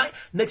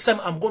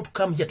I'm going to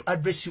come here to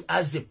address you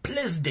as a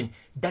president.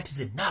 That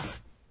is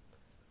enough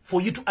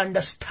for you to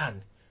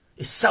understand.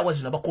 Sawa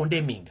zino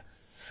condemning.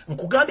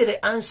 Nkugambe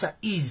the answer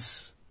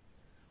is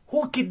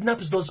who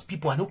kidnaps those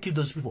people and who killed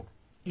those people?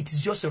 It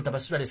is Joseph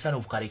Tabasura, the son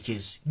of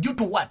Karekezi. Due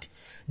to what?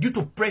 Due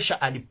to pressure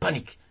and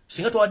panic.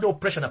 Singato wado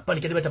pressure and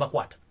panic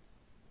what?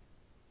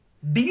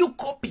 Do you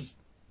copy?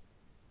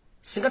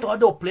 Singato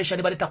wado pressure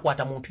and baleta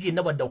kwata muntu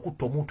yenna wadda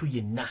okutta omuntu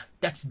yenna.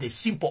 That's the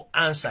simple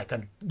answer I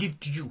can give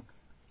to you.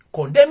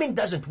 Condemning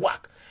doesn't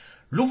work.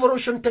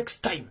 Revolution takes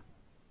time.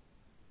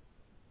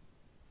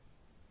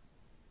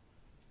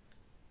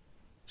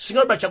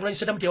 Singato Robert Kyagulanyi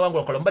Ssentamu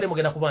tewangula kola mbale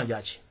mugenda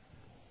kubanja ki.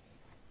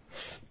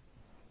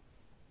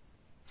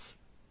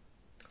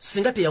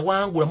 Singato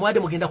yawangula mwade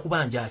mugenda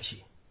kubanja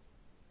ki.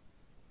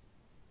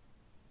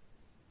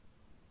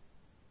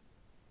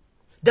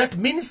 That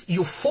means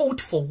you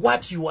fought for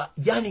what you are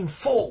yearning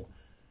for.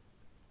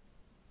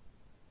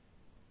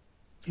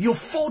 You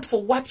fought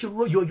for what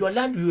your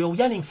land you are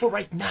yearning for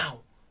right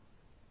now.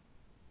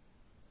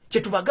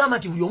 Chetubagama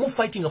ti you're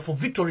fighting for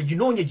victory. You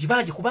know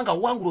jibaje kubanga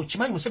wangulo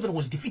chimanyi Museveni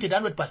was defeated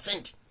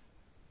 100%.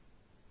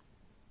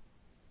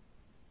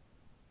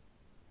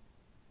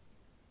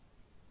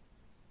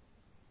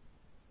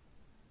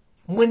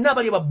 Mwena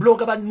bali ba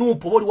blogger ba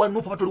nupu boli wa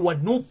nupu batoli wa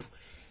nupu.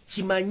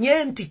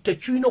 Chimanyenti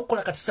techino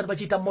okola katisana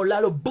bachita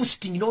molalo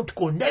boosting, not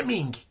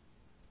condemning.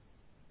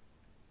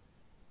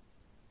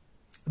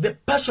 The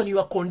person you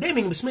are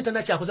condemning msimeta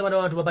nachi akoza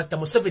bana bantu babatta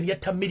Museveni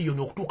yatta million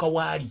okutuuka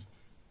waali.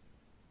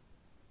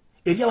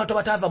 Eri abantu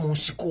batava mu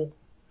nsiko.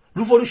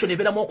 Revolution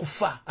ebera mu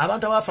okufa.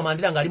 Abantu abafa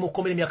Mandela ngali mu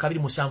komere myaka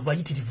 27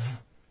 bayitirivu.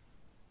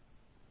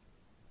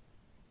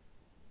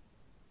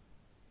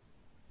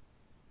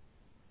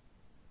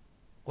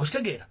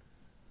 Ostegeera.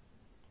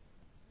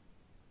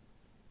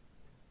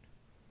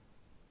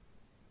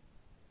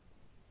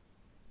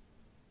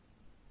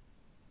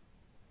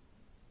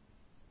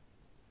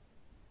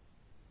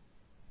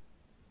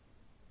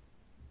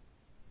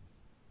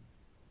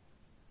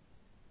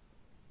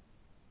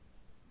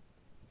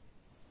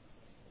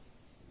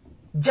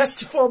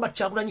 Just for Robert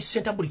Kyagulanyi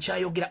Ssentamu buli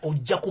kyayogera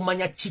ojja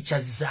kumanya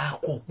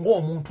kikyazaako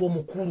ng'omuntu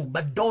omukulu,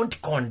 but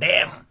don't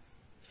condemn.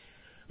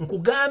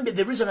 Nkugambe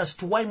the reason as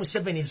to why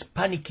Museveni is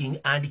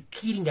panicking and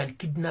killing and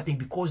kidnapping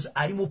because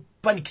ali mu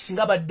panic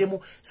singa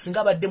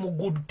baddemu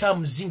good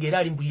terms ngera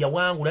ali mbuya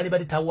wangu nani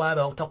bali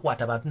tawaaba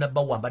otakwata abantu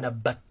nabawamba na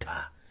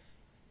batta.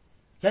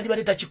 Yandi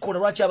bali tachikola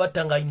lwachi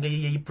abattanga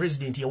ye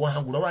president ye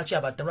wahangula lwachi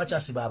abatta lwachi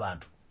asiba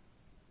abantu.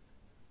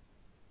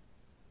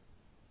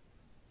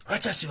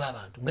 Lwachi asiba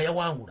abantu nga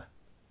yawangula.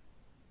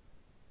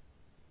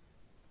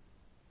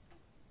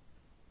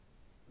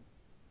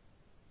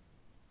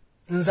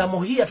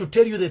 I'm here to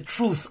tell you the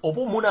truth.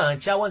 Obo muna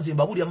anchawa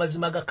nzimbabuli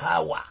amazima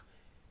gakawa.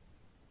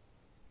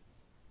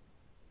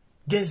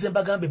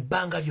 Genzemba gambe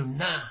banga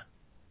yona.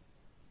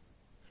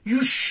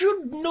 You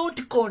should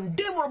not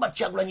condemn Robert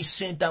Kyagulanyi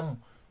Ssentamu.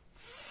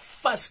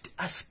 First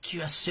ask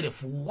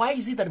yourself, why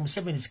is it that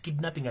Museveni is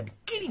kidnapping and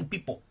killing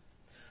people?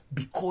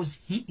 Because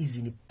he is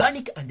in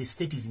panic and the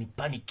state is in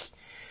panic.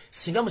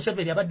 Singa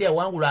Museveni abadde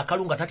awangula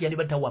akalunga tati yandi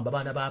badde awamba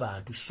baana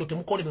b'abantu. So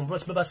temukole mu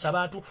mbulasi baba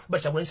sabatu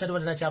Kyagulanyi Ssentamu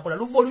na kyakola.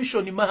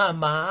 Revolution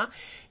mama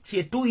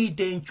kye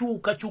tuyite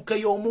enkyukakyuka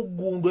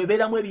y'omuggundu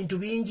ebeeramu ebintu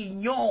bingi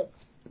nnyo.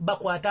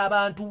 Bakwata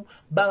abantu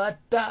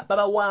babatta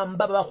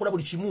babawamba babakola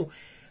buli kimu.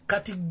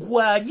 Kati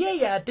gwaye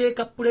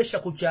yateeka pressure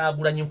ku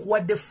Kyagulanyi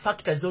nkuwadde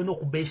factors zonna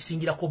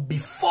okubesingirako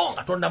before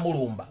nga tonda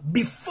mulumba,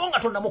 before nga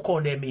tonda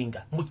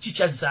mukondeminga mu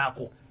kicha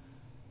zaako.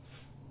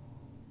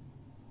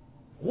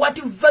 What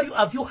value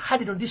have you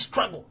had on this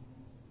struggle?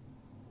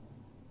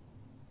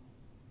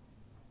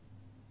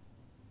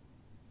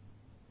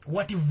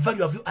 What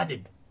value have you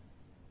added?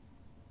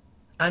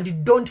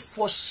 And don't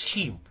force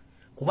him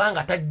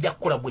kubanga tajja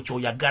kukola bwe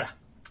kyoyagala.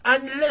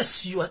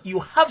 Unless you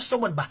have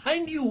someone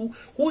behind you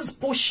who's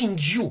pushing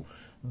you.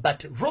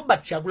 But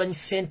Robert Kyagulanyi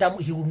Ssentamu,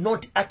 he will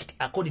not act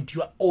according to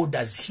your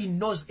orders. He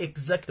knows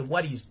exactly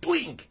what he's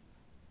doing.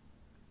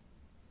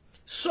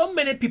 So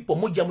many people,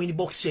 muja mu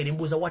inbox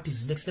mbuza what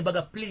is next.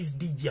 Nebaga, please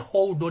DJ,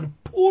 hold on,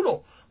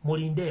 pulo,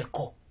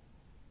 mulindeko.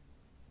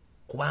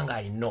 Kubanga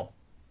I know.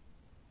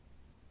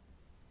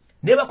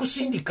 Neba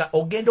kusindika,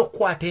 ogendo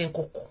kwate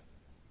enkoko.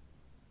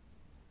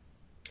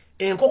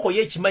 Enkoko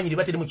yekimanyi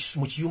libateri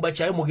mu kiyumba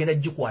kyayo mugenda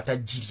gikwata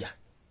jirya.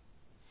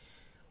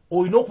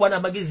 Oyina okuba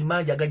n'amagezi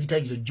mangi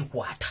agagitayizo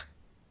gikwata.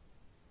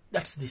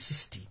 That's the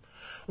system.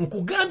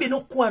 Nkugambye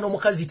n'okukwana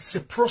omukazi, it's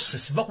a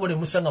process. Va kuba ne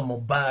musanga mu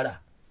bbaala.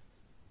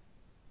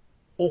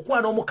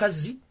 Okwana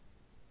omukazi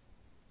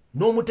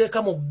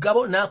n'omuteeka mu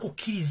ggabo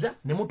n'akukkiriza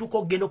ne mutuuka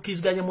okugenda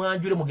okkiriziganya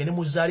mwanjule mugende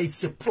muzaale.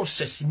 It's a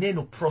process.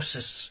 Neno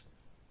process.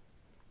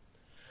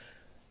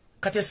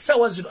 Kati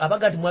essaawa zino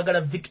abaga nti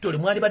mwagala Victoria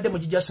mwalibadde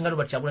mugijja singa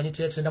Robert Kyagulanyi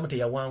Ssentamu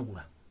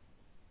teyawangula.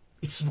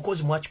 It's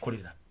because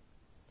mwakikolera.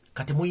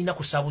 Kati muyina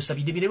kusaabuusa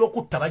bidde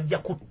okutta bajja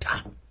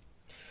kutta.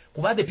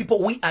 Kuba the people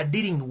we are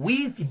dealing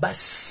with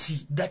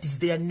basi, that is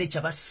their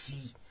nature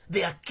basi.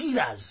 They are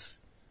killers.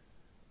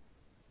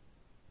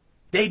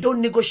 They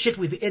don't negotiate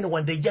with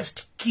anyone, they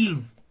just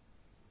kill.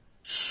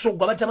 So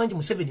Gabatamanji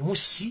Museveni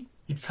musi,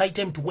 it's high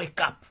time to wake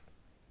up.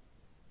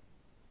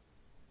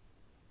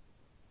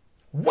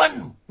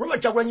 One,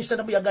 Robert Kyagulanyi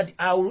Ssentamu yagadi,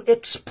 I will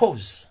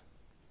expose.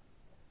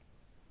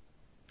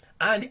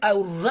 And I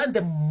will run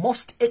the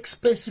most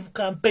expensive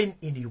campaign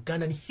in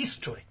Ugandan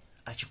history.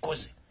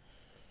 Achikoze.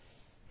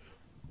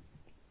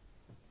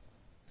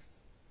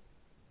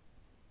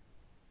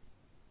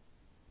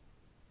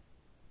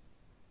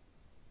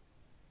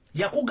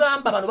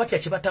 Yakugamba bano batya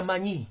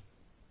kyebatamanyi.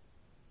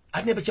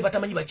 Ate ne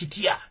kyebatamanyi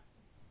bakitya.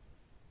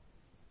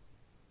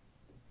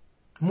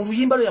 Mu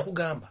luyimba lwe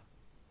yakugamba.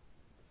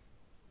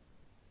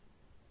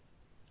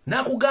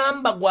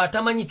 Nakugamba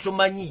gwatamanyi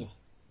tomanyi.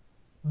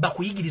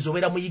 Bakuyigiriza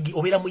obeera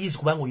muyizi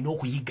kubanga olina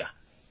okuyiga.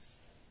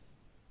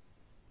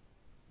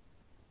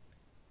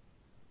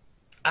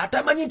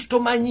 Atamanyi nti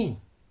tomanyi.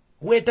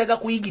 Weetaga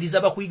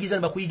kuyigiriza bakuyigiriza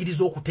ne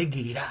bakuyigiriza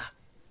okutegeera.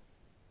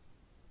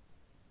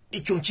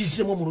 Ekyo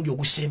nkizzeemu omulundi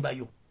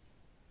ogusembayo.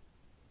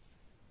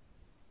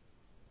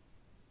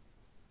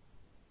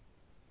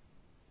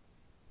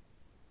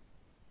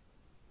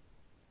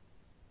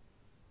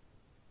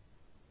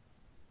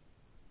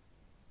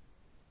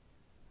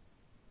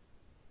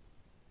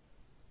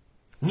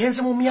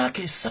 Nyenze mu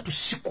myaka 3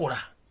 sikola.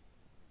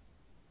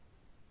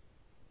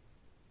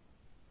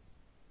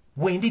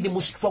 Wendi ni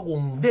musitwago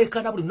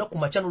ndeka na buli naku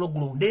machano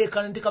gulo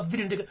ndeka ndeka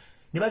video ndeka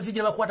ne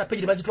bazijja bakwata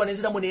page bazitwa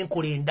nezira mu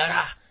n'enkola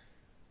endala.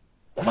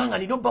 Kubanga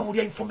ni doba mu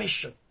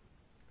information.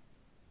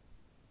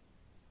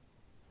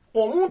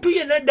 Omuntu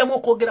yenna addamu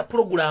okwogera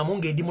program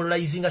nge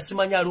demoralizing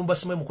asimanya alumba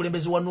simwe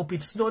mukulembezi wa NUP.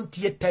 It's not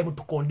yet time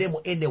to condemn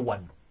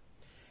anyone.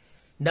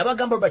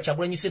 Nabagamba Robert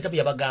Kyagulanyi Ssentamu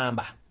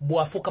yabagamba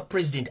bwafuuka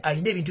president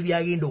alina ebintu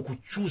byagenda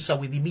okukyusa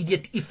with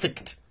immediate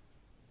effect.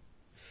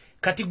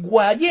 Kati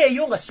gwali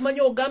eyo nga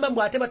simanyi ogamba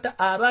mbwate bata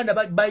abaana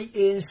by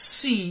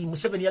NC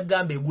Museveni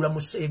yagamba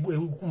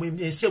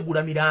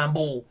egula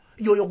mirambo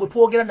yoyo gwe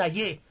twogera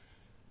naye.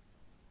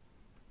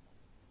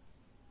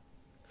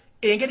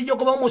 Engeri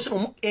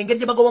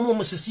gyebagobamu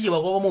omusisi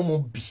yebagobamu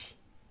omubbi.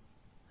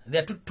 There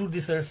are two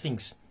different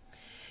things.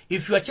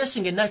 If you are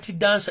chasing a night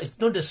dancer, it's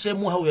not the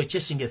same way how you are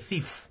chasing a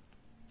thief.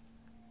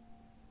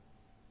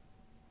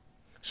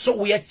 So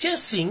we are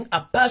chasing a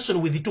person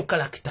with the 2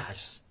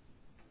 characters.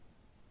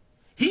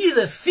 He is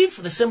a thief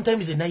at the same time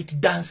he's a night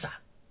dancer.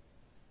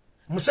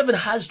 Museveni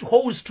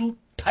holds 2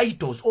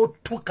 titles or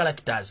 2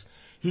 characters.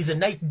 He's a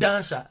night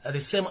dancer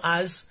the same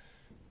as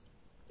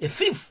a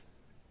thief.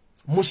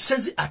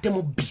 Musezi ate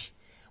mubbi.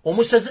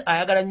 Omusezi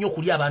ayagala nnyo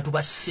kulya abantu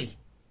basse.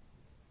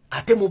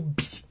 Ate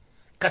mubbi.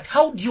 Kat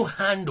how do you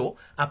handle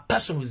a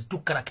person with two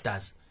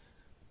characters?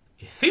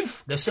 A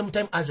thief the same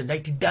time as a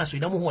night dancer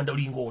inamuwanda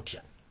olingo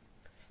otya.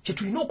 Kye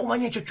tulina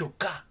okumanya ekyo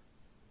kyokka.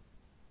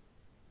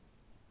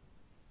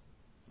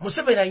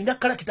 Museveni alina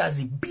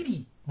characters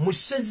bbiri.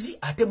 Musezi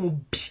ate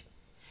mubbi.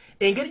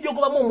 Engeri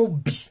gyogobamu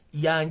omubbi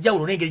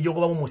yanjawulo n'engeri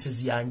gyogobamu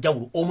omusezi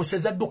yanjawulo.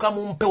 Omusezi adduka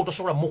mu mpewo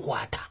tosobola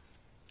mukwata.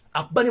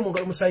 Akuba ne mu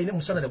ngalo musayine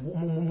musana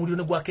muliro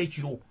ne gwako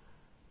ekiro.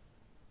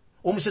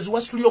 Omusezi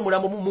wasitulira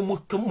omulambo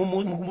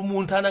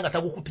mu ntaana nga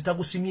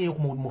tagusimyeyo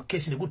mu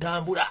keesi ne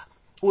gutambula.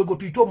 Wego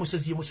tuyita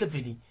omusezi ye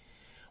Museveni.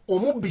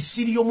 Omubbi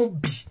siriyo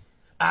mubbi.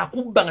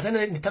 Akubba nga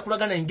tana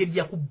nitakulagana engeri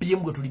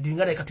yakubbyemu gwe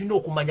tulidinga naye katulina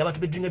okumanya abantu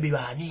bedinga be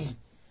baani.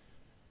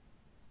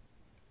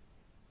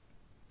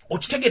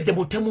 Okitegedde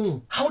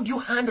mutemu. How do you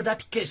handle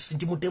that case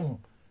nti mutemu?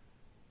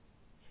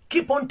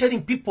 Keep on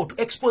telling people to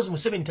expose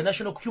Museveni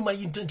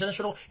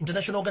international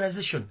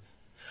organization.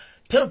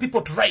 Tell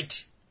people to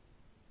write.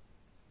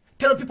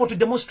 Tell people to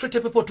demonstrate.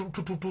 Tell people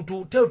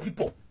to tell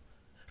people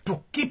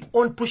to keep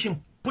on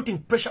putting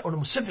pressure on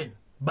Museveni,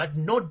 but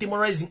not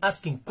demoralizing,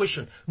 asking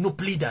questions, no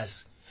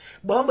pleaders.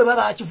 But we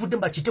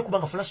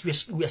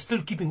are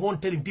still keeping on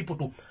telling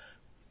people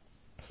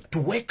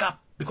to wake up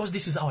because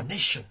this is our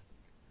nation.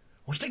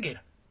 What's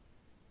together?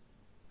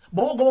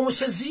 Bogo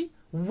Musezi,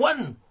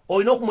 one,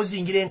 or no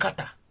muzingira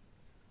enkata.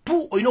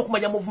 Two, or no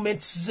kumanya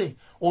movements ze,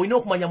 or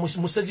no kumanya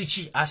Musezi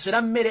chi,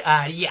 asera mere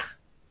aria.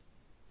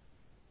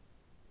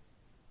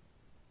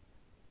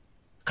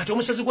 Kati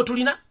omusezi gwe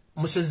tulina,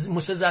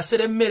 musezi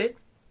asera mere,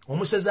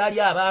 omusezi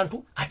aria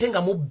abantu,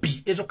 atenga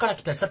mubbi, ezo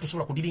characters satu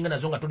sobola kudiringa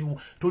nazo nga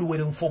toli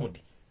well informed.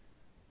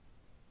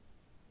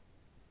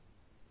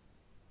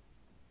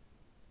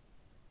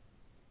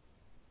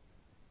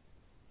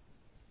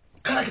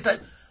 Character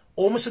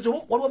omusezi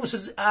waliwo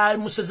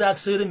musezi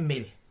asera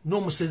mere,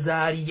 no musezi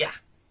aria.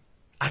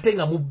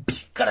 Atenga mubbi,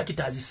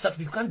 characters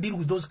satu. You can't deal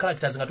with those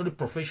characters nga toli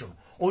professional.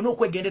 Olina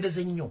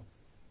okwegendereza ennyo.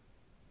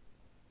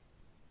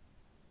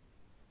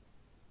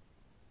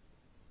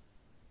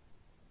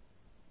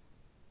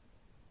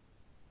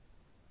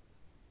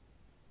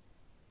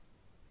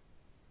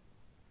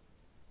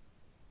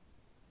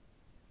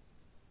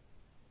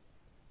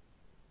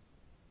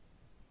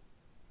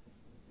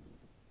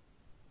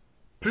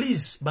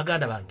 Please,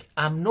 Baganda Bank,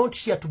 I'm not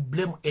here to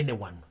blame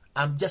anyone.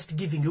 I'm just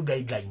giving you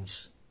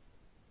guidelines.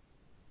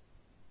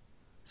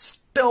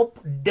 Stop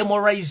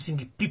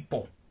demoralizing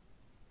people.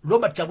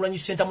 Robert Kyagulanyi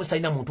Ssentamu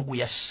talina muntu gwe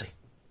yasse.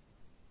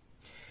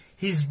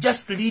 He's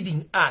just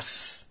leading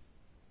us.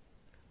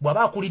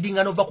 Bwaba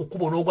akulidinga nova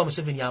kukuba olwogwa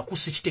Museveni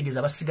akusse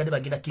kitegeeza basigadde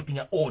bagenda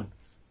keeping on.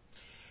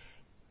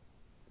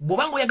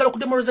 Bwobanga oyagala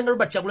okudemoraliza nga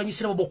Robert Kyagulanyi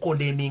Ssentamu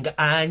bokondemminga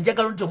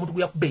anjagala nti omuntu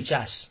gwe yakuba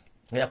ekyasi.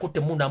 Nga yakutte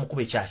munda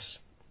amukuba ekyasi.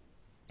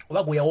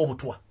 Oba gwe yawa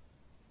obutwa.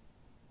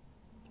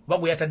 Oba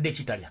gwe yatadde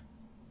ekitalya.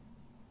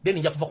 Then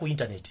nja kuva ku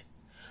internet.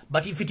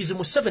 But if it is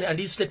Museveni and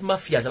his state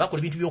mafias abakola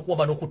ebintu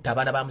by'okuwamba n'okutta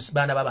abaana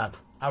b'abantu,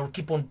 I'll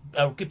keep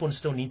on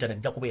staying on the internet.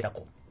 Nja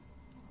kubeerako.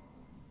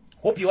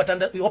 Hope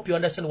you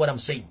understand what I'm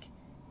saying.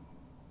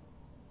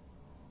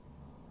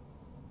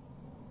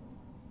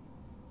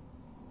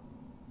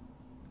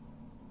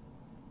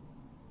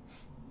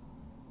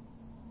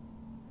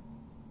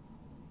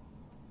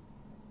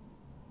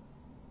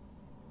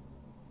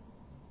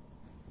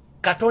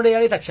 Katonda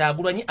yaleta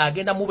Kyagulanyi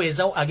agenda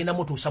mubeezawo agenda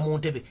mutuusa mu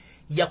ntebe.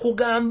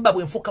 Yakugamba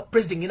bwe nfuuka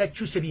president ngenda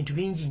kyusa ebintu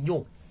bingi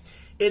nnyo.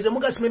 Ezo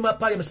mugasi member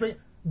parliament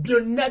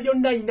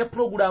byonna ina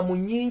programu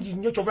nyingi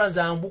nnyo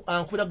kyovanza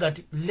ankubira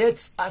gati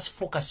let's us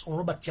focus on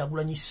Robert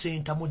Kyagulanyi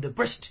Ssentamu. The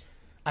rest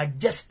are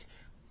just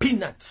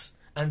peanuts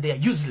and they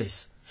are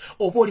useless.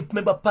 Oba oli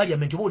member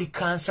parliament oba oli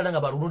kansala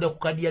nga balonda ku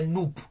kadi ya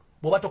noob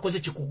bw'oba tokoze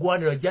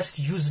kikugwanira just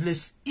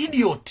useless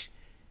idiot.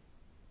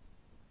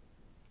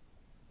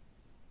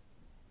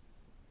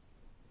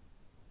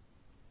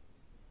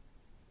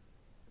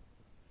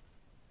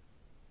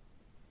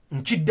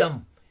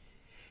 Nchidam.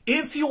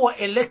 If you were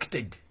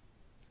elected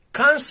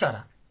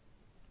councillor,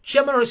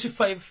 chairman of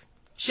C5,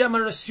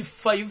 chairman of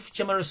C5,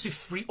 chairman of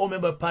C3, or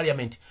member of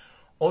parliament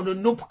on a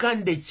noob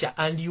candidature,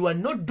 and you are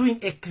not doing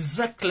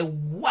exactly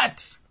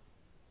what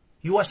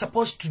you are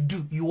supposed to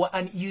do, you are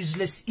an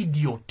useless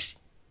idiot.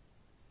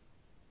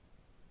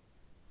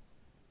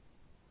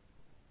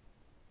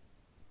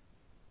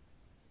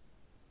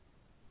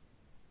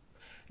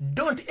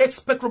 Don't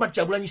expect Robert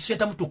Kyagulanyi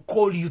Ssentamu to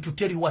call you to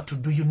tell you what to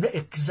do. You know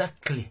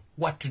exactly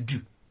what to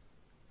do.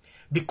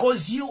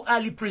 Because you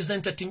are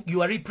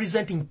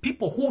representing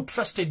people who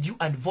trusted you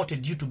and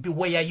voted you to be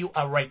where you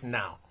are right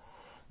now.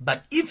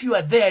 But if you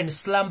are there in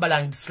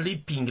slumberland,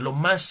 sleeping,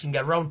 romancing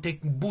around,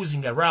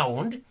 boozing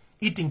around,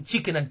 eating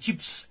chicken and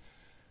chips,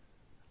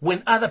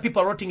 when other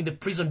people are rotting in the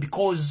prison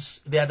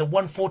because they are the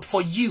one fought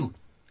for you,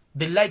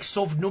 the likes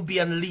of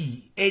Nubian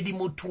Lee, Eddie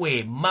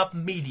Mutwe, Map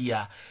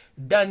Media,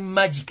 Dan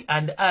Magic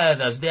and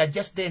others, they are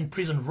just there in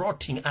prison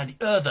rotting, and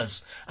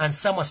others, and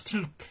some are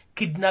still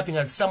kidnapping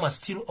and some are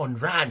still on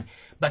run,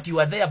 but you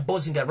are there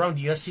buzzing around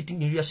in your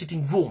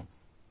sitting room,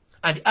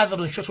 and others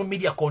on social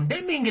media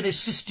condemning the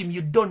system,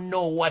 you don't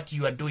know what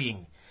you are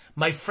doing.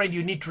 My friend,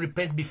 you need to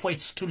repent before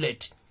it's too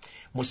late.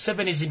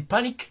 Museveni is in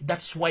panic.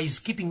 That's why he's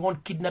keeping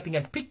on kidnapping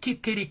and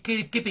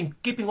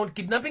keeping on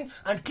kidnapping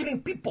and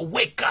killing people.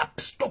 Wake up.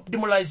 Stop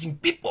demoralizing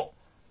people.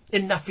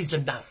 Enough is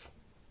enough.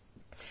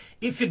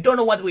 If you don't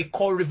know what we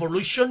call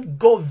revolution,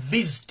 go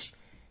visit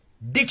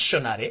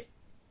dictionary.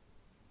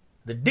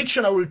 The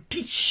dictionary will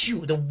teach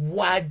you the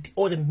word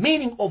or the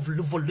meaning of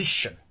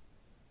revolution.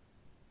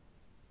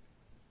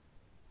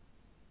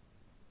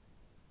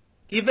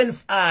 Even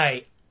if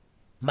I,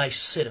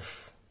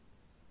 myself,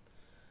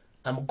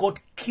 am got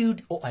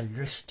killed or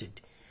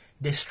arrested,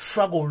 the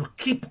struggle will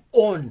keep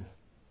on.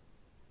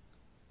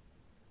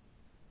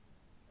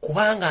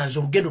 Kubanga nze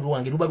olugendo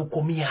lwange luba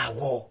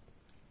lukomyawo.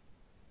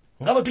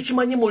 Ngabo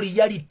tukimanyi mu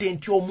reality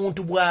nti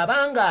omuntu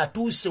bw'abanga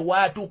atuuse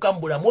w'atuuka mu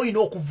bulamu olina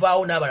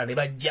okuvaawo n'abalala ne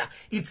bajja.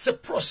 It's a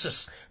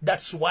process.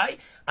 That's why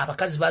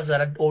abakazi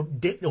bazaala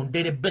on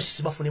daily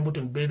basis bafuna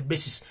embuto on daily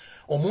basis.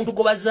 Omuntu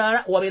gwe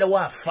bazaala wabeera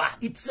waafa.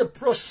 It's a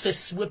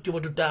process bwetyo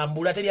bwe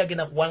tutambula teri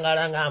agenda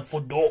kuwangaala nga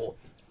nfudo.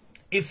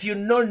 If you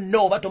don't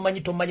know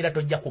batomanyi tomanyira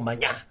tojja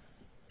kumanya.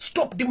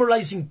 Stop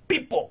demoralizing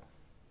people.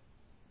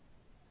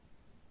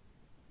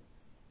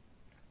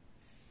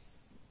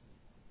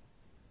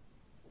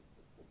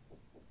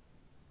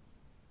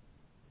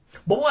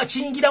 Bobo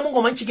achingiramu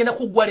ng'omanyi kigenda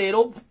kuggwa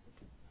leero,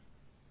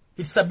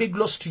 it's a big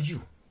loss to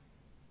you.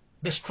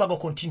 The struggle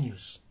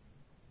continues.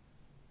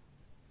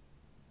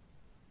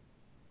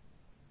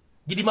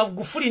 Gidi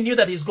Magufuli knew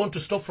that he's going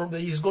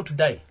to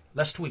die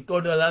last week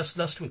or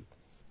last week.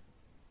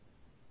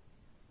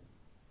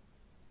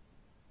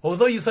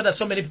 Although you thought that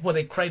so many people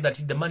they cried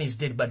that the man is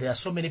dead, but there are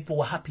so many people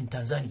who are happy in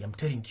Tanzania. I'm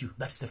telling you,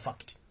 that's the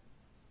fact.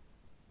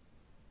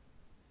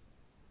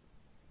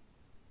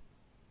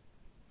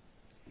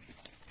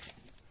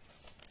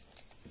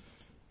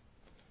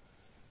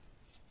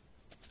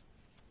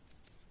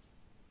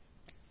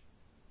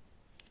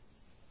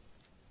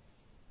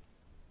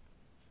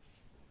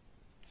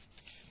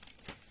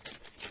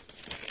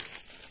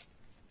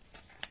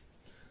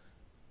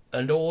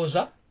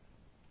 Ndowooza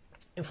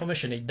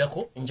information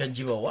eddako nja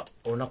gibawa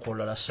olunaku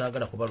olulala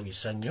saagala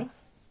kubalwisa nnyo.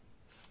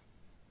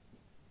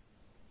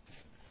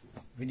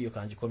 Video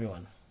kangikomye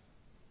wano.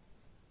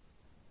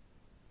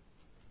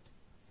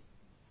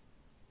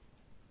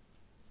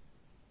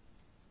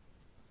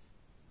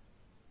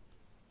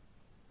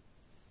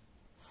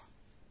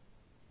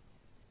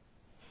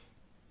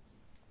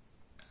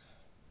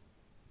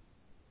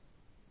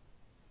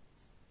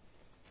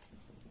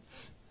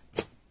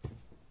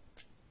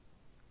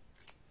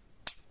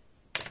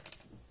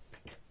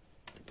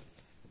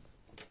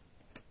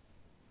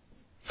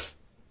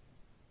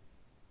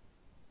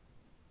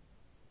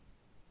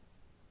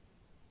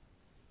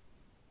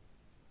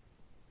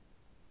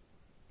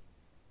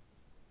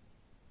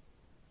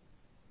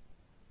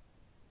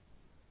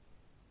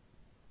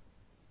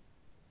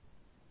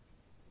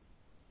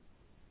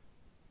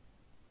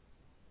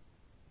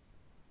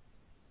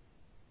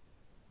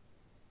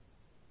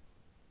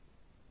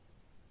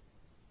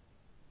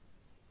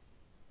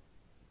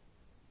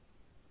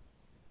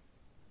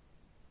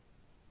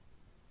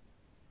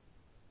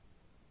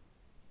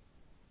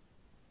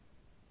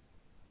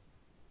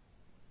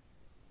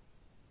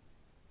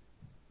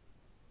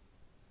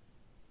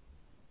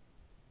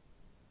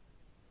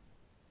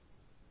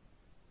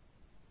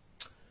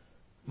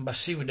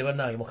 Mbasiibudde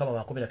bannange Mukama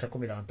makumira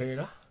takumira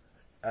mpeera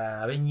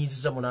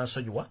abenyiiziza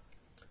munansonyiwa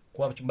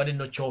kuba mbadde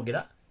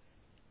nnokyogera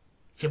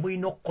kye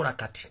mulina okukola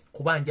kati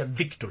kubanja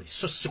victory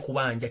so si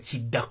kubanja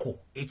kiddako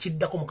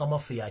ekiddako Mukama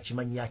waffe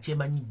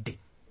yakyemanyidde.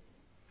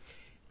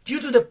 Due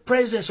to the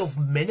presence of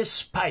many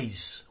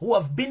spies who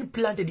have been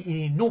planted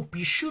in Inupi,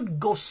 you should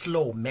go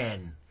slow,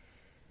 man.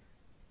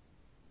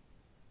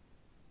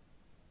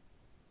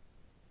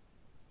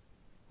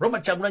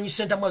 Robert Chagulanyi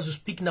Sentamu, as you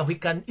speak now, he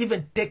can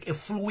even take a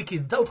full week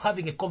without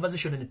having a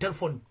conversation on the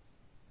telephone.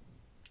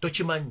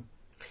 Tochimanyi.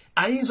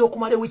 Ayinza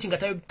okumala wiki nga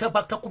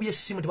takubye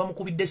essimu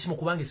tebamukubidde essimu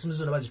kubanga essimu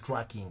zonna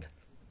bazitracking.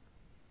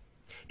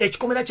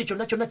 Ekikomera kye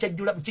kyonna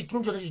kyajjula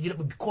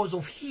because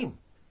of him.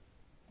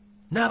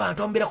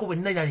 N'abantu amubeerako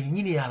bwenna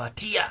nnyini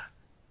abatiya.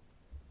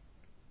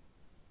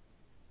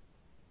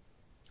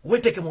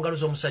 Weeteeke mu ngalo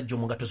z'omusajja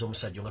mu ngato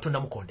z'omusajja nga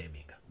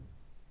tonnamukondeminga.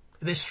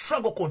 The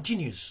struggle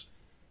continues.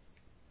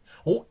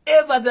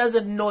 Whoever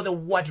doesn't know the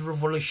word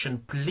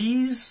revolution,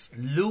 please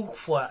look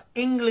for an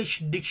English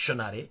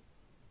dictionary.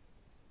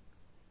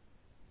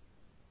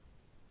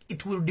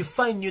 It will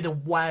define you the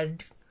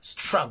word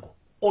struggle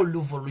or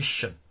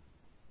revolution.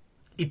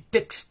 It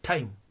takes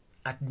time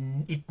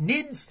and it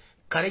needs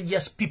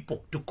courageous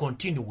people to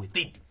continue with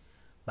it.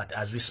 But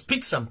as we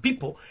speak, some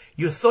people,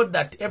 you thought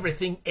that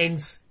everything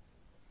ends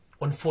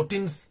on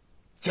 14th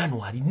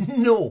January.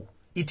 No,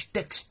 it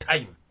takes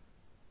time.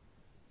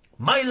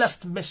 My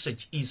last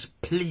message is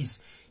please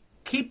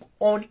keep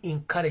on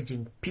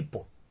encouraging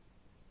people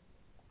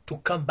to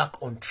come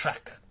back on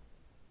track.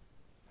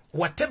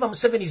 Whatever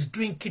Museveni is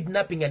doing,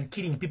 kidnapping and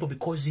killing people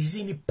because he's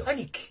in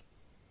panic.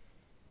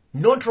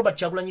 Not Robert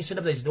Chagulanyi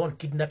Sentamu that is the one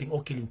kidnapping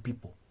or killing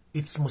people.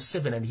 It's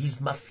Museveni and his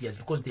mafias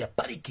because they are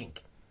panicking.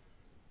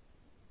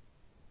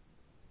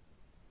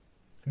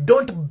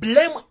 Don't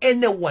blame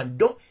anyone.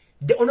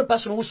 The only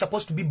person who's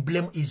supposed to be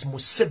blamed is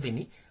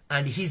Museveni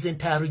and his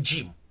entire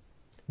regime.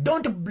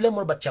 Don't blame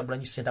Robert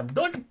Kyagulanyi Ssentamu.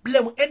 Don't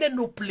blame any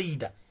new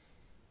leader.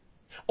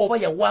 Oba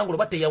yawangula,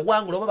 oba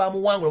teyawangula, oba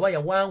bamuwangula, oba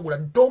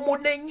yawangula.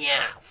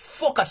 Domunenya.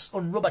 Focus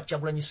on Robert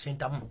Kyagulanyi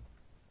Ssentamu.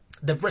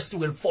 The rest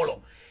will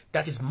follow.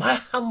 That is my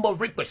humble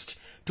request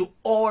to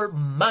all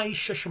my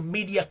social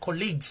media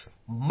colleagues,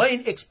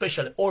 mine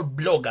especially all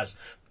bloggers.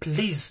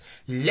 Please,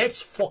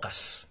 let's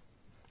focus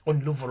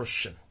on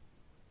liberation.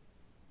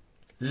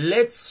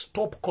 Let's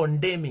stop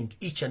condemning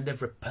each and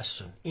every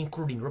person,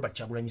 including Robert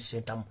Kyagulanyi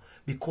Ssentamu,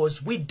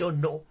 because we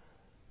don't know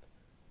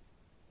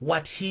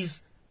what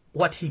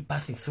he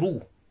passing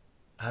through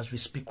as we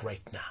speak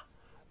right now.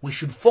 We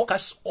should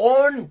focus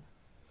on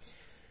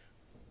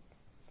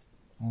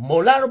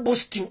morale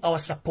boosting our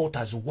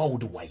supporters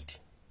worldwide.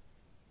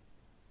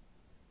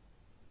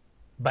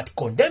 But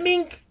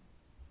condemning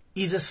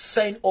is a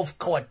sign of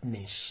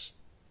cowardness.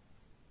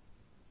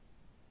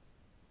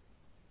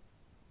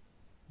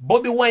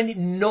 Bobi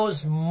Wine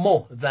knows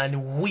more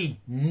than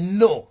we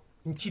know.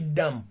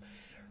 Nchidam.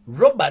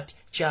 Robert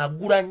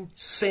Kyagulanyi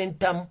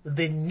Ssentamu,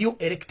 the new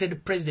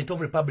elected president of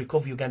the Republic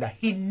of Uganda,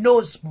 he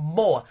knows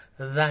more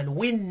than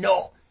we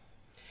know.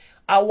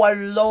 Our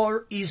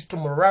role is to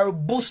morale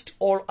boost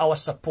all our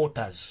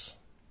supporters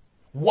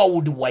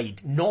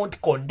worldwide,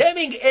 not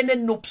condemning any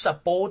noob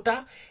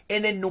supporter,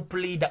 any noob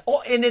leader,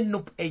 or any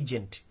noob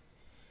agent.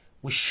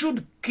 We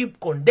should keep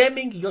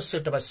condemning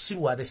Yosef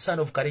Tabasirwa, the son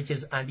of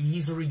Kareches, and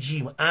his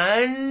regime,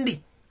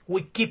 and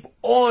we keep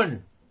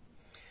on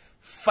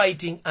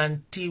fighting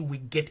until we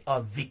get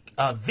our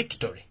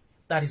victory.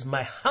 That is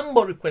my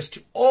humble request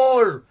to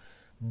all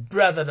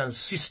brothers and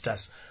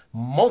sisters,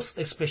 most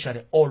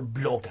especially all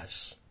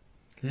bloggers.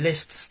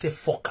 Let's stay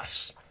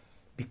focused,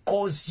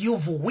 because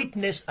you've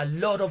witnessed a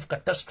lot of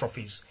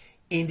catastrophes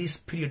in this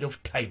period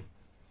of time,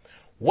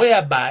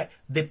 whereby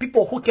the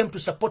people who came to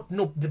support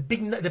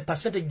the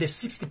percentage, the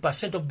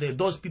 60% of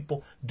those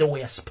people, they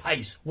were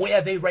spies. Where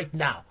are they right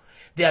now?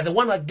 They are the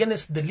one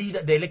against the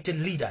elected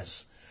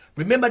leaders.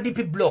 Remember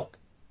DP Block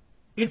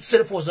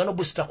itself was an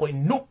obstacle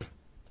in Noop.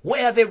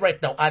 Where are they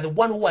right now? Are the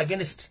one who are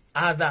against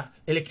other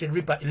elected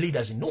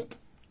leaders in Noop?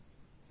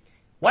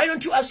 Why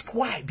don't you ask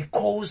why?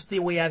 Because they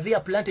were there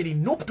planted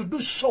in Noop to do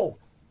so.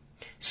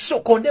 So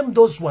condemn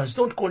those ones.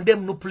 Don't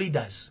condemn Noop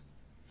leaders.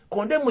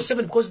 Condemn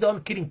Museveni because they are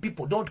killing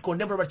people. Don't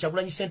condemn Robert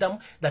Kyagulanyi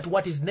Ssentamu that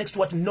what is next,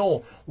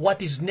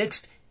 what is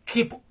next.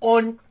 Keep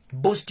on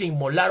boosting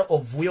morale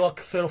of your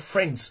fellow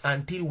friends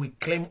until we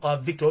claim our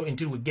victory,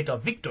 until we get our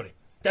victory.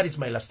 That is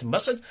my last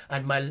message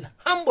and my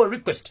humble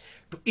request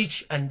to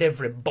each and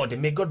everybody.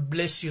 May God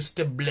bless you.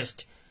 Stay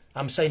blessed.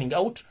 I'm signing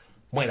out.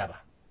 Mweraba.